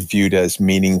of viewed as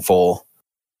meaningful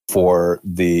for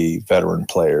the veteran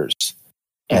players.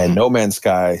 And No Man's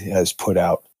Sky has put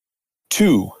out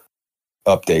 2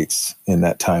 updates in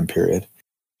that time period.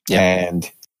 Yeah.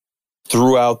 And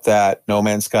throughout that, No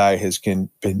Man's Sky has been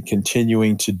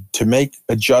continuing to make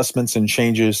adjustments and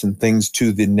changes and things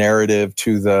to the narrative,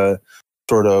 to the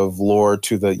sort of lore,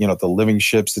 to the, the living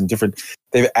ships and different.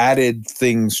 They've added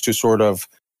things to sort of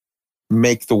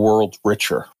make the world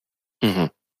richer. Mm-hmm.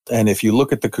 And if you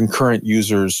look at the concurrent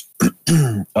users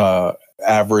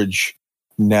average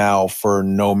now for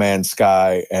No Man's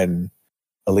Sky and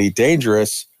Elite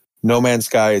Dangerous, No Man's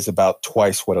Sky is about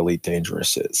twice what Elite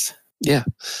Dangerous is. Yeah.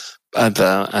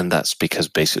 And that's because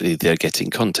basically they're getting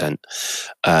content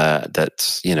they're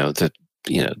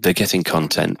getting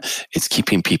content. It's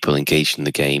keeping people engaged in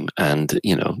the game, and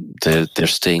they're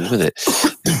staying with it.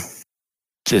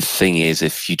 The thing is,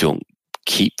 if you don't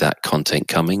keep that content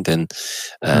coming, then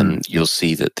you'll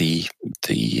see that the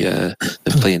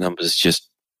player numbers just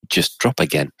drop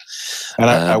again.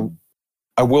 And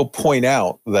I will point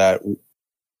out that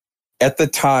at the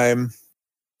time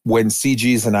when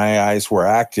CGs and IIs were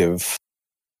active,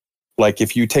 like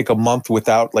if you take a month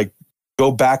without, like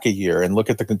go back a year and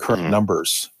look at the concurrent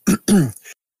numbers.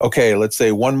 Okay, let's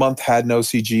say 1 month had no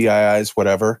CG IIs,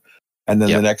 whatever, and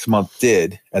then the next month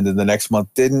did, and then the next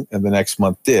month didn't, and the next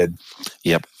month did.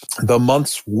 Yep. The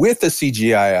months with a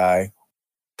CGII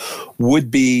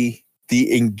would be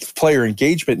player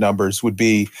engagement numbers would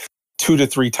be 2 to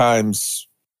 3 times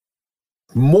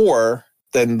more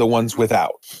than the ones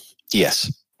without.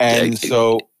 Yes. And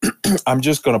so I'm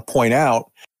just going to point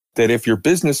out that if your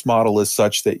business model is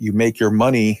such that you make your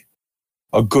money,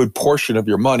 a good portion of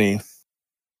your money,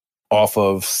 off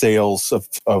of sales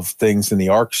of things in the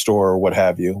ARC store or what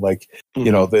have you, like,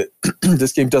 that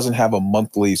this game doesn't have a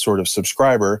monthly sort of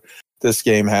subscriber. This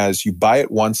game has, you buy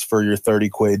it once for your 30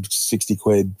 quid, 60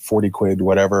 quid, 40 quid,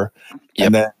 whatever. Yep.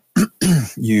 And then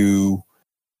you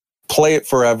play it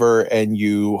forever, and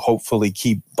you hopefully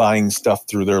keep buying stuff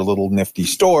through their little nifty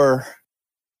store.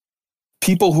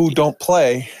 People who don't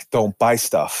play don't buy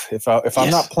stuff. If I'm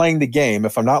not playing the game,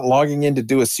 if I'm not logging in to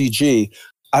do a CG,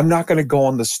 I'm not going to go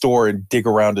on the store and dig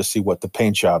around to see what the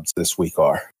paint jobs this week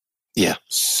are. Yeah.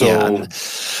 So,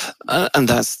 and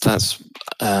that's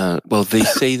well, they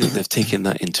say that they've taken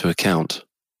that into account.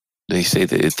 They say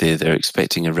that they're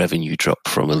expecting a revenue drop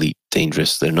from Elite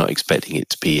Dangerous. They're not expecting it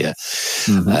to be a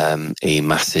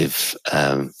massive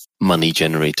money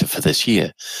generator for this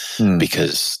year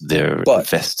because they're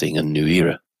investing in a new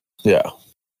era. Yeah.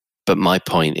 But my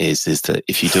point is that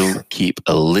if you don't keep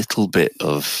a little bit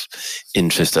of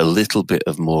interest, a little bit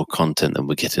of more content than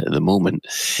we're getting at the moment,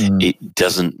 it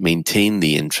doesn't maintain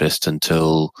the interest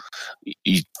until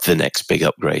the next big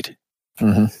upgrade.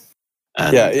 Mm-hmm.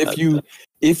 And,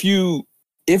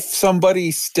 if somebody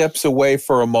steps away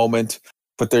for a moment,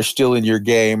 but they're still in your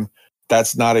game,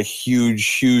 that's not a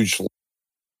huge.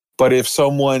 But if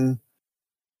someone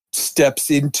steps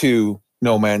into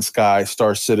No Man's Sky,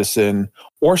 Star Citizen,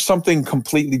 or something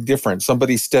completely different,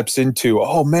 somebody steps into,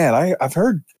 oh man, I've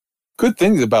heard good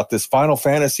things about this Final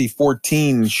Fantasy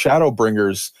XIV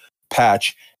Shadowbringers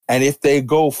patch, and if they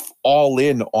go all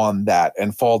in on that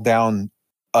and fall down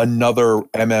another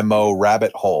MMO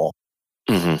rabbit hole,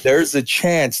 there's a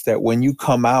chance that when you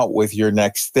come out with your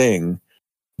next thing,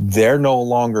 they're no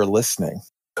longer listening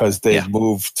because they've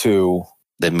moved on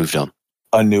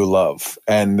a new love,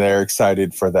 and they're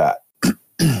excited for that.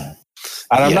 And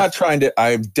I'm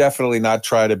definitely not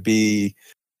trying to be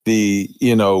the,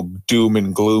 doom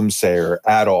and gloom sayer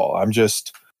at all. I'm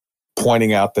just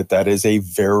pointing out that is a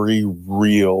very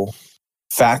real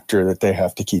factor that they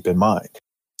have to keep in mind.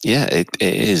 Yeah, it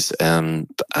is. And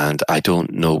I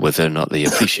don't know whether or not they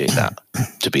appreciate that,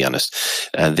 to be honest.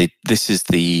 This is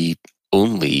the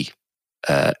only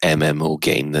MMO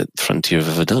game that Frontier have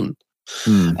ever done.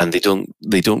 and they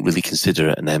don't really consider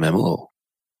it an MMO.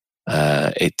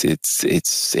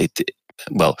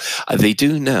 Well, they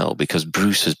do now because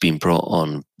Bruce has been brought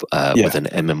on with an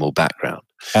MMO background,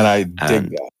 and I dig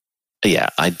that. Yeah,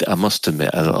 I must admit,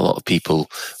 a lot of people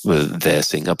were there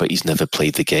saying, "Oh, but he's never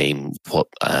played the game." What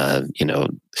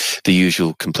the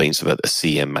usual complaints about the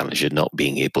CM manager not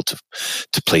being able to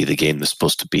play the game they're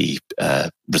supposed to be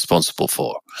responsible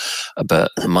for.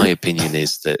 But my opinion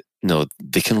is that no,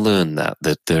 they can learn that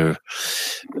they're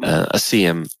a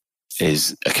CM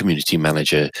is a community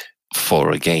manager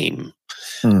for a game.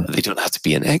 They don't have to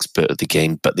be an expert at the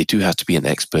game, but they do have to be an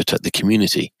expert at the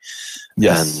community.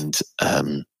 Yes,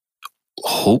 and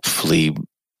hopefully,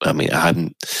 I mean, I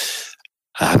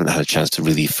haven't had a chance to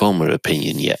really form an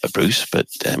opinion yet of Bruce, but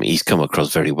he's come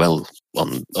across very well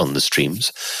on the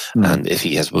streams, and if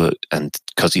he has worked, and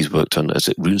because he's worked on, is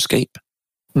it RuneScape?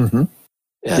 Mm-hmm.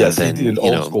 Yes, then, he did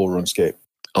old school RuneScape.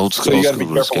 Old school, so you got to be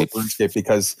careful with RuneScape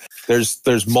because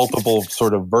there's multiple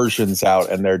sort of versions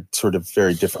out, and they're sort of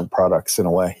very different products in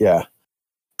a way. Yeah.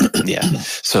 Yeah.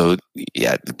 So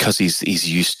yeah, because he's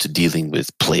used to dealing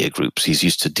with player groups, he's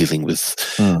used to dealing with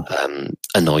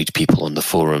annoyed people on the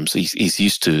forums. He's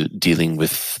used to dealing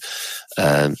with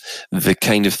the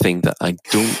kind of thing that I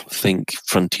don't think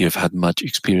Frontier have had much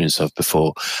experience of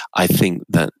before. I think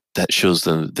that shows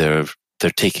them they're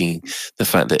taking the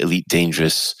fact that Elite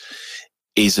Dangerous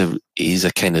is a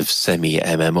kind of semi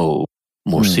MMO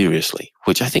more seriously,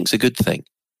 which I think is a good thing.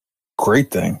 Great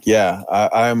thing. Yeah,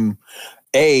 I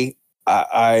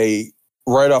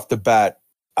right off the bat,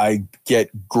 I get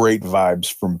great vibes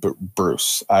from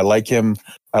Bruce. I like him.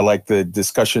 I like the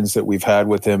discussions that we've had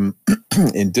with him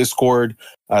in Discord.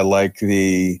 I like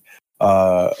the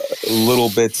little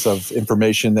bits of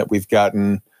information that we've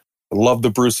gotten. Love the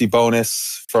Brucey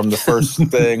bonus from the first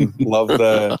thing. Love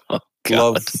the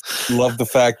love the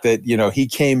fact that he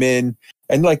came in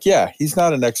and he's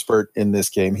not an expert in this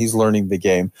game. He's learning the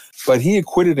game, but he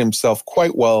acquitted himself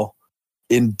quite well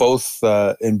in both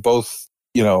both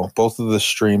of the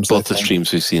streams. Both the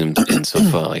streams we've seen him in so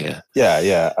far, yeah.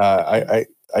 Yeah.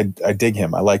 I dig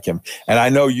him. I like him. And I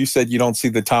know you said you don't see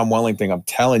the Tom Welling thing. I'm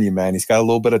telling you, man, he's got a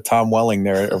little bit of Tom Welling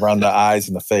there around the eyes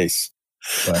and the face.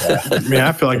 But,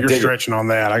 I feel like you're stretching on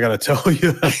that. I got to tell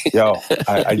you.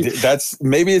 That's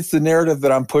maybe it's the narrative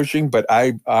that I'm pushing, but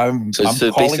I'm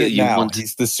calling it now.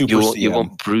 He's the super CM. You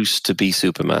want Bruce to be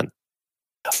Superman.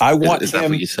 I want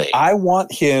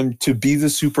him to be the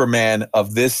Superman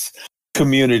of this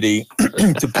community,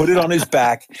 to put it on his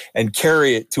back and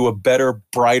carry it to a better,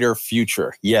 brighter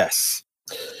future. Yes.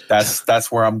 That's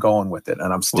where I'm going with it,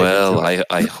 and I'm sticking to it.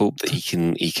 I hope that he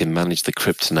can manage the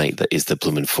kryptonite that is the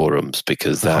blooming forums,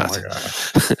 because that.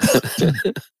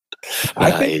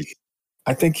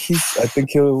 I think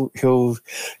he'll.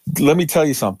 Let me tell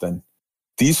you something.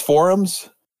 These forums,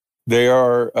 they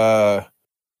are.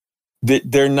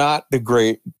 They're not the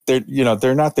great.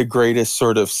 They're not the greatest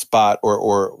sort of spot,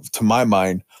 or to my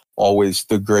mind, always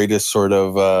the greatest sort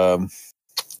of.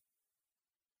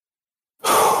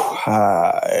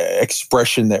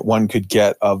 Expression that one could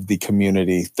get of the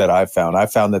community that I found. I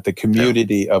found that the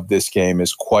community of this game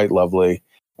is quite lovely,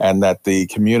 and that the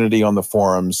community on the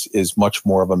forums is much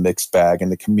more of a mixed bag,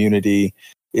 and the community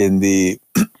in the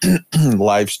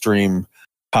live stream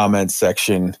comment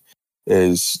section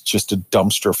is just a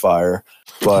dumpster fire.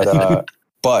 But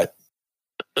but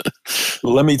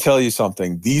let me tell you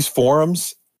something. These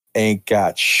forums ain't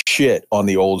got shit on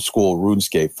the old school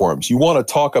RuneScape forums. You want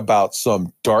to talk about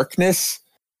some darkness?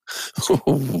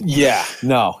 Yeah,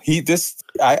 no.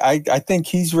 I think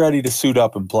he's ready to suit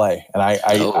up and play, and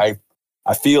I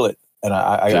feel it, and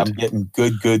I'm getting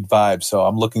good vibes. So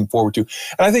I'm looking forward to.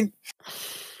 And I think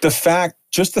the fact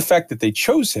that they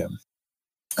chose him,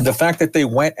 the fact that they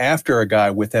went after a guy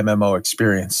with MMO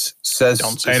experience says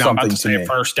something to me.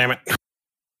 First, damn it.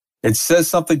 It says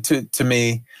something to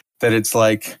me that it's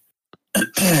like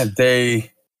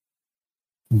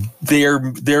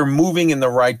they're moving in the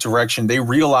right direction. They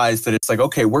realize that it's like,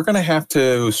 okay, we're going to have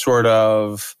to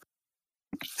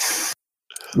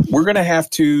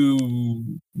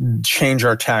change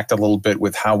our tact a little bit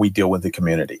with how we deal with the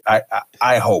community. I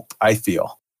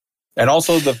feel. And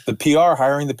also the PR,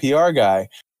 hiring the PR guy,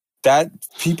 that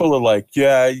people are like,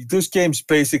 yeah, this game's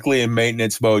basically in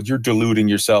maintenance mode. You're deluding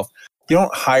yourself. You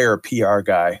don't hire a PR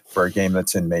guy for a game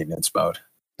that's in maintenance mode.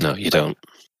 No, you don't.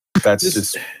 That's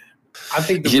just. I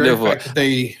think the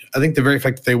very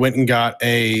fact that they went and got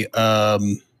a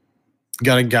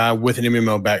guy with an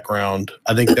MMO background,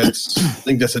 I think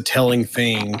that's a telling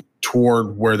thing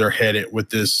toward where they're headed with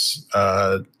this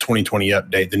 2020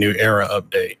 update, the new era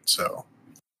update. So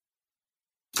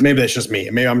Maybe that's just me.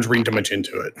 Maybe I'm just reading too much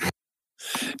into it.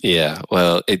 Yeah,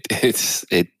 well, it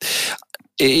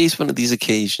is one of these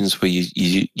occasions where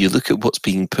you look at what's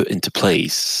being put into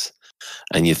place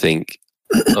and you think,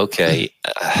 okay,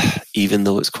 even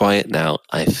though it's quiet now,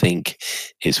 I think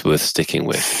it's worth sticking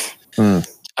with.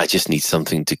 I just need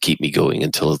something to keep me going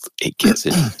until it gets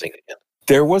interesting again.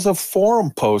 There was a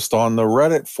forum post on the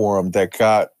Reddit forum that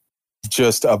got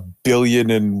just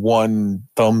 1,000,000,001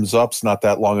 thumbs ups not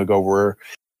that long ago, where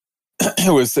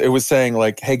it was saying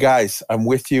like, hey guys, I'm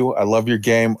with you. I love your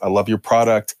game. I love your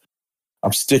product.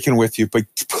 I'm sticking with you, but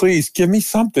please give me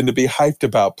something to be hyped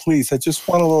about. Please. I just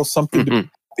want a little something to be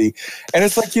happy. And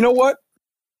it's like, you know what?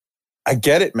 I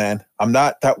get it, man. I'm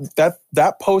not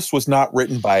that post was not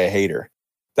written by a hater.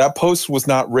 That post was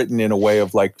not written in a way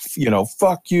of like,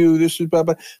 fuck you. This is blah,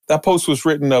 blah. That post was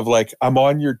written of like, I'm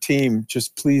on your team.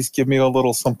 Just please give me a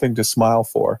little something to smile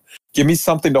for. Give me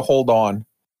something to hold on,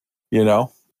 Yeah.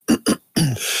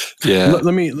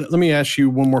 Let me ask you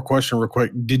one more question real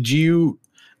quick.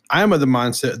 I am of the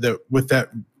mindset that with that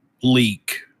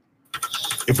leak,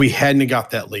 if we hadn't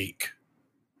got that leak,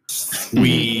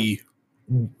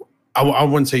 I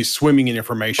wouldn't say swimming in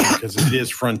information because it is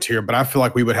Frontier, but I feel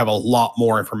like we would have a lot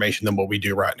more information than what we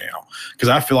do right now. Because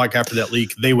I feel like after that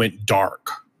leak, they went dark.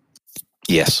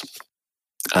 Yes.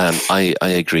 I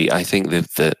agree. I think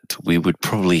that we would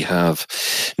probably have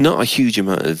not a huge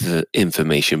amount of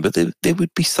information, but there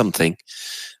would be something.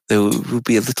 There would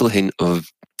be a little hint of,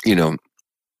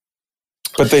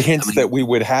 But the hints that we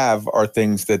would have are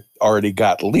things that already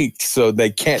got leaked, so they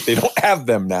don't have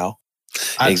them now.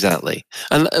 Exactly.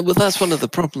 And well, that's one of the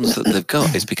problems that they've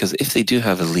got, is because if they do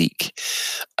have a leak,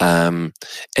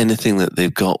 anything that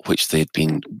they've got which they've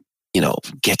been,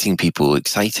 getting people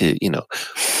excited,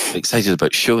 excited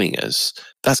about showing us,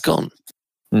 that's gone.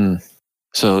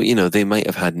 So, they might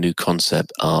have had new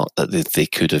concept art that they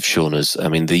could have shown us. I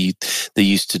mean, they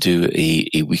used to do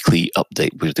a weekly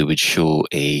update where they would show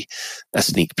a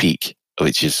sneak peek,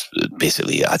 which is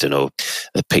basically, I don't know,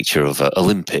 a picture of a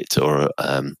limpet or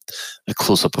a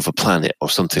close-up of a planet or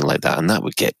something like that. And that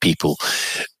would get people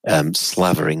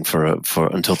slavering for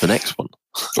until the next one.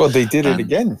 Well, they did it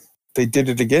again. They did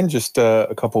it again just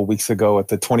a couple of weeks ago at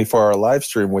the 24-hour live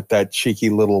stream with that cheeky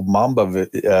little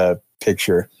Mamba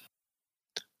picture.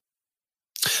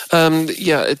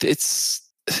 It's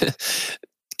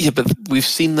but we've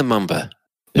seen the Mamba.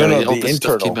 No, the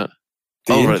internal.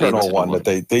 The internal one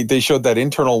that they showed, that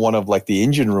internal one of like the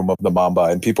engine room of the Mamba,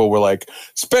 and people were like,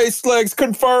 "Space legs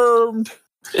confirmed."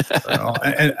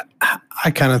 And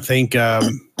I kind of think,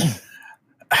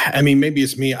 maybe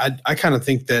it's me. I kind of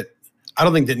think that I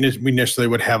don't think that we necessarily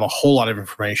would have a whole lot of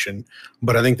information,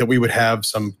 but I think that we would have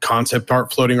some concept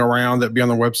art floating around that'd be on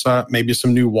the website. Maybe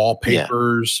some new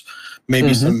wallpapers. Yeah.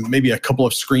 Maybe a couple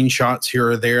of screenshots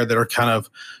here or there that are kind of,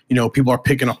 people are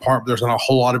picking apart, but there's not a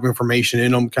whole lot of information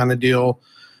in them kind of deal.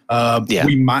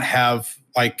 We might have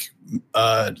like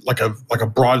a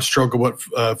broad stroke of what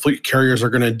fleet carriers are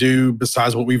going to do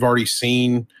besides what we've already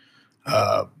seen.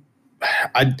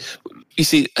 You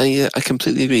see, I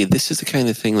completely agree. This is the kind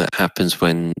of thing that happens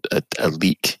when a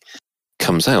leak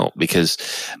comes out, because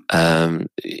they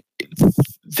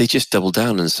just double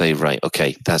down and say, right,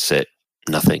 okay, that's it,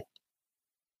 nothing.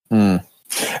 And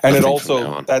it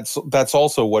also that's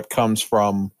also what comes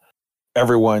from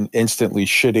everyone instantly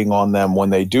shitting on them when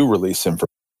they do release information.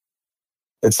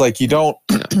 It's like you don't.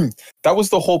 That was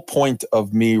the whole point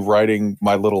of me writing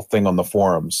my little thing on the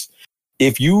forums.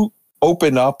 If you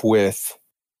open up with,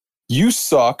 "You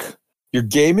suck, your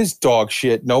game is dog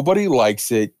shit, nobody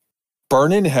likes it,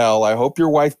 burn in hell, I hope your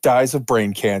wife dies of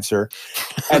brain cancer,"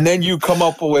 and then you come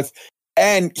up with,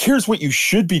 "And here's what you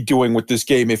should be doing with this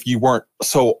game if you weren't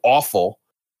so awful."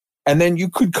 And then you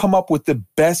could come up with the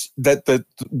best,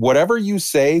 whatever you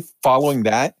say following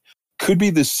that could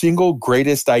be the single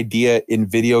greatest idea in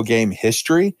video game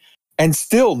history. And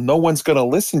still no one's going to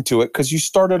listen to it because you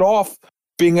started off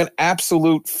being an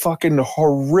absolute fucking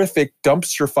horrific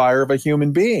dumpster fire of a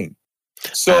human being.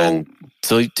 So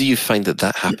do you find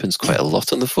that happens quite a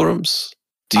lot on the forums?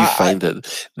 Do you find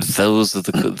that those are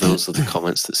the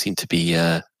comments that seem to be?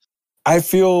 I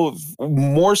feel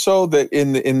more so that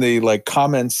in the like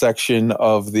comment section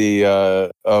of the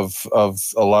of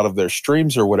a lot of their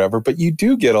streams or whatever, but you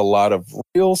do get a lot of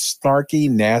real snarky,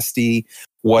 nasty,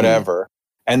 whatever.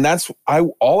 And that's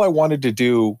all I wanted to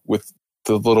do with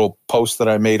the little post that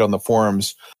I made on the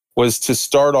forums was to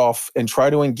start off and try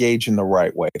to engage in the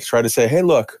right way. To try to say, hey,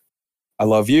 look, I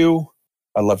love you.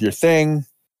 I love your thing.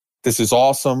 This is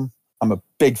awesome. I'm a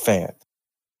big fan.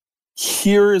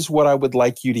 Here is what I would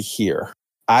like you to hear.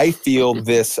 I feel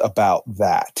this about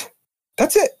that.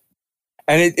 That's it.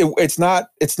 And it's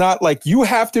not like you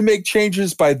have to make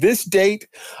changes by this date.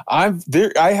 I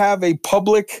have a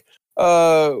public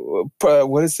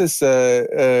what is this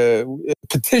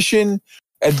petition,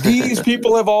 and these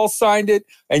people have all signed it,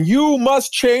 and you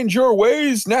must change your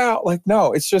ways now. Like,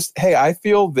 no, it's just, hey, I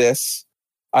feel this.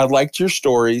 I liked your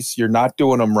stories. You're not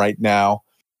doing them right now.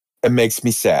 It makes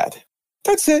me sad.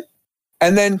 That's it.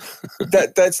 And then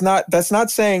that's not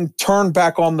saying turn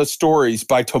back on the stories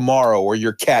by tomorrow or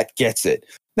your cat gets it.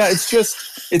 No,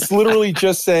 it's literally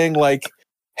just saying like,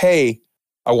 hey,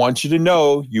 I want you to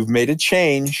know you've made a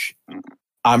change.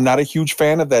 I'm not a huge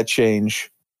fan of that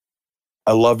change.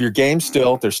 I love your game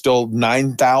still. There's still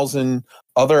 9,000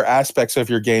 other aspects of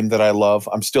your game that I love.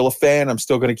 I'm still a fan. I'm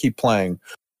still going to keep playing.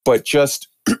 But just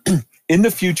in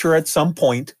the future, at some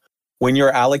point, when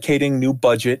you're allocating new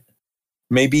budget,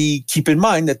 maybe keep in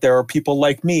mind that there are people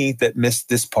like me that missed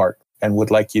this part and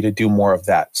would like you to do more of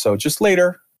that. So just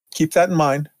later, keep that in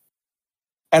mind.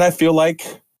 And I feel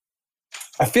like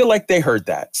they heard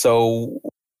that. So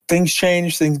things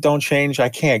change, things don't change. I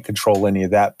can't control any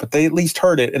of that, but they at least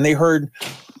heard it. And they heard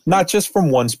not just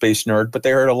from one space nerd, but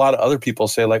they heard a lot of other people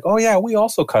say like, oh yeah, we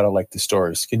also kind of like the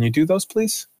stories. Can you do those,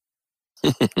 please?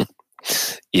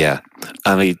 Yeah,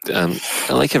 I mean,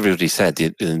 like everybody said,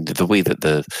 the way that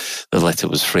the letter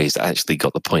was phrased actually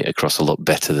got the point across a lot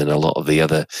better than a lot of the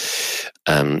other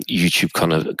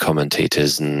YouTube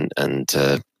commentators and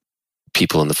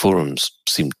people on the forums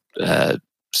seem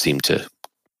to.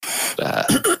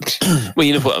 Well,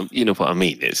 you know what I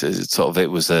mean. It's sort of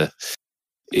it was the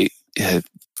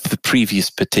previous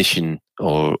petition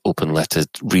or open letter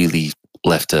really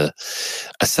left a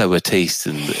sour taste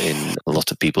in a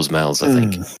lot of people's mouths, I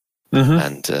think. Mm-hmm.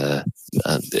 And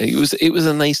it was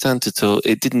a nice antidote.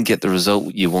 It didn't get the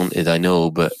result you wanted, I know,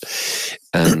 but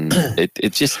it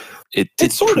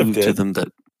did sort of prove to them that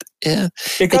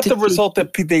it got the result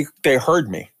that they heard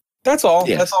me. That's all.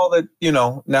 Yes. That's all that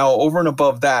Now over and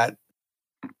above that,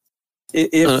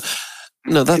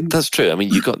 that's true. I mean,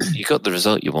 you got the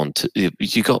result you wanted.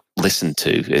 You got listened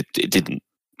to.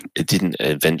 It didn't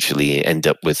eventually end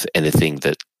up with anything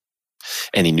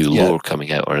any new lore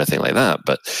coming out or anything like that.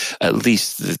 But at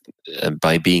least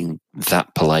by being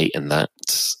that polite and that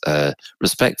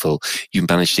respectful, you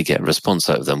managed to get a response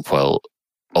out of them, while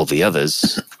all the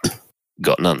others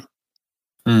got none.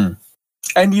 Mm.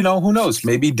 And who knows?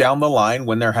 Maybe down the line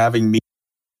when they're having meetings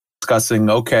discussing,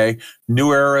 okay,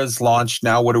 New Era's launched.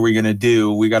 Now what are we going to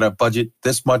do? We got to budget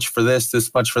this much for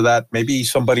this much for that. Maybe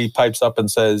somebody pipes up and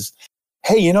says,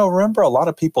 hey, remember a lot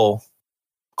of people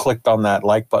clicked on that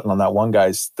like button on that one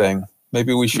guy's thing.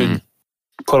 Maybe we should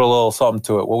put a little something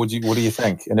to it. What do you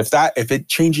think? And if it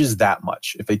changes that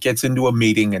much, if it gets into a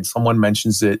meeting and someone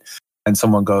mentions it and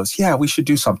someone goes, yeah, we should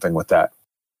do something with that,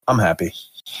 I'm happy.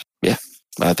 Yeah,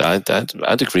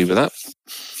 I'd agree with that.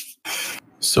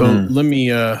 So let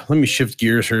me shift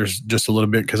gears here just a little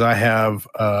bit, because I have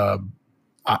I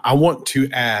want to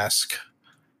ask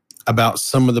about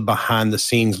some of the behind the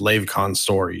scenes LaveCon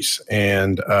stories,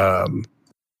 and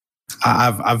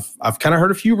I've kind of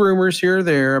heard a few rumors here or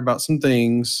there about some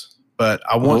things, but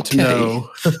I want to know.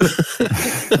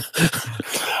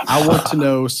 I want to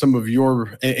know some of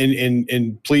your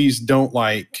and please don't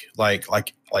like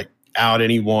out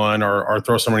anyone or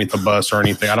throw someone underneath the bus or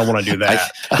anything. I don't want to do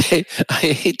that. I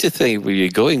hate to think where you're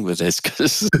going with this,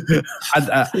 because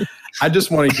I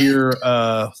just want to hear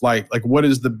like what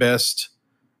is the best.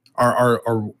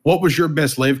 Or what was your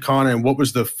best LaveCon, and what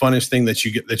was the funnest thing that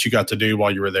you got to do while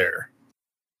you were there?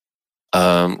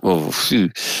 LaveCon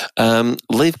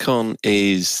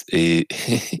is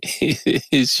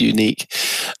unique.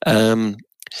 The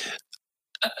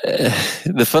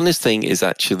funnest thing is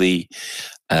actually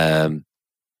I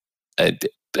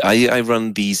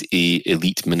run these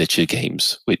elite miniature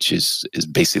games, which is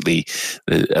basically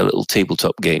a little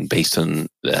tabletop game based on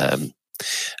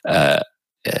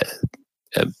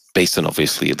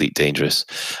obviously Elite Dangerous,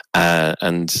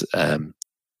 and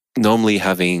normally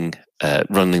having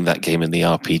running that game in the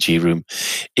RPG room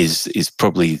is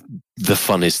probably the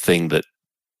funnest thing that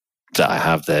I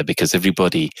have there, because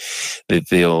everybody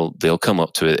they'll come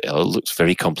up to it. It looks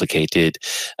very complicated,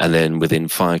 and then within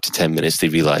 5 to 10 minutes they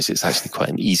realize it's actually quite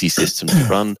an easy system to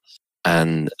run,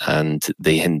 and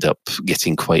they end up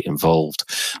getting quite involved.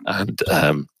 And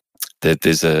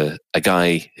there's a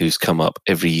guy who's come up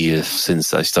every year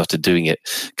since I started doing it,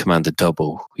 Commander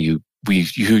Double, who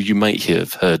you might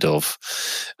have heard of,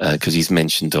 because he's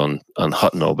mentioned on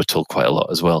Hutton Orbital quite a lot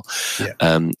as well.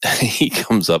 Yeah. He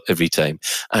comes up every time,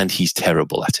 and he's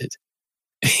terrible at it.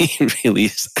 He really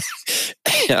is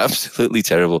absolutely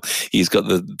terrible. He's got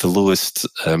the lowest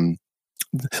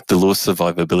the lowest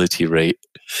survivability rate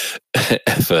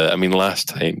ever. I mean, last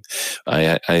time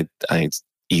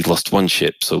he lost one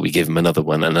ship, so we gave him another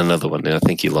one and another one, and I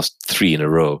think he lost 3 in a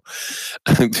row.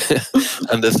 And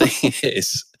the thing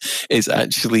is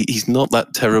actually he's not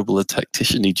that terrible a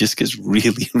tactician. He just gets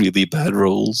really, really bad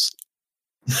rolls.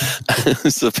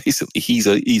 So basically,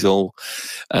 he's all,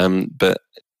 but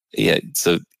yeah.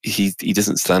 So he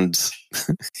doesn't stand.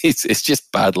 It's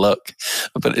just bad luck.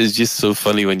 But it's just so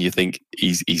funny when you think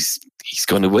he's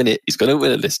going to win it. He's going to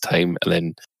win it this time, and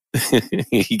then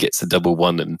he gets a double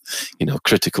one and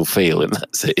critical fail, and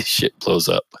that's it. His ship blows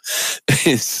up.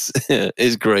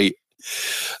 It's great.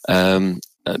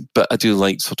 But I do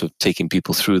like sort of taking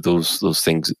people through those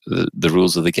things, the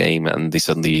rules of the game, and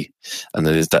and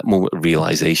there's that moment of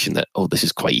realization that, oh, this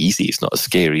is quite easy. It's not as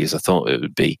scary as I thought it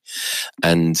would be,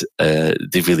 and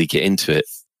they really get into it.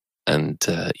 And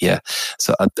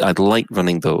so I'd like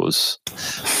running those.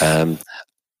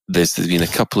 There's been a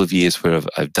couple of years where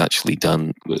I've actually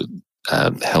done.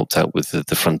 Helped out with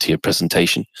the Frontier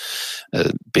presentation,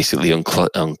 basically on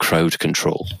crowd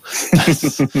control.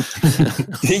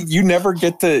 You never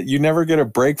get a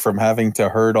break from having to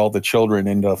herd all the children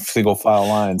into single file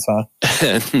lines, huh?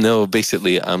 No,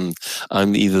 basically, I'm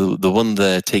either the one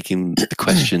there taking the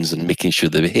questions and making sure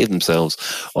they behave themselves,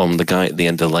 or I'm the guy at the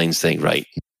end of the line saying, right,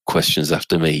 questions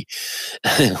after me,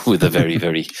 with a very,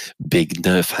 very big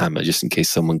Nerf hammer just in case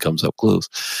someone comes up close.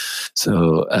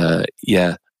 So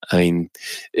I mean,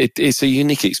 it's a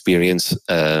unique experience,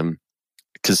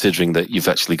 considering that you've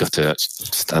actually got to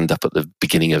stand up at the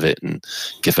beginning of it and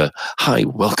give a "Hi,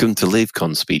 welcome to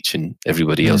LaveCon" speech, and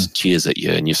everybody else cheers at you,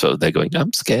 and you're sort of there going,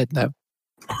 "I'm scared now."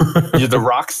 You're the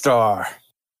rock star.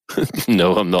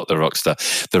 No, I'm not the rock star.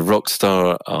 The rock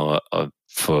star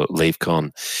for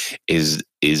LaveCon is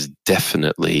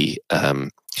definitely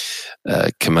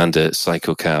Commander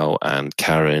Psycho Cow and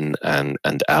Karen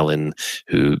and Alan,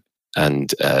 who.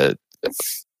 And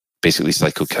basically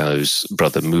Psycho Cow's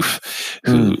brother Moof,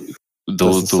 who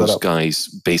those guys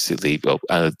basically,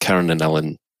 Karen and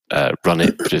Alan run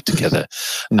it, put it together,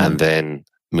 and then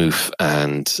Moof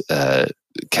and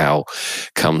Cow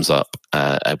comes up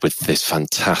with this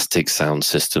fantastic sound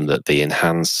system that they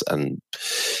enhance, and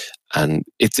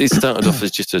it started off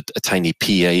as just a tiny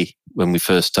PA when we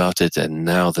first started, and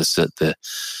now the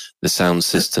sound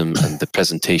system and the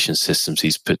presentation systems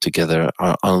he's put together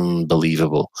are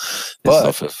unbelievable.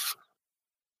 But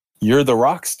you're the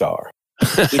rock star,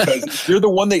 because you're the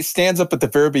one that stands up at the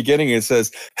very beginning and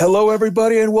says, "Hello,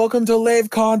 everybody, and welcome to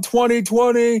LaveCon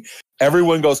 2020."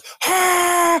 Everyone goes,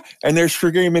 "Ha!" and they're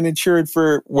screaming and cheering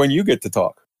for when you get to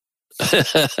talk.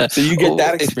 So you get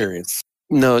that experience.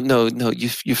 No.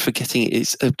 You're forgetting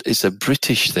it's a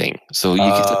British thing, so you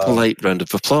get a polite round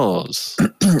of applause.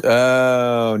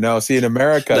 Oh no! See, in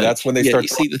America, that's when they start. You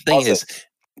see, the thing is,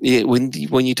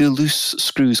 when you do Loose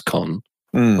Screws Con,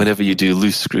 whenever you do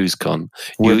Loose Screws Con,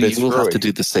 you will have to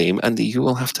do the same, and you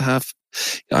will have to have.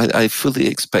 I fully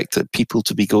expect that people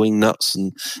to be going nuts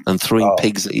and throwing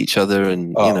pigs at each other,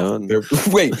 and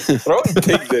wait, throwing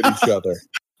pigs at each other.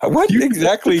 What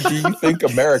exactly do you think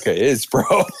America is,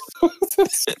 bro?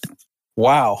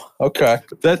 Wow. Okay.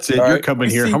 That's it. You're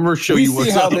coming here. I'm going to show you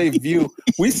what's up.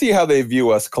 We see how they view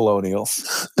us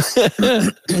colonials.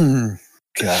 God.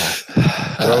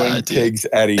 Throwing pigs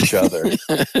at each other.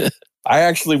 I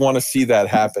actually want to see that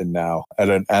happen now at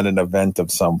an event of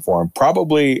some form.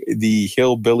 Probably the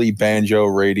Hillbilly Banjo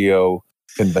Radio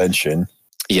Convention.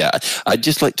 Yeah, I'd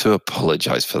just like to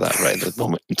apologize for that right at the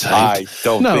moment in time. I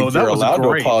don't think you're allowed to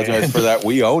apologize for that.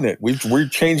 We own it. We're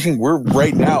changing.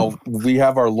 Right now, we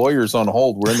have our lawyers on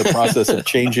hold. We're in the process of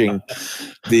changing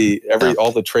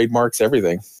all the trademarks,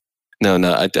 everything. No.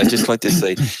 I'd just like to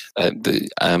say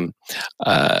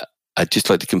I'd just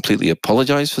like to completely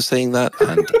apologize for saying that.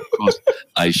 And of course,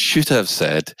 I should have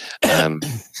said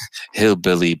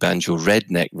Hillbilly Banjo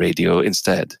Redneck Radio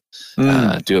instead.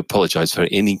 I do apologize for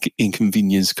any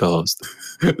inconvenience caused.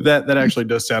 That actually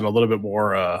does sound a little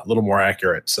more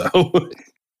accurate. So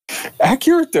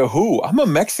accurate to who? I'm a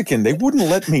Mexican. They wouldn't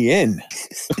let me in.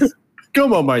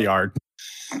 Come on my yard.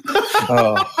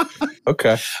 Oh,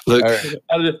 okay. Look, I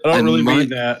don't really mean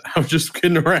that. I'm just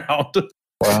kidding around.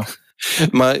 Wow.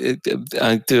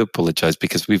 I do apologize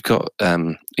because we've got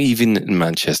even in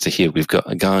Manchester here, we've got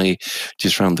a guy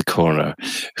just around the corner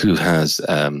who has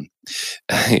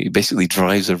he basically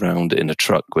drives around in a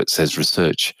truck which says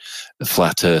 "Research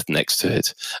Flat Earth" next to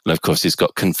it, and of course he's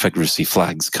got Confederacy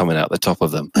flags coming out the top of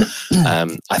them.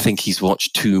 I think he's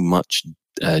watched too much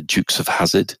Dukes of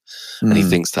Hazzard, and he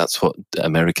thinks that's what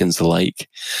Americans are like.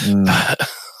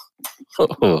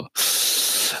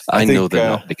 I know they're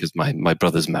not, because my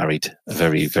brother's married a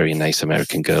very, very nice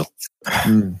American girl.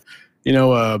 You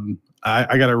know,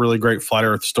 I got a really great Flat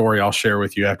Earth story I'll share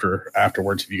with you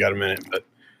afterwards if you got a minute. But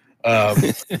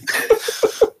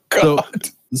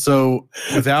so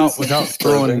without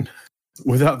throwing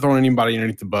anybody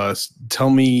underneath the bus, tell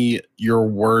me your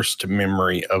worst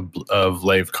memory of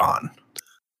LaveCon.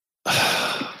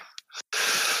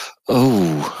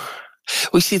 Oh,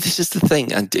 well, see, this is the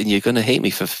thing, and you're going to hate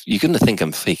me you're going to think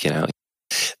I'm faking out.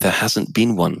 There hasn't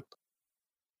been one.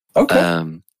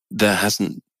 Okay. There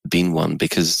hasn't been one,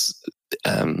 because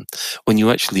when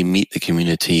you actually meet the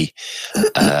community,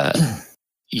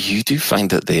 you do find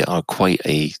that they are quite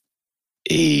a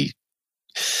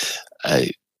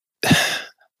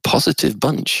positive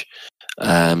bunch.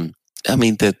 I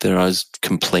mean, there are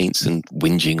complaints and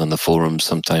whinging on the forums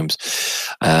sometimes.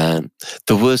 The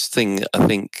worst thing I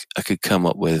think I could come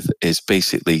up with is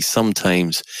basically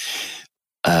sometimes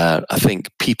I think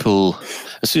people,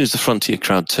 as soon as the Frontier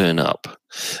crowd turn up,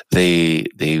 they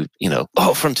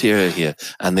Frontier are here,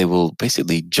 and they will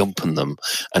basically jump on them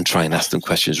and try and ask them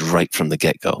questions right from the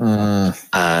get-go.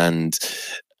 And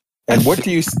what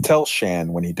do you tell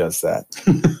Shan when he does that?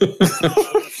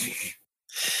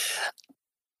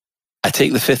 I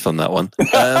take the fifth on that one.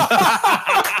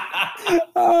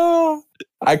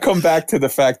 I come back to the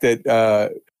fact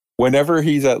that whenever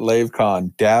he's at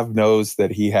LaveCon, Dav knows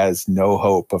that he has no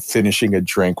hope of finishing a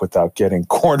drink without getting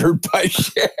cornered by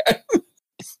Shan.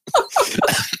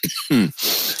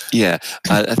 Yeah,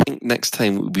 I think next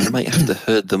time we might have to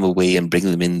herd them away and bring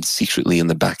them in secretly in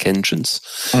the back entrance,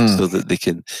 so that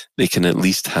they can at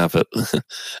least have a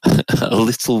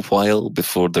little while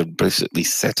before they're basically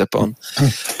set up on.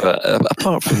 But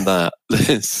apart from that,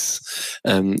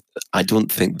 I don't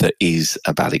think there is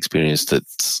a bad experience that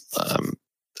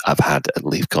I've had at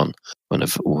LaveCon when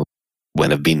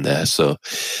I've been there. So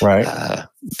right,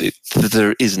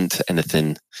 there isn't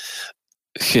anything.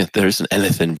 There isn't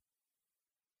anything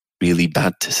really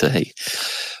bad to say.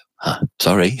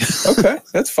 Sorry. Okay,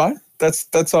 that's fine.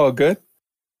 That's all good.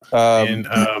 And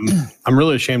I'm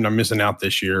really ashamed I'm missing out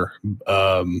this year.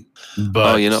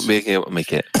 But you're not being able to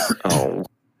make it. Oh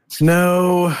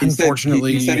no,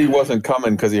 unfortunately, he said he wasn't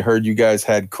coming because he heard you guys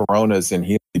had Coronas and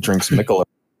he drinks Michelob.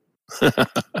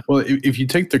 Well, if you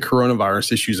take the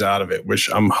coronavirus issues out of it, which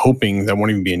I'm hoping that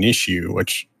won't even be an issue,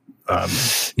 which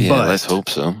let's hope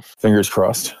so. Fingers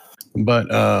crossed. But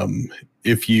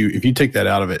if you take that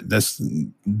out of it, the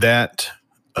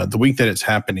week that it's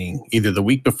happening, either the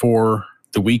week before,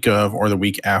 the week of, or the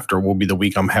week after will be the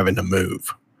week I'm having to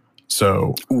move.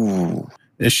 So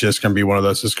it's just going to be one of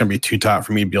those. It's going to be too tight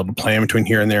for me to be able to plan between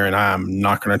here and there, and I'm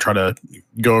not going to try to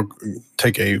go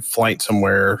take a flight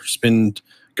somewhere,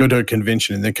 go to a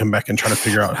convention, and then come back and try to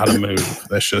figure out how to move.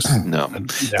 That's just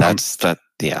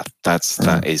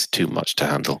that is too much to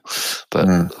handle. But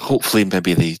hopefully,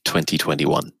 maybe the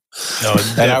 2021. No,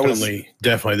 definitely.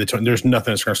 There's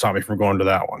nothing that's going to stop me from going to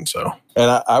that one. So,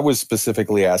 and I was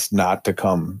specifically asked not to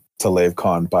come to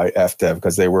LaveCon by FDev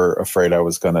because they were afraid I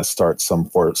was going to start some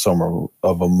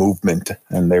of a movement,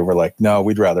 and they were like, "No,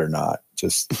 we'd rather not.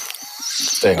 Just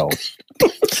stay home."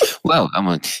 Well,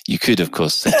 you could, of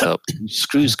course, set up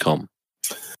ScrewsCom.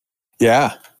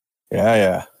 Yeah.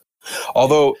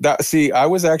 Although I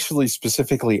was actually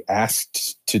specifically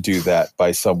asked to do that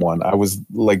by someone. I was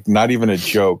like, not even a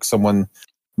joke. Someone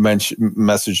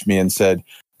messaged me and said,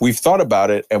 "We've thought about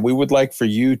it, and we would like for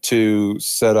you to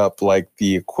set up like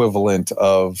the equivalent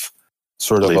of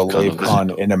sort of a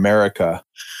LaveCon in America."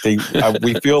 We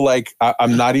feel like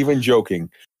I'm not even joking.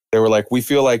 They were like, "We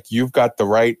feel like you've got the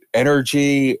right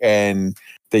energy and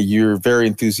that you're very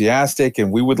enthusiastic,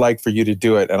 and we would like for you to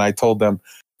do it." And I told them,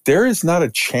 there is not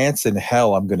a chance in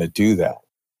hell I'm going to do that.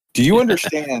 Do you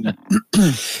understand?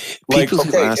 Like,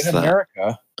 okay, in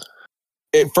America,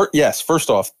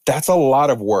 first off, that's a lot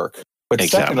of work. But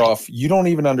second off, you don't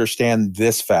even understand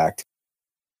this fact.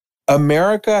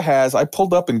 America has, I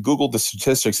pulled up and Googled the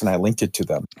statistics and I linked it to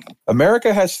them.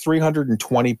 America has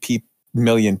 320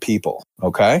 million people,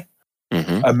 okay?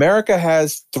 Mm-hmm. America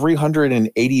has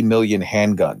 380 million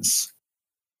handguns.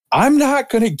 I'm not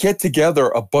going to get together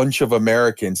a bunch of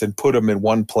Americans and put them in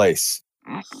one place.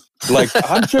 Like,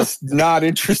 I'm just not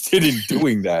interested in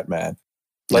doing that, man.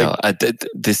 Like, no,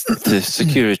 the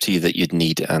security that you'd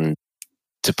need and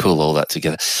to pull all that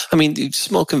together. I mean,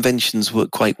 small conventions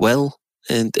work quite well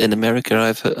in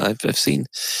America. I've seen,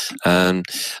 and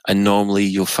normally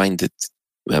you'll find that.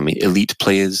 I mean, elite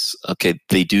players, okay,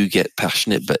 they do get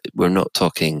passionate, but we're not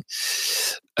talking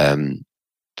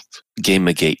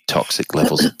Gamergate toxic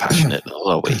levels of passionate,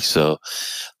 are we? So,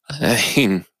 I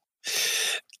mean,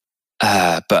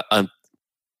 but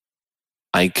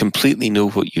I completely know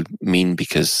what you mean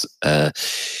because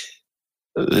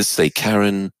let's say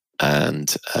Karen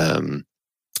and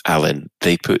Alan,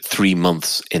 they put 3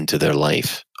 months into their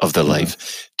life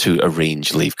to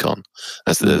arrange LaveCon.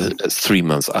 That's 3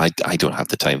 months. I don't have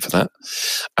the time for that.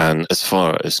 And as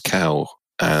far as Cal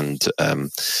and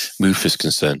Moof is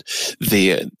concerned,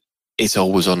 it's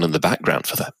always on in the background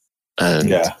for them.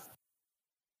 And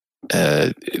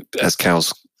as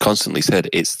Cal's constantly said,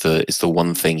 it's the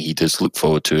one thing he does look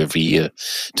forward to every year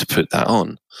to put that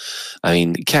on. I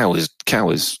mean, Cal is.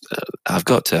 I've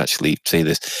got to actually say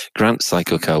this. Grant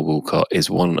Psycho Cal Woolcott is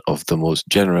one of the most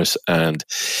generous and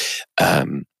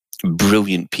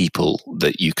brilliant people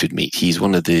that you could meet. He's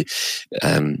one of the.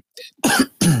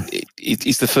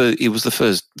 He's the first. He was the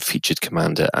first featured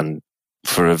commander, and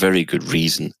for a very good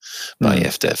reason by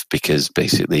FDev, because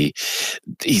basically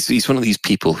he's one of these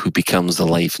people who becomes the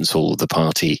life and soul of the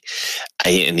party,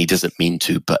 and he doesn't mean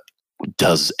to, but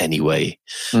does anyway.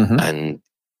 And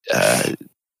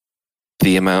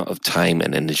the amount of time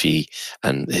and energy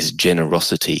and his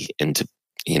generosity into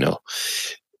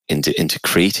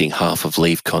creating half of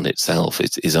LaveCon itself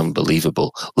is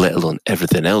unbelievable, let alone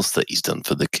everything else that he's done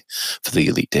for the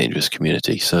Elite Dangerous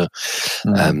community. So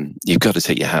you've got to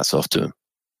take your hats off to him.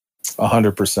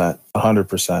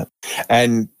 100%.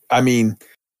 And I mean,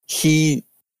 he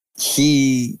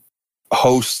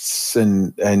hosts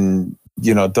and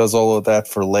does all of that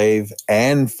for Lave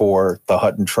and for the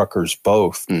Hutton Truckers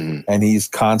both. And he's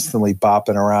constantly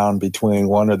bopping around between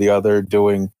one or the other,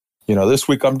 doing, this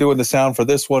week I'm doing the sound for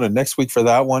this one and next week for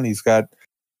that one. He's got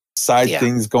side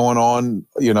things going on.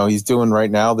 He's doing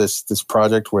right now this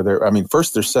project where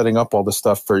first they're setting up all the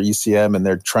stuff for ECM, and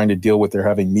they're trying to deal with, they're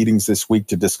having meetings this week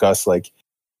to discuss like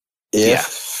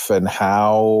if and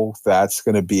how that's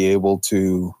going to be able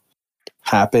to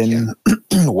happen,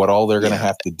 what all they're going to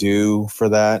have to do for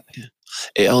that.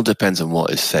 It all depends on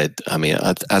what is said. I mean,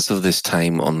 as of this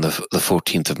time on the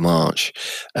 14th of March,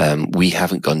 we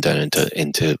haven't gone down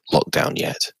into lockdown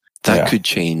yet. That could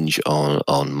change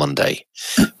on Monday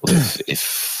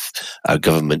if our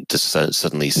government just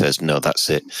suddenly says, no, that's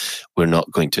it. We're not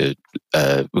going to,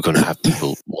 we're going to have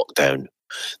people locked down.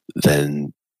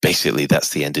 Then basically that's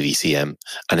the end of ECM.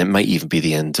 And it might even be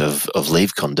the end of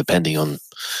LaveCon, depending on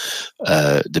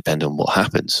what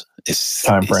happens.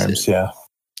 Time frames,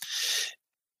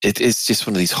 It's just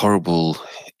one of these horrible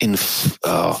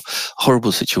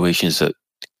situations that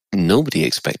nobody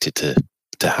expected to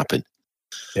happen.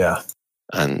 Yeah.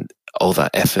 And all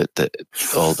that effort that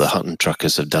all the Hutton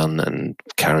Truckers have done and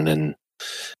Karen and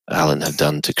Alan have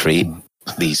done to create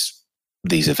these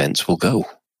events will go.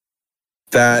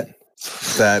 That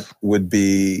would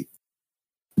be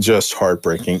just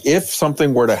heartbreaking. If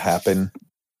something were to happen,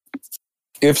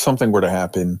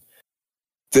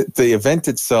 the event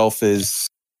itself is,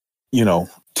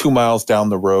 2 miles down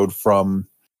the road from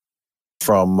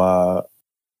the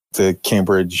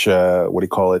Cambridge, what do you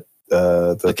call it?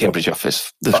 The Cambridge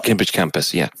office, the Cambridge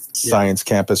campus, Science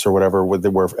campus or whatever,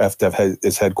 where FDev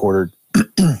is headquartered.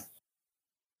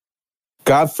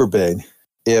 God forbid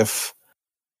if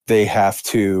they have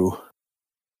to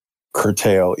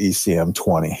curtail ECM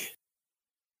 20.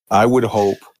 I would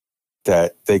hope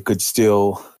that they could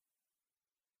still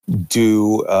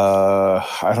do, do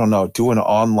an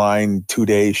online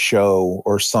 2-day show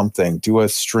or something, do a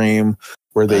stream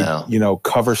where they,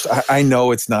 cover. I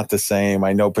know it's not the same.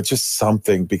 I know, but just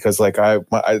something, because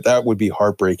that would be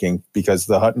heartbreaking, because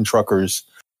the Hutton Truckers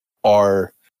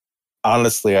are,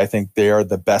 honestly, I think they are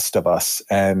the best of us.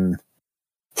 And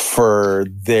for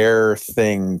their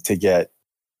thing to get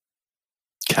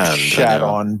shat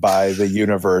on by the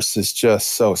universe is just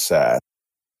so sad.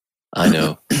 I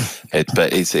know,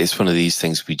 but it's one of these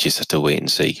things we just have to wait and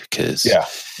see, because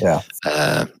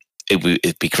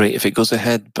it'd be great if it goes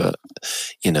ahead, but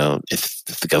if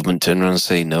the government turn around and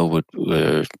say no,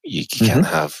 you can't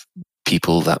have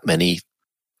people that many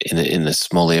in a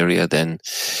small area, then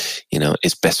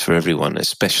it's best for everyone,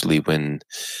 especially when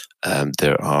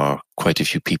there are quite a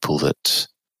few people that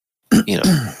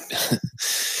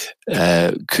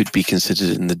could be considered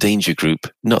in the danger group.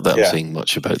 Not that I'm saying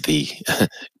much about the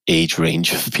age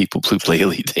range of people who play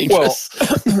Elite Dangerous.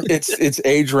 Well, it's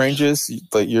age ranges,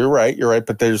 but you're right.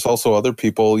 But there's also other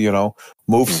people,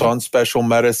 Moof's on special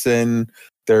medicine.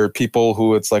 There are people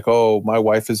who it's like, oh, my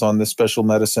wife is on this special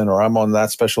medicine, or I'm on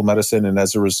that special medicine, and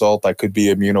as a result, I could be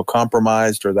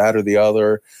immunocompromised, or that or the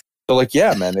other. So,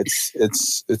 man,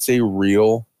 it's a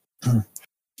real.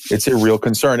 It's a real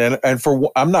concern. And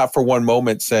I'm not for one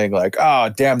moment saying like,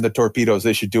 damn the torpedoes,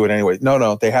 they should do it anyway.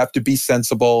 No, they have to be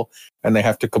sensible, and they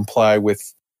have to comply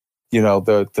with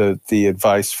the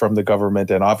advice from the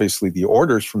government and obviously the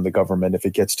orders from the government if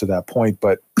it gets to that point.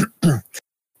 But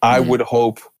I would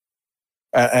hope,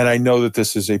 and I know that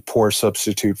this is a poor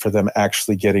substitute for them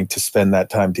actually getting to spend that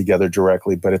time together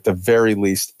directly, but at the very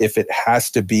least, if it has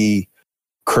to be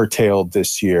curtailed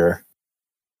this year,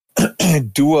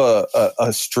 do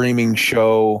a streaming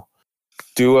show,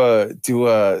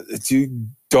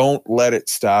 don't let it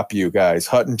stop you guys.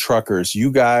 Hutton Truckers,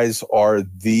 you guys are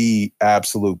the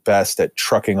absolute best at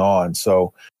trucking on.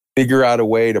 So figure out a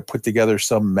way to put together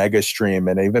some mega stream.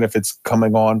 And even if it's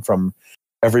coming on from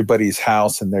everybody's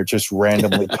house and they're just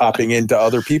randomly popping into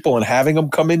other people and having them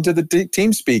come into the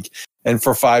TeamSpeak and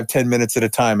for 5-10 minutes at a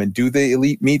time and do the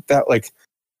elite meet that, like,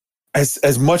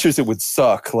 as much as it would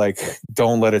suck, like,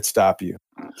 don't let it stop you.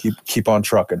 Keep on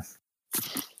trucking.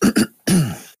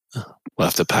 We'll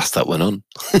have to pass that one on.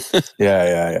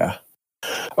 Yeah.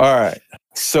 All right.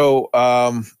 So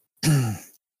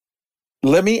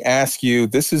let me ask you,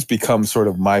 this has become sort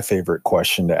of my favorite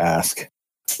question to ask.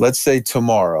 Let's say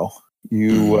tomorrow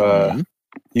you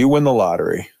win the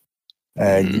lottery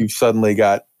and you suddenly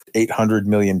got 800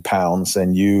 million pounds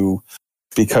and you,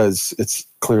 because it's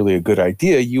clearly a good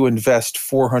idea, you invest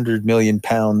 400 million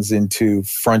pounds into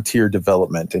Frontier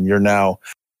Development and you're now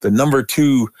the number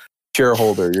 2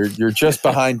 shareholder. You're just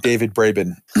behind David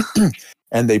Braben,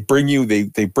 and they bring you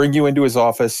into his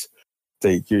office.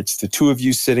 It's the two of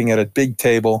you sitting at a big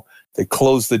table. They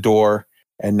close the door,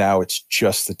 and now it's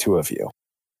just the two of you.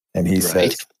 And he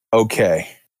says, "Okay,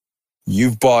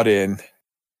 you've bought in.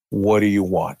 What do you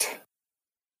want?"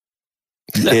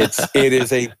 It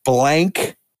is a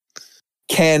blank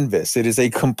canvas. It is a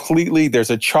completely.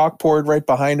 There's a chalkboard right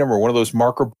behind him, or one of those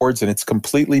marker boards, and it's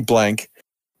completely blank.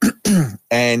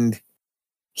 And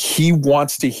he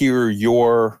wants to hear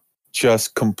your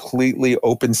just completely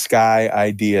open sky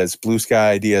ideas, blue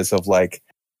sky ideas of, like,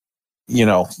 you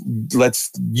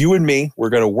and me, we're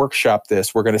going to workshop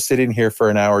this. We're going to sit in here for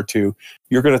an hour or two.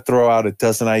 You're going to throw out a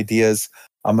dozen ideas.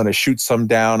 I'm going to shoot some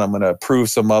down. I'm going to approve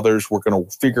some others. We're going to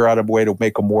figure out a way to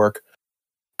make them work.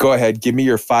 Go ahead. Give me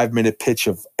your 5-minute pitch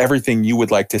of everything you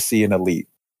would like to see in Elite.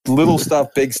 Little stuff,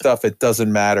 big stuff, it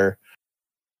doesn't matter.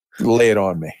 Lay it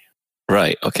on me.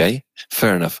 Right. Okay.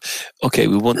 Fair enough. Okay.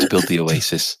 We want to build the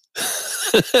Oasis.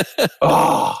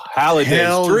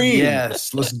 Halliday's dream.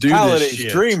 Yes. Let's do Halliday's this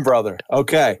shit. dream, brother.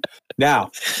 Okay.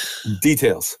 Now,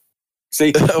 details.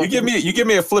 See, you give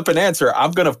me a flippant answer,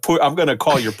 I'm gonna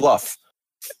call your bluff.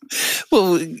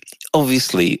 Well,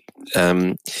 obviously,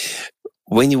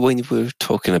 when you were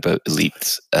talking about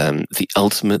Elite, the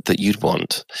ultimate that you'd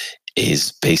want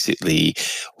is basically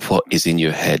what is in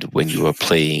your head when you are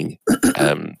playing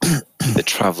the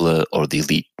Traveller or the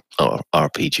Elite or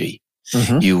RPG.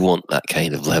 Mm-hmm. You want that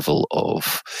kind of level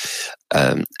of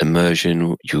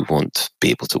immersion. You want to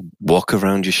be able to walk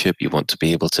around your ship. You want to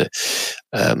be able to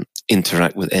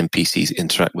interact with NPCs,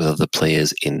 interact with other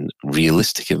players in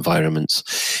realistic environments.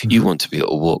 Mm-hmm. You want to be able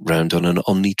to walk around on an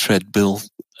omni-treadmill,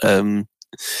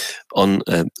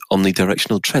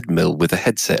 omnidirectional treadmill with a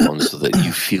headset on, so that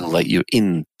you feel like you're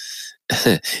in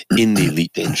the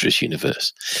Elite Dangerous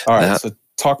universe. All right, so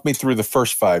talk me through the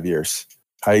first 5 years.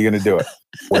 How are you going to do it?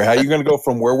 How are you going to go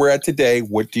from where we're at today?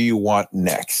 What do you want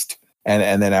next?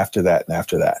 And then after that, and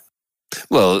after that.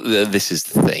 Well, this is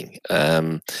the thing.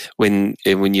 When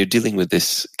you're dealing with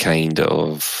this kind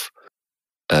of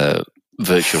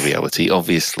virtual reality,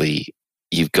 obviously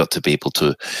you've got to be able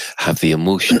to have the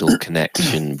emotional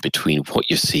connection between what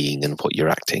you're seeing and what you're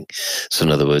acting. So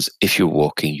in other words, if you're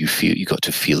walking, you got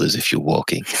to feel as if you're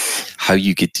walking. How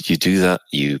you do that?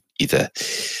 You either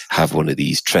have one of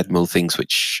these treadmill things,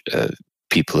 which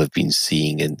people have been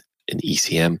seeing in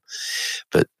ECM,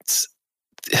 but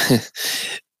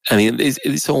I mean,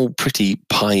 it's all pretty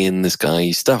pie in the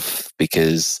sky stuff,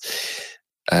 because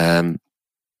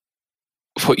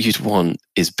what you'd want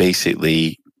is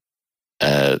basically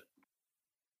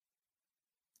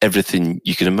everything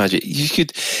you can imagine. You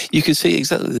could say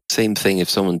exactly the same thing if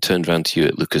someone turned around to you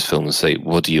at Lucasfilm and say,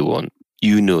 "What do you want?"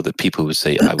 You know that people would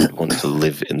say, "I would want to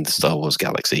live in the Star Wars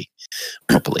galaxy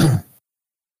properly."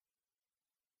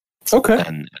 Okay.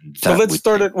 And so let's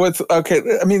start it with,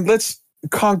 let's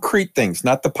concrete things,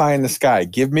 not the pie in the sky.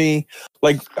 Give me,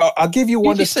 I'll give you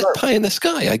one to start. Pie in the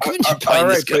sky. I couldn't pie in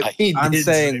the sky. I'm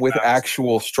saying with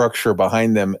actual structure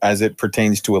behind them as it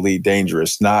pertains to Elite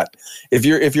Dangerous. Not if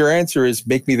your answer is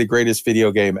make me the greatest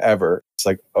video game ever. It's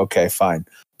like, okay, fine.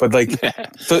 But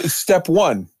so step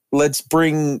one, let's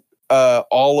bring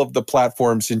all of the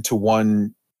platforms into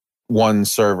one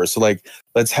server. So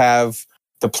let's have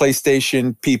the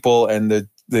PlayStation people and the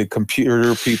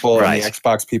computer people and the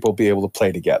Xbox people be able to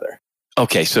play together.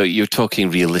 Okay, so you're talking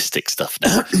realistic stuff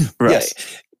now, right? Yes.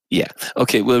 Yeah.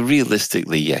 Okay. Well,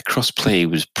 realistically, yeah, crossplay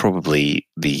was probably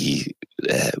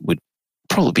would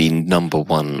probably be number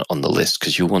one on the list,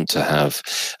 because you want to have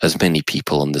as many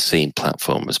people on the same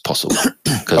platform as possible.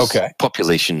 Because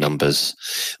population numbers,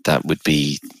 that would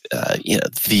be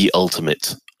the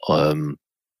ultimate.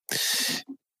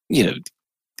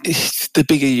 The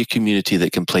bigger your community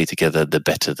that can play together, the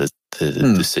better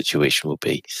the situation will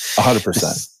be.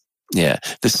 100%. Yeah.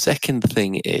 The second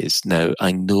thing is, now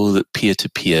I know that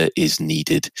peer-to-peer is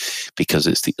needed because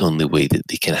it's the only way that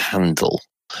they can handle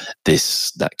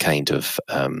that kind of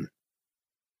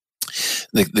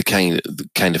the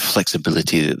kind of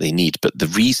flexibility that they need. But the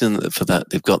reason for that,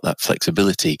 they've got that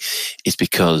flexibility, is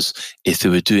because if they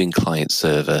were doing client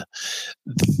server,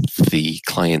 the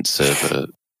client server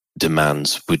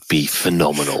demands would be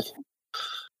phenomenal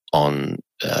on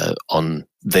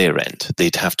their end.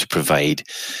 They'd have to provide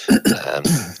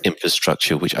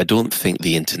infrastructure, which I don't think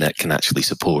the internet can actually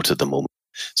support at the moment.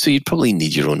 So you'd probably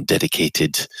need your own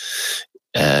dedicated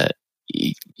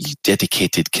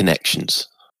connections.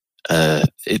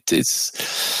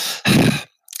 It's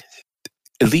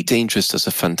Elite Dangerous does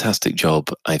a fantastic job,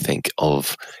 I think,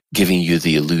 of giving you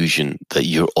the illusion that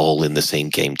you're all in the same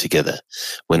game together,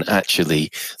 when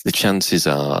actually the chances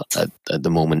are at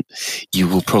the moment you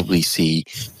will probably see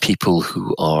people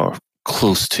who are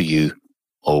close to you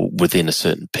or within a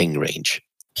certain ping range.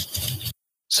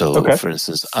 So, for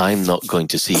instance, I'm not going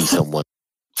to see someone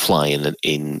fly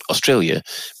in Australia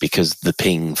because the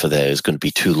ping for there is going to be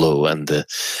too low, and the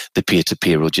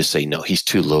peer-to-peer will just say, no, he's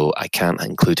too low, I can't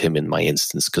include him in my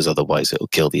instance because otherwise it'll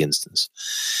kill the instance.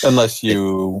 Unless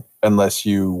you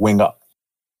wing up.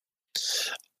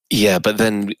 Yeah, but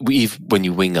then when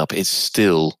you wing up, it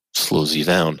still slows you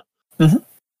down. Mm-hmm.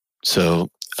 So,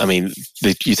 I mean,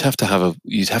 you'd have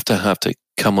to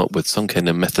come up with some kind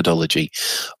of methodology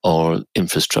or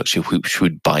infrastructure which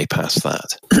would bypass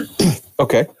that.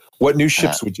 Okay. What new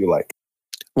ships would you like?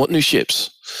 What new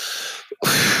ships?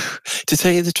 To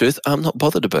tell you the truth, I'm not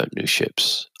bothered about new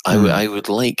ships. I would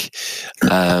like...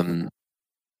 I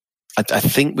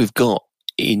think we've got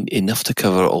enough to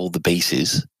cover all the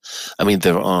bases. I mean,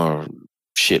 there are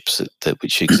ships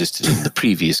which existed in the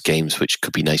previous games which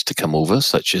could be nice to come over,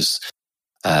 such as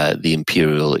the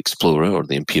Imperial Explorer or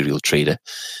the Imperial Trader.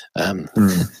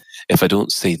 If I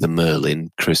don't say the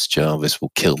Merlin, Chris Jarvis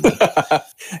will kill me.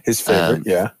 His favorite,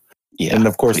 yeah. And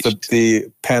of course,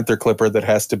 the Panther Clipper that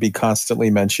has to be constantly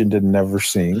mentioned and never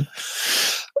seen.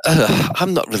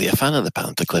 I'm not really a fan of the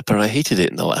Panther Clipper. I hated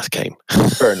it in the last game.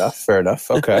 Fair enough.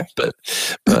 Okay. but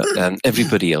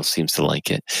everybody else seems to like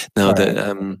it. Now,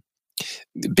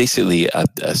 basically,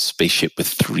 a spaceship with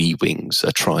 3 wings,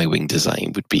 a tri-wing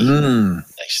design, would be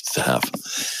nice to have.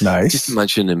 Nice. Just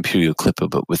imagine an Imperial Clipper,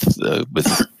 but with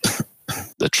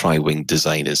the tri-wing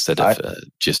design instead of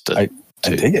just a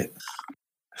 2. I dig it.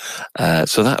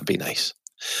 So that would be nice.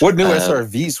 What new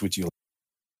SRVs would you like?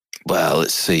 Well,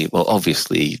 let's see. Well,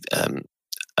 obviously, the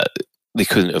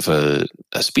equivalent of a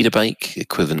speeder bike,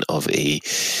 equivalent of a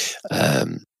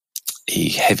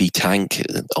heavy tank,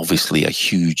 obviously a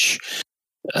huge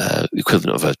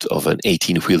equivalent of an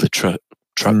 18-wheeler truck.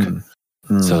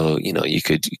 So, you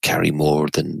could carry more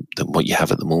than what you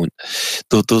have at the moment.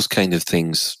 Those kind of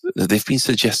things, they've been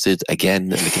suggested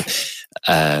again and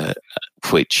again,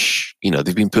 which,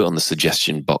 they've been put on the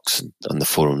suggestion box on the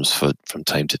forums from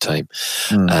time to time.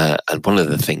 And one of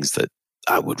the things that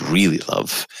I would really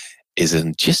love is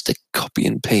just to copy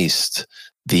and paste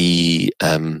the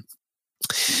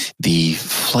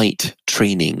flight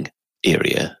training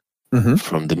area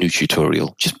from the new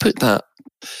tutorial. Just put that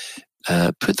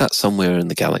somewhere in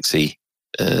the galaxy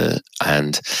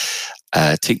and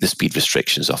take the speed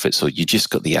restrictions off it. So you just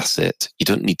got the asset. You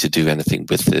don't need to do anything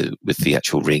with the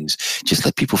actual rings. Just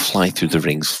let people fly through the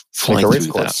rings, fly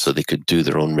through that, so they could do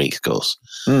their own race course.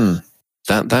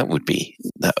 That would be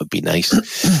nice.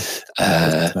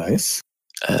 Nice.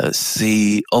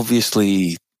 See,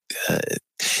 obviously,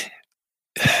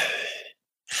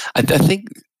 I think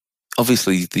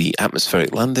obviously the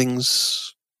atmospheric landings.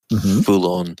 Full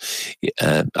on.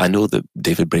 I know that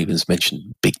David Braben's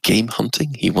mentioned big game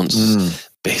hunting. He wants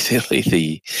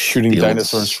basically shooting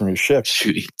dinosaurs from your ship.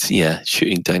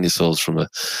 Shooting dinosaurs from an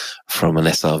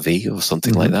SRV or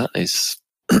something like that is,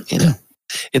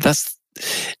 that's.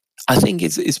 I think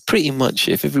it's pretty much,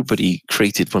 if everybody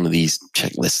created one of these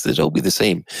checklists, it'd all be the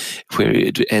same, where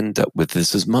it'd end up with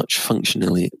there's as much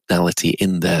functionality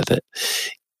in there that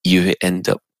you end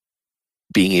up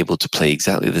being able to play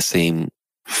exactly the same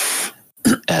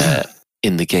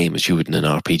in the game as you would in an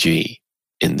RPG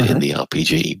in the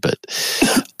RPG. But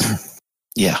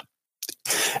yeah,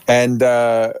 And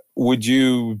would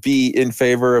you be in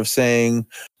favor of saying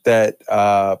that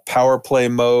power play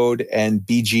mode and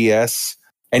BGS,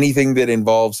 anything that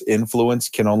involves influence,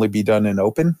 can only be done in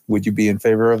open? Would you be in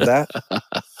favor of that?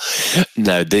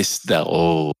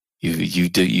 You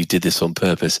did this on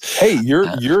purpose. Hey,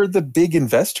 you're the big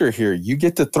investor here. You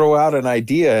get to throw out an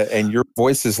idea, and your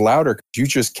voice is louder because you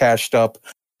just cashed up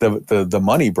the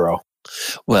money, bro.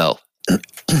 Well,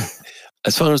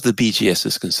 as far as the BGS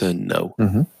is concerned, no.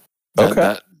 Mm-hmm.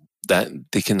 Okay. That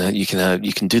you can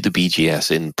do the BGS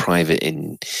in private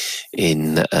in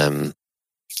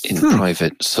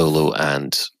private, solo,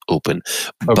 and open.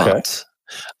 Okay. But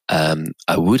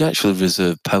I would actually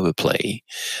reserve power play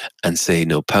and say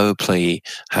no. Power play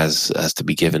has to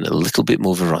be given a little bit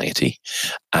more variety,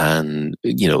 and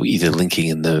either linking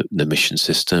in the mission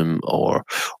system or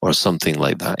something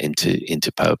like that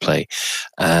into power play,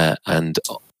 and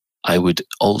I would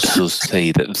also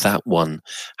say that one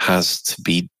has to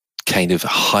be kind of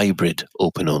hybrid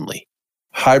open only.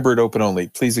 Hybrid open only.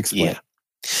 Please explain. Yeah.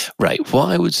 Right. What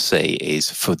I would say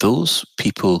is for those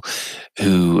people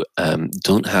who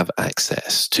don't have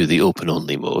access to the open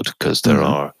only mode, because there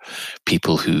are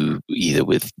people who either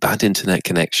with bad internet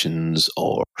connections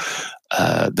or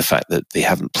the fact that they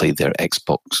haven't played their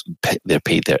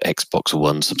paid their Xbox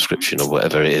One subscription or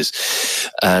whatever it is,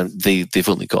 they've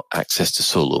only got access to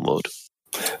solo mode.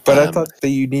 But I thought that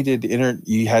you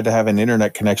had to have an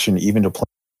internet connection even to play.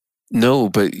 No,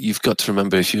 but you've got to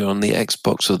remember, if you're on the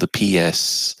Xbox or the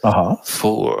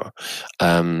PS4,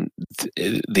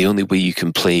 the only way you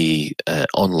can play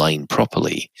online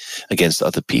properly against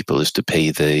other people is to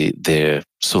pay their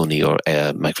Sony or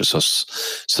Microsoft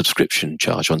subscription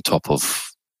charge on top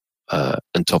of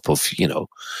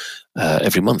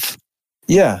every month.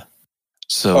 Yeah.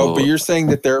 So, but you're saying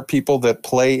that there are people that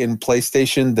play in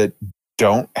PlayStation that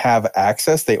don't have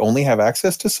access? They only have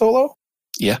access to solo?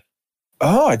 Yeah.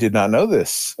 Oh, I did not know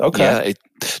this. Okay. Yeah,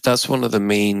 that's one of the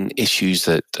main issues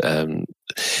that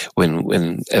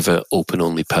whenever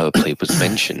open-only power play was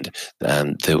mentioned,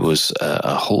 there was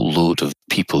a whole load of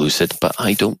people who said, but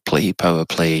I don't play power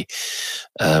play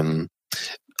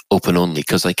open-only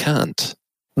because I can't.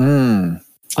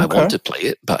 I want to play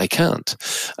it, but I can't.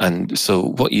 And so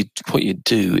what you'd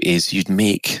do is you'd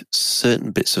make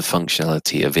certain bits of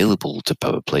functionality available to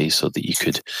power play so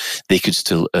that they could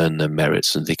still earn their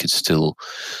merits and they could still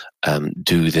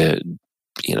do their,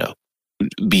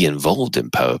 be involved in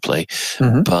power play.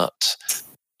 But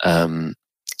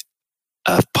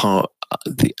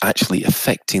actually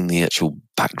affecting the actual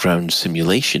background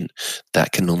simulation,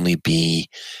 that can only be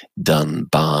done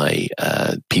by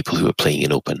people who are playing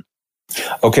in open.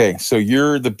 Okay, so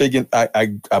you're the big.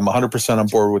 I'm 100% on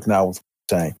board with now. With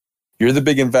saying you're the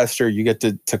big investor. You get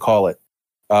to call it.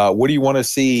 What do you want to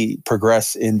see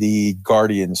progress in the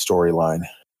Guardian storyline?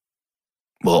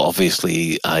 Well,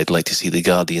 obviously, I'd like to see the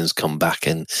Guardians come back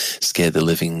and scare the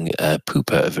living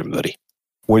poop out of everybody.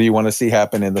 What do you want to see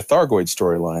happen in the Thargoid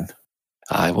storyline?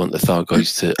 I want the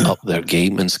Thargoids to up their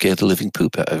game and scare the living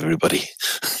poop out of everybody.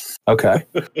 Okay.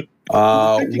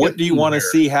 What do you want to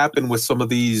see happen with some of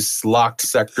these locked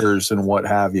sectors and what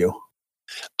have you?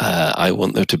 I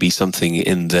want there to be something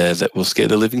in there that will scare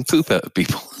the living poop out of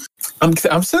people. I'm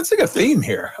sensing a theme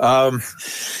here.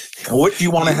 What do you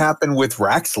want to happen with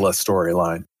Raxxla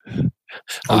storyline?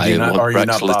 I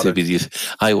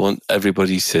want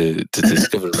everybody to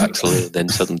discover Raxxla and then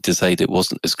suddenly decide it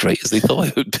wasn't as great as they thought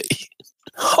it would be.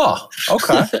 Huh.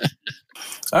 Okay.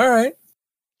 All right.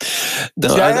 No,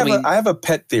 see, I have a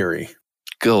pet theory.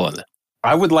 Go on.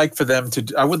 I would like for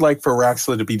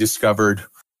Raxxla to be discovered,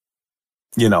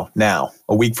 now,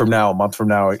 a week from now, a month from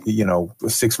now,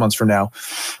 6 months from now.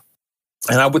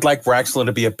 And I would like Raxxla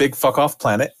to be a big fuck off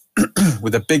planet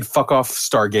with a big fuck off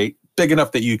Stargate, big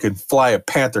enough that you could fly a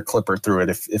Panther clipper through it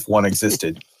if one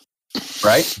existed.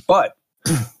 Right? But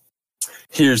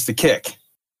here's the kick.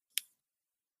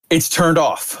 It's turned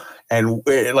off. And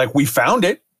we found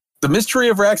it. The mystery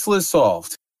of Raxxla is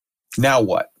solved. Now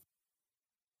what?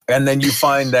 And then you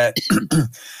find that,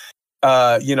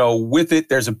 with it,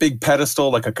 there's a big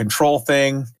pedestal, like a control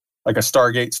thing, like a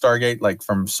Stargate, like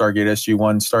from Stargate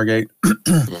SG-1 Stargate.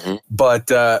 But,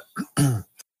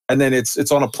 and then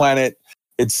it's on a planet.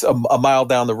 It's a mile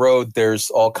down the road.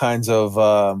 There's all kinds of,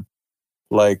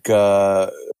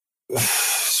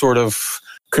 sort of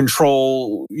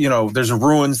control, there's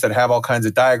ruins that have all kinds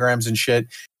of diagrams and shit.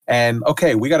 And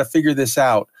okay, we got to figure this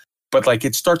out. But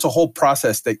it starts a whole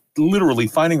process that literally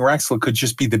finding Raxxla could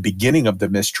just be the beginning of the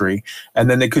mystery. And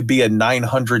then it could be a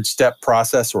 900-step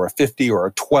process or a 50 or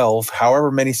a 12,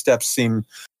 however many steps seem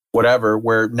whatever,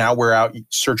 where now we're out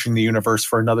searching the universe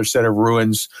for another set of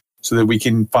ruins so that we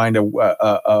can find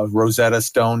a Rosetta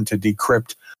Stone to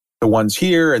decrypt the ones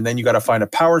here, and then you got to find a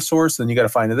power source, and then you got to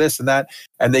find this and that,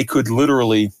 and they could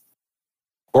literally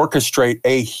orchestrate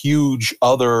a huge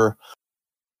other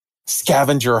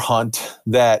scavenger hunt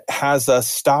that has us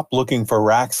stop looking for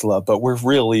Raxxla, but we're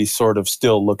really sort of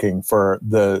still looking for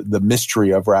the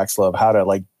mystery of Raxxla, of how to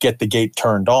like get the gate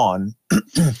turned on.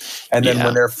 And then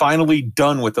when they're finally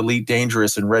done with Elite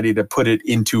Dangerous and ready to put it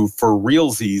into for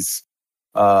realsies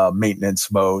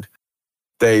maintenance mode,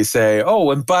 they say,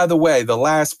 oh, and by the way, the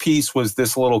last piece was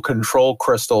this little control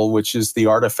crystal, which is the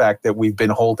artifact that we've been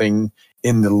holding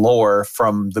in the lore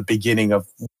from the beginning of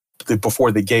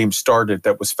before the game started,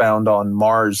 that was found on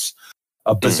Mars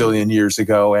a bazillion years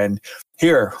ago. And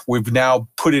here, we've now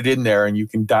put it in there, and you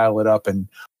can dial it up, and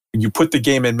you put the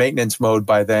game in maintenance mode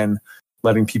by then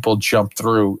letting people jump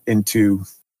through into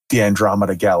the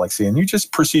Andromeda Galaxy. And you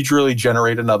just procedurally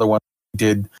generate another one.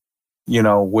 Did, you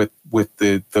know, with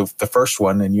the first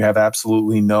one, and you have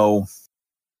absolutely no,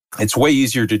 it's way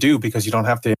easier to do because you don't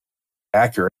have to be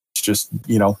accurate. It's just,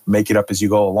 you know, make it up as you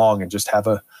go along and just have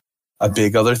a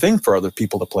big other thing for other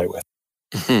people to play with.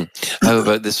 Mm-hmm. How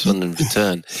about this one in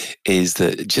return? Is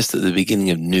that just at the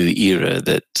beginning of New Era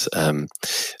that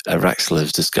Raxxla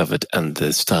has discovered, and the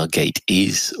Stargate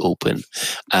is open,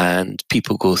 and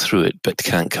people go through it but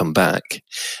can't come back,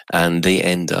 and they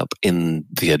end up in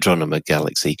the Andromeda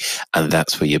Galaxy, and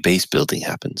that's where your base building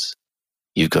happens.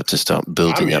 You've got to start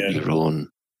building up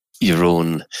your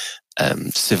own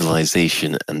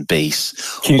civilization and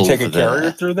base. Can you take a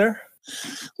carrier through there?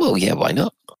 Well, yeah, why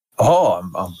not? Oh,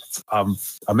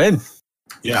 I'm in.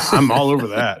 Yeah, I'm all over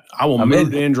that. I will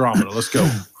move to Andromeda. Let's go.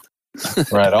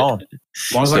 Right on.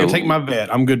 As long as I can take my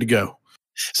vet, I'm good to go.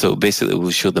 So basically,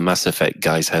 we'll show the Mass Effect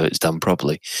guys how it's done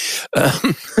properly.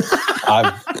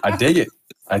 I dig it.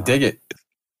 I dig it.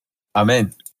 I'm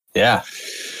in. Yeah.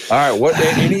 All right. What?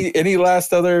 Any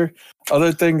last other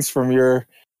things from your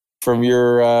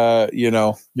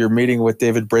your meeting with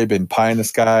David Braben, Pie in the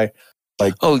Sky?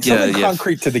 Like, something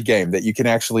concrete to the game that you can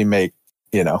actually make,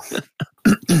 you know.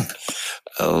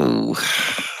 Oh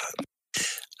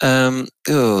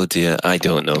dear, I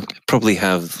don't know. Probably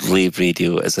have Lave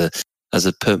Radio as a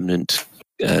permanent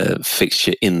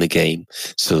fixture in the game,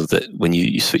 so that when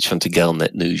you switch onto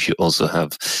Galnet News, you also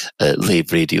have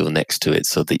Lave Radio next to it,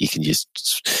 so that you can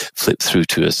just flip through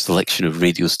to a selection of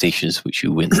radio stations which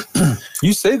you win.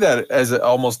 You say that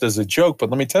almost as a joke,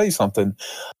 but let me tell you something.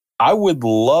 I would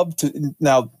love to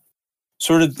now.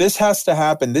 Sort of, this has to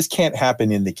happen. This can't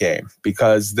happen in the game,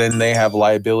 because then they have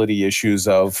liability issues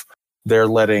of they're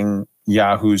letting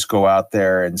yahoos go out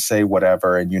there and say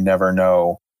whatever, and you never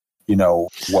know, you know,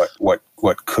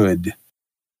 what could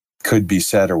be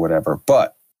said or whatever.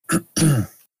 But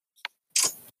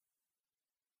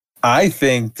I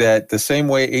think that the same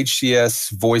way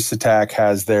HCS Voice Attack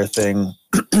has their thing,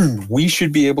 we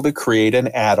should be able to create an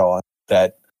add-on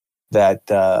that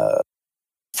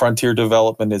Frontier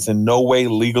Development is in no way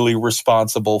legally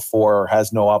responsible for, or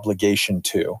has no obligation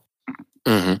to.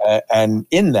 Mm-hmm. And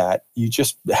in that, you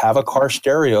just have a car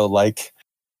stereo like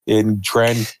in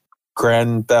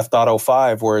Grand Theft Auto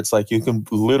 5, where it's like you can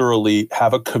literally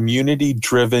have a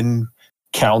community-driven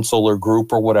council or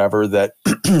group or whatever that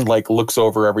like looks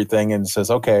over everything and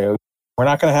says, okay, we're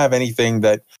not going to have anything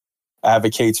that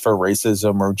advocates for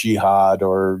racism or jihad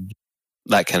or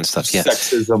that kind of stuff,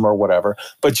 sexism or whatever,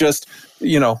 but just,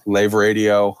 you know, Lave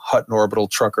Radio, Hutton Orbital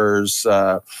Truckers,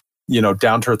 Down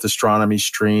to Earth Astronomy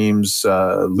streams,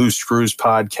 Loose Screws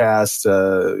podcast,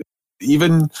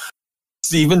 even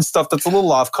stuff that's a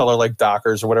little off color like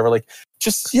Dockers or whatever. Like,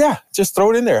 just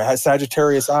throw it in there. It has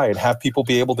Sagittarius Eye and have people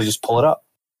be able to just pull it up.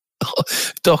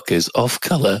 Dockers off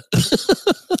color,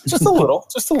 just a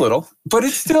little, but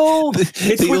it's still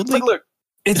look.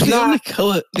 It's not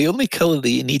the only color that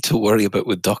you need to worry about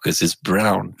with Dockers is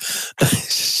brown.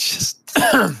 It's just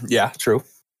yeah, true.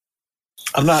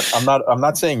 I'm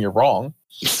not saying you're wrong.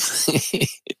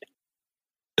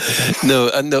 No.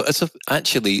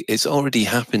 Actually, it's already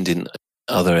happened in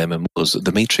other MMOs.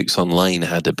 The Matrix Online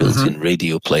had a built-in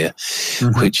radio player,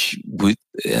 which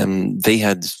they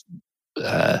had.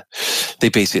 They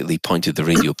basically pointed the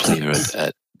radio player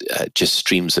at just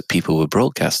streams that people were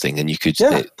broadcasting, and you could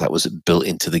that was built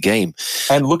into the game.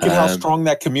 And look at how strong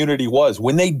that community was.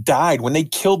 When they died, when they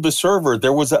killed the server,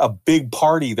 there was a big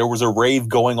party. There was a rave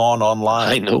going on online.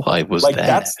 I know, I was like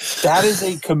there. That is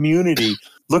a community.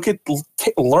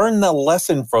 Learn the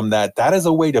lesson from that. That is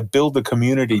a way to build a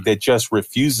community that just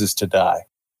refuses to die.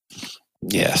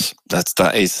 Yes,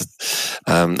 that is.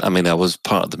 I mean, I was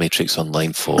part of the Matrix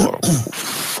Online for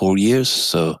 4 years,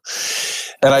 so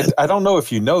And I don't know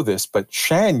if you know this, but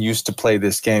Shan used to play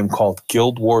this game called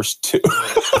Guild Wars 2.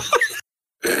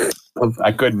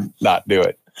 I couldn't not do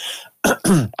it.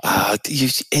 You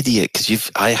idiot!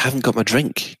 Because I haven't got my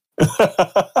drink.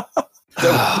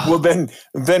 Well, then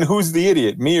who's the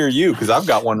idiot? Me or you? Because I've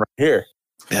got one right here.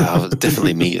 Yeah,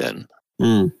 definitely me then.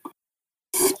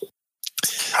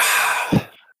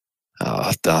 I'll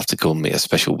have to go and make a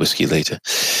special whiskey later.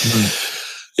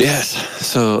 Yes.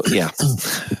 So yeah,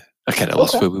 I kind of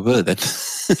lost where we were then.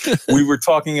 We were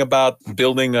talking about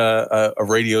building a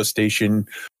radio station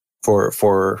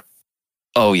for.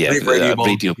 Oh yeah,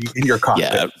 radio in your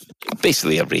cockpit. Yeah,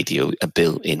 basically a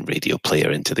built-in radio player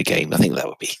into the game. I think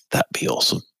that'd be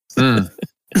awesome.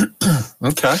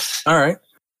 Okay, all right.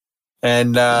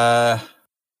 And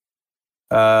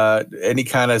any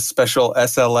kind of special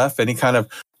SLF? Any kind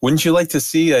of? Wouldn't you like to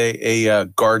see a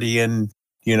Guardian,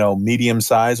 medium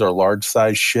size or large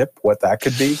size ship? What that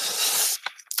could be?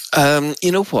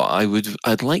 You know what?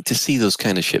 I'd like to see those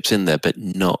kind of ships in there, but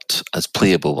not as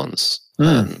playable ones.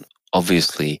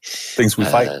 Obviously, things we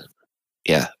fight.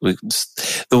 Yeah,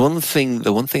 the one thing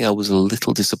I was a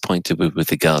little disappointed with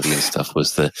the Guardian stuff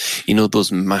was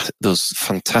those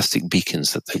fantastic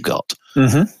beacons that they've got.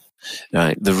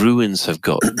 Right, the ruins have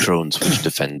got drones which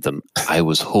defend them. I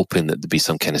was hoping that there'd be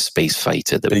some kind of space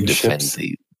fighter that would defend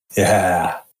the.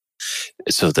 Yeah.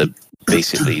 So that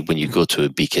basically, when you go to a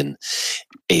beacon,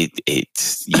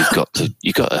 you've got to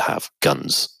have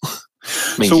guns.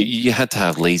 I mean, you had to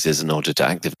have lasers in order to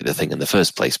activate the thing in the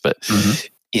first place, but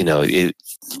it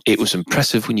was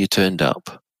impressive when you turned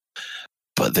up.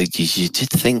 But you did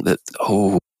think that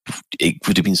it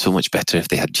would have been so much better if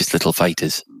they had just little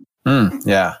fighters.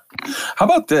 Yeah. How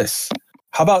about this?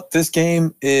 How about this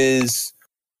game is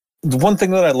the one thing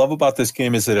that I love about this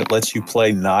game is that it lets you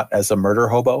play not as a murder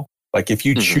hobo. Like if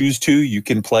you choose to, you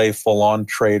can play full-on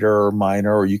trader or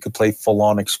miner, or you could play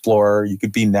full-on explorer. You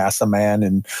could be NASA man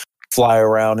and fly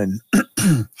around and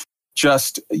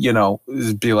just,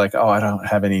 be like, oh, I don't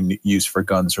have any use for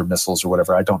guns or missiles or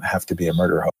whatever. I don't have to be a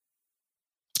murder hobo.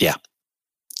 Yeah.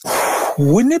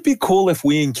 Wouldn't it be cool if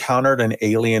we encountered an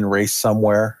alien race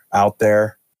somewhere out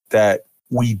there that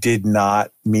we did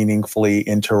not meaningfully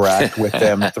interact with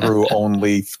them through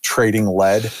only trading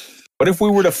lead? What if we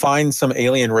were to find some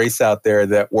alien race out there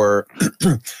that were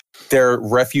they're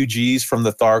refugees from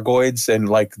the Thargoids, and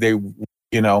like they,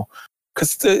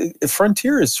 because the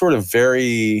frontier is sort of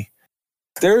very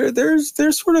they're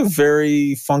sort of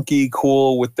very funky,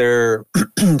 cool with their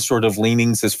sort of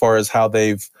leanings as far as how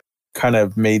they've kind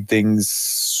of made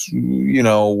things,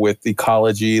 with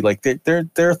ecology. Like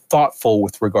they're thoughtful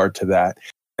with regard to that.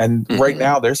 And right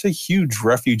now, there's a huge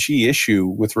refugee issue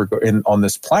with regard on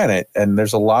this planet, and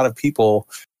there's a lot of people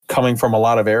coming from a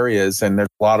lot of areas, and there's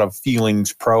a lot of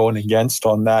feelings pro and against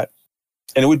on that.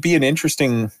 And it would be an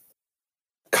interesting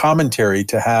commentary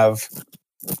to have,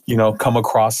 come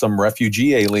across some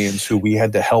refugee aliens who we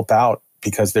had to help out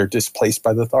because they're displaced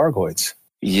by the Thargoids.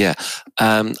 Yeah,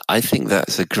 I think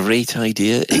that's a great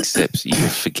idea, except you're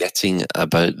forgetting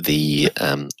about the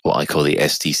what I call the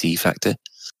STC factor.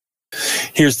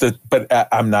 But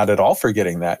I'm not at all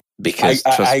forgetting that. Because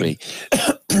trust me,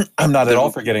 I'm not at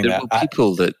all forgetting there that. There will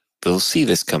people that they'll see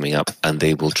this coming up and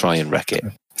they will try and wreck it.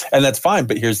 And that's fine,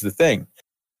 but here's the thing.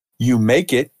 You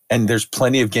make it, and there's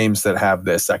plenty of games that have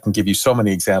this. I can give you so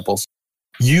many examples.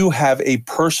 You have a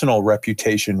personal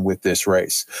reputation with this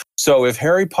race. So if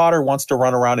Harry Potter wants to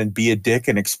run around and be a dick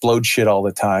and explode shit all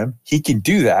the time, he can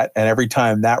do that. And every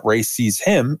time that race sees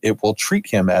him, it will treat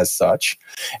him as such.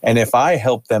 And if I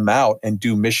help them out and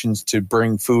do missions to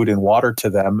bring food and water to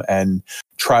them and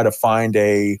try to find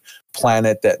a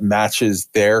planet that matches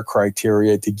their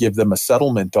criteria to give them a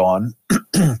settlement on,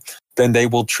 then they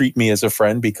will treat me as a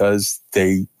friend because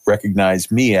they recognize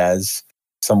me as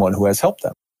someone who has helped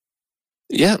them.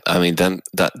 Yeah, I mean, then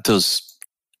that does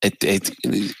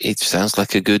it sounds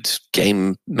like a good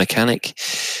game mechanic.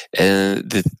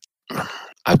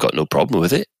 I've got no problem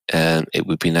with it. It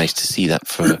would be nice to see that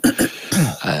for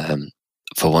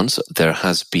once. There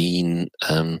has been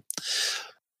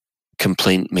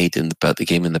complaint made about the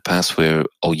game in the past where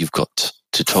all you've got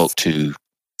to talk to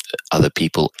other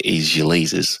people is your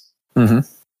lasers.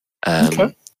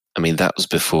 Okay. I mean, that was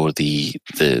before the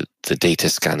data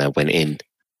scanner went in.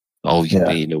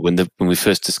 When we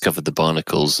first discovered the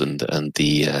barnacles and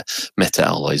the meta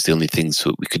alloys, the only things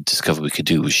that we could discover we could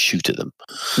do was shoot at them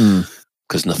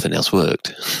because nothing else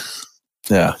worked.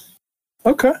 Yeah.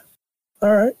 Okay.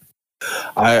 All right.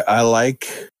 I like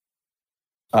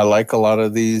a lot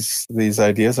of these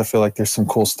ideas. I feel like there's some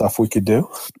cool stuff we could do.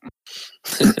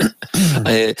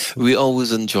 We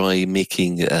always enjoy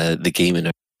making the game in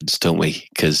our don't we?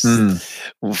 Because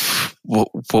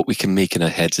what we can make in our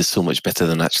heads is so much better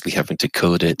than actually having to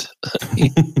code it.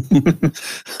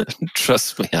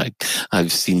 Trust me,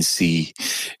 I've seen C#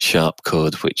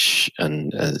 code,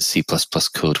 and C++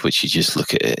 code, which you just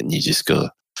look at it and you just go,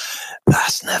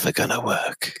 "That's never gonna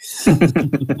work."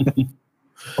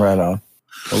 Right on.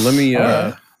 Well, let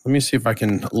me see if I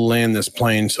can land this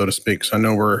plane, so to speak. So I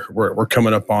know we're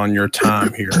coming up on your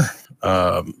time here.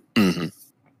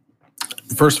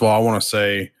 First of all, I want to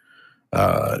say,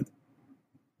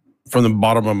 from the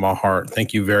bottom of my heart,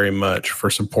 thank you very much for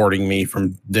supporting me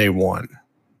from day one,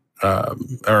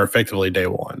 or effectively day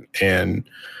one. And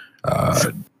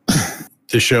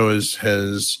the show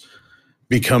has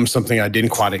become something I didn't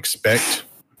quite expect,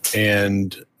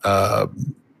 and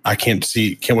I can't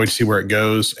wait to see where it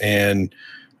goes. And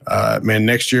man,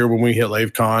 next year when we hit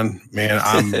LaveCon, man,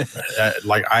 I'm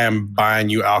I am buying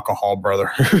you alcohol,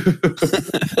 brother.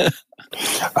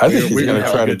 I think he's going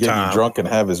to try to get you drunk and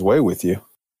have his way with you.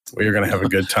 We're going to have a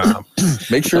good time.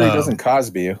 Make sure he doesn't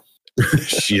Cosby you.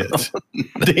 Shit.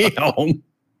 Damn.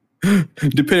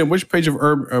 Depending on which page of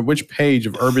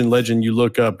urban legend you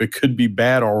look up, it could be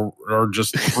bad or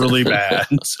just really bad.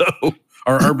 So,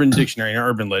 or urban dictionary and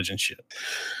urban legend shit.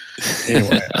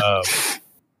 Anyway,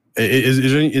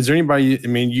 is there anybody? I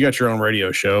mean, you got your own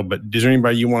radio show, but is there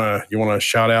anybody you want to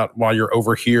shout out while you're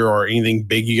over here, or anything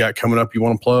big you got coming up you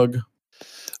want to plug?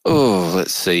 Oh,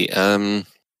 let's see.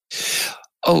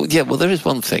 Oh, yeah. Well, there is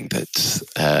one thing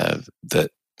that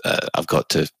I've got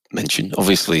to mention.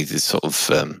 Obviously, this sort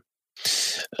of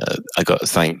I got to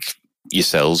thank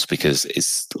yourselves, because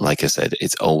it's, like I said,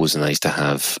 it's always nice to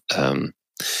have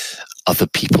other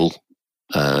people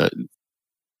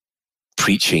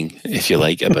preaching, if you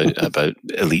like, about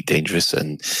Elite Dangerous,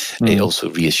 and it also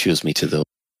reassures me to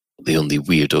the only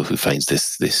weirdo who finds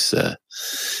this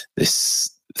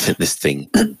thing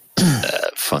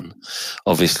fun.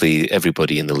 Obviously,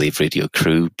 everybody in the Lave Radio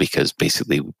crew, because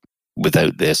basically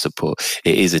without their support,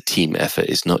 it is a team effort.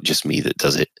 It's not just me that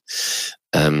does it.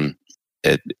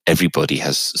 Everybody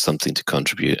has something to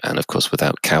contribute, and of course,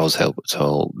 without Cal's help at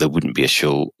all, there wouldn't be a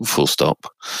show, full stop.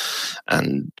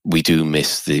 And we do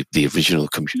miss the original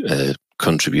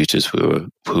contributors who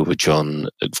were John,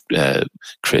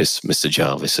 Chris, Mr.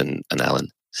 Jarvis, and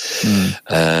Alan.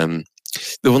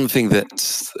 The one thing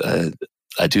that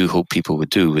I do hope people would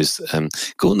do is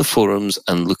go on the forums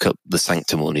and look up the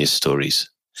Sanctimonious stories.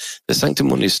 The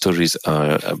Sanctimonious stories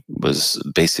was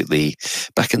basically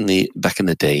back in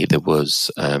the day. There was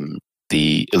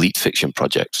the Elite Fiction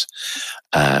projects,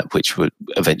 which were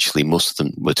eventually, most of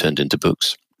them were turned into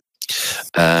books.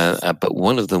 But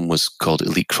one of them was called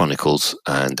Elite Chronicles,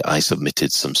 and I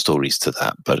submitted some stories to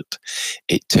that. But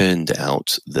it turned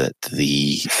out that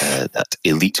that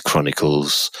Elite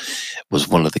Chronicles was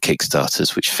one of the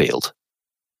Kickstarters which failed.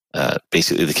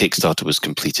 Basically, the Kickstarter was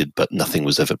completed, but nothing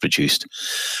was ever produced.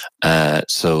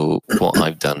 So what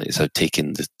I've done is I've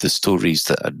taken the stories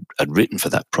that I'd written for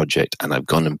that project, and I've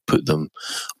gone and put them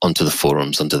onto the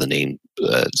forums under the name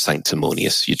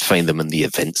Sanctimonious. You'd find them in the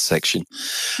events section.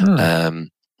 And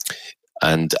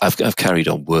I've carried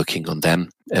on working on them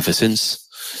ever since.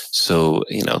 So,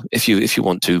 if you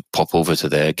want to pop over to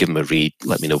there, give them a read,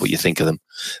 let me know what you think of them.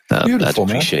 I'd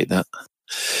appreciate that.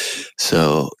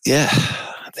 So, yeah.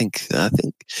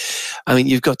 I mean,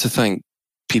 you've got to thank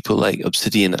people like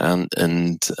Obsidian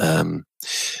and I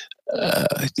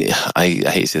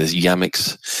hate to say this,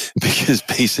 Yamix, because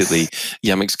basically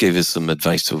Yamix gave us some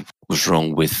advice of what was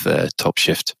wrong with Top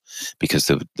Shift, because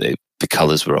the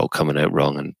colors were all coming out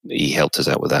wrong, and he helped us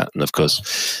out with that. And of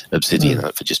course, Obsidian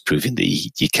for just proving that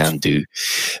you can do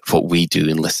what we do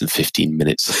in less than 15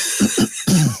 minutes.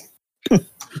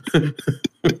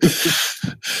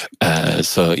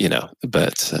 So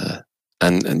but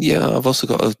and yeah, I've also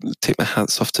got to take my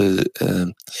hats off to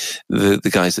the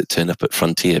guys that turn up at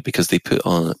Frontier, because they put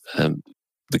on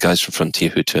the guys from Frontier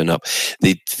who turn up.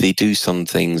 They do some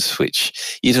things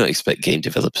which you don't expect game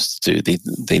developers to do.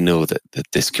 They know that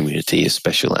this community is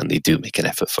special, and they do make an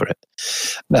effort for it.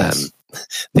 Nice.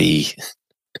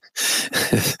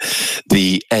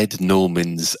 The Ed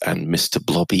Normans and Mr.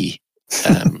 Blobby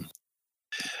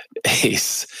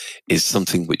is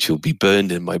something which will be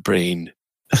burned in my brain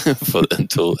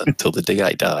until the day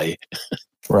I die.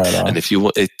 Right on. And if you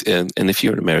want it, and if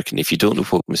you're an American, if you don't know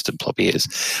what Mr. Blobby is,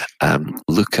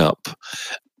 look up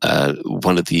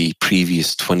one of the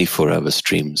previous 24-hour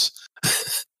streams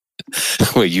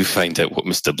where you find out what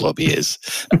Mr. Blobby is,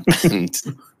 and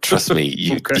trust me,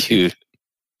 you're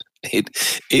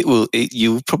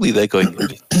probably there going,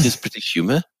 "This British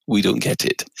humor, we don't get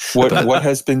it." What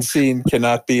has been seen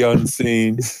cannot be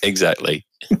unseen. Exactly.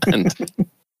 And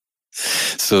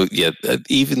So yeah,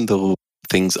 even though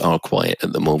things are quiet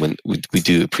at the moment, we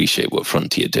do appreciate what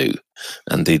Frontier do,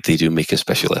 and they do make a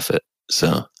special effort.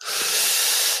 So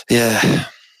yeah,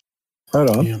 right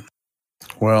on. Yeah.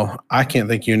 Well, I can't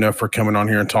thank you enough for coming on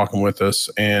here and talking with us,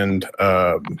 and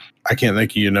I can't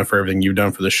thank you enough for everything you've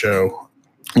done for the show.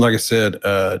 Like I said,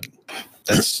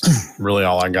 that's really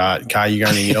all I got. Kai, you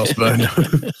got anything else, bud?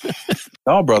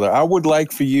 No, brother. I would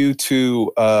like for you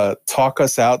to talk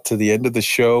us out to the end of the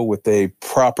show with a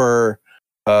proper.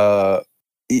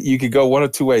 You could go one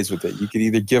of two ways with it. You could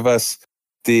either give us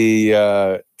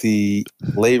the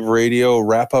Lave Radio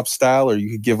wrap-up style, or you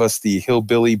could give us the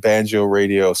Hillbilly Banjo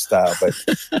Radio style. But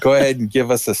go ahead and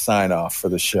give us a sign-off for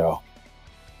the show.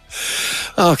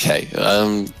 Okay.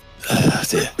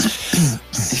 Dear.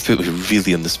 You put me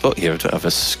really on the spot here. I don't have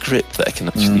a script that I can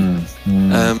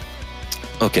actually...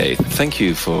 Okay, thank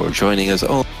you for joining us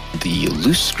on the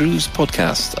Loose Screws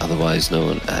podcast, otherwise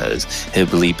known as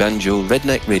Hillbilly Banjo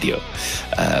Redneck Radio.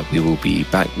 We will be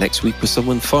back next week with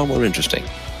someone far more interesting.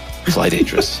 Fly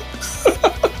dangerous.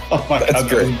 Oh my God, that's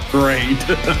great. Great.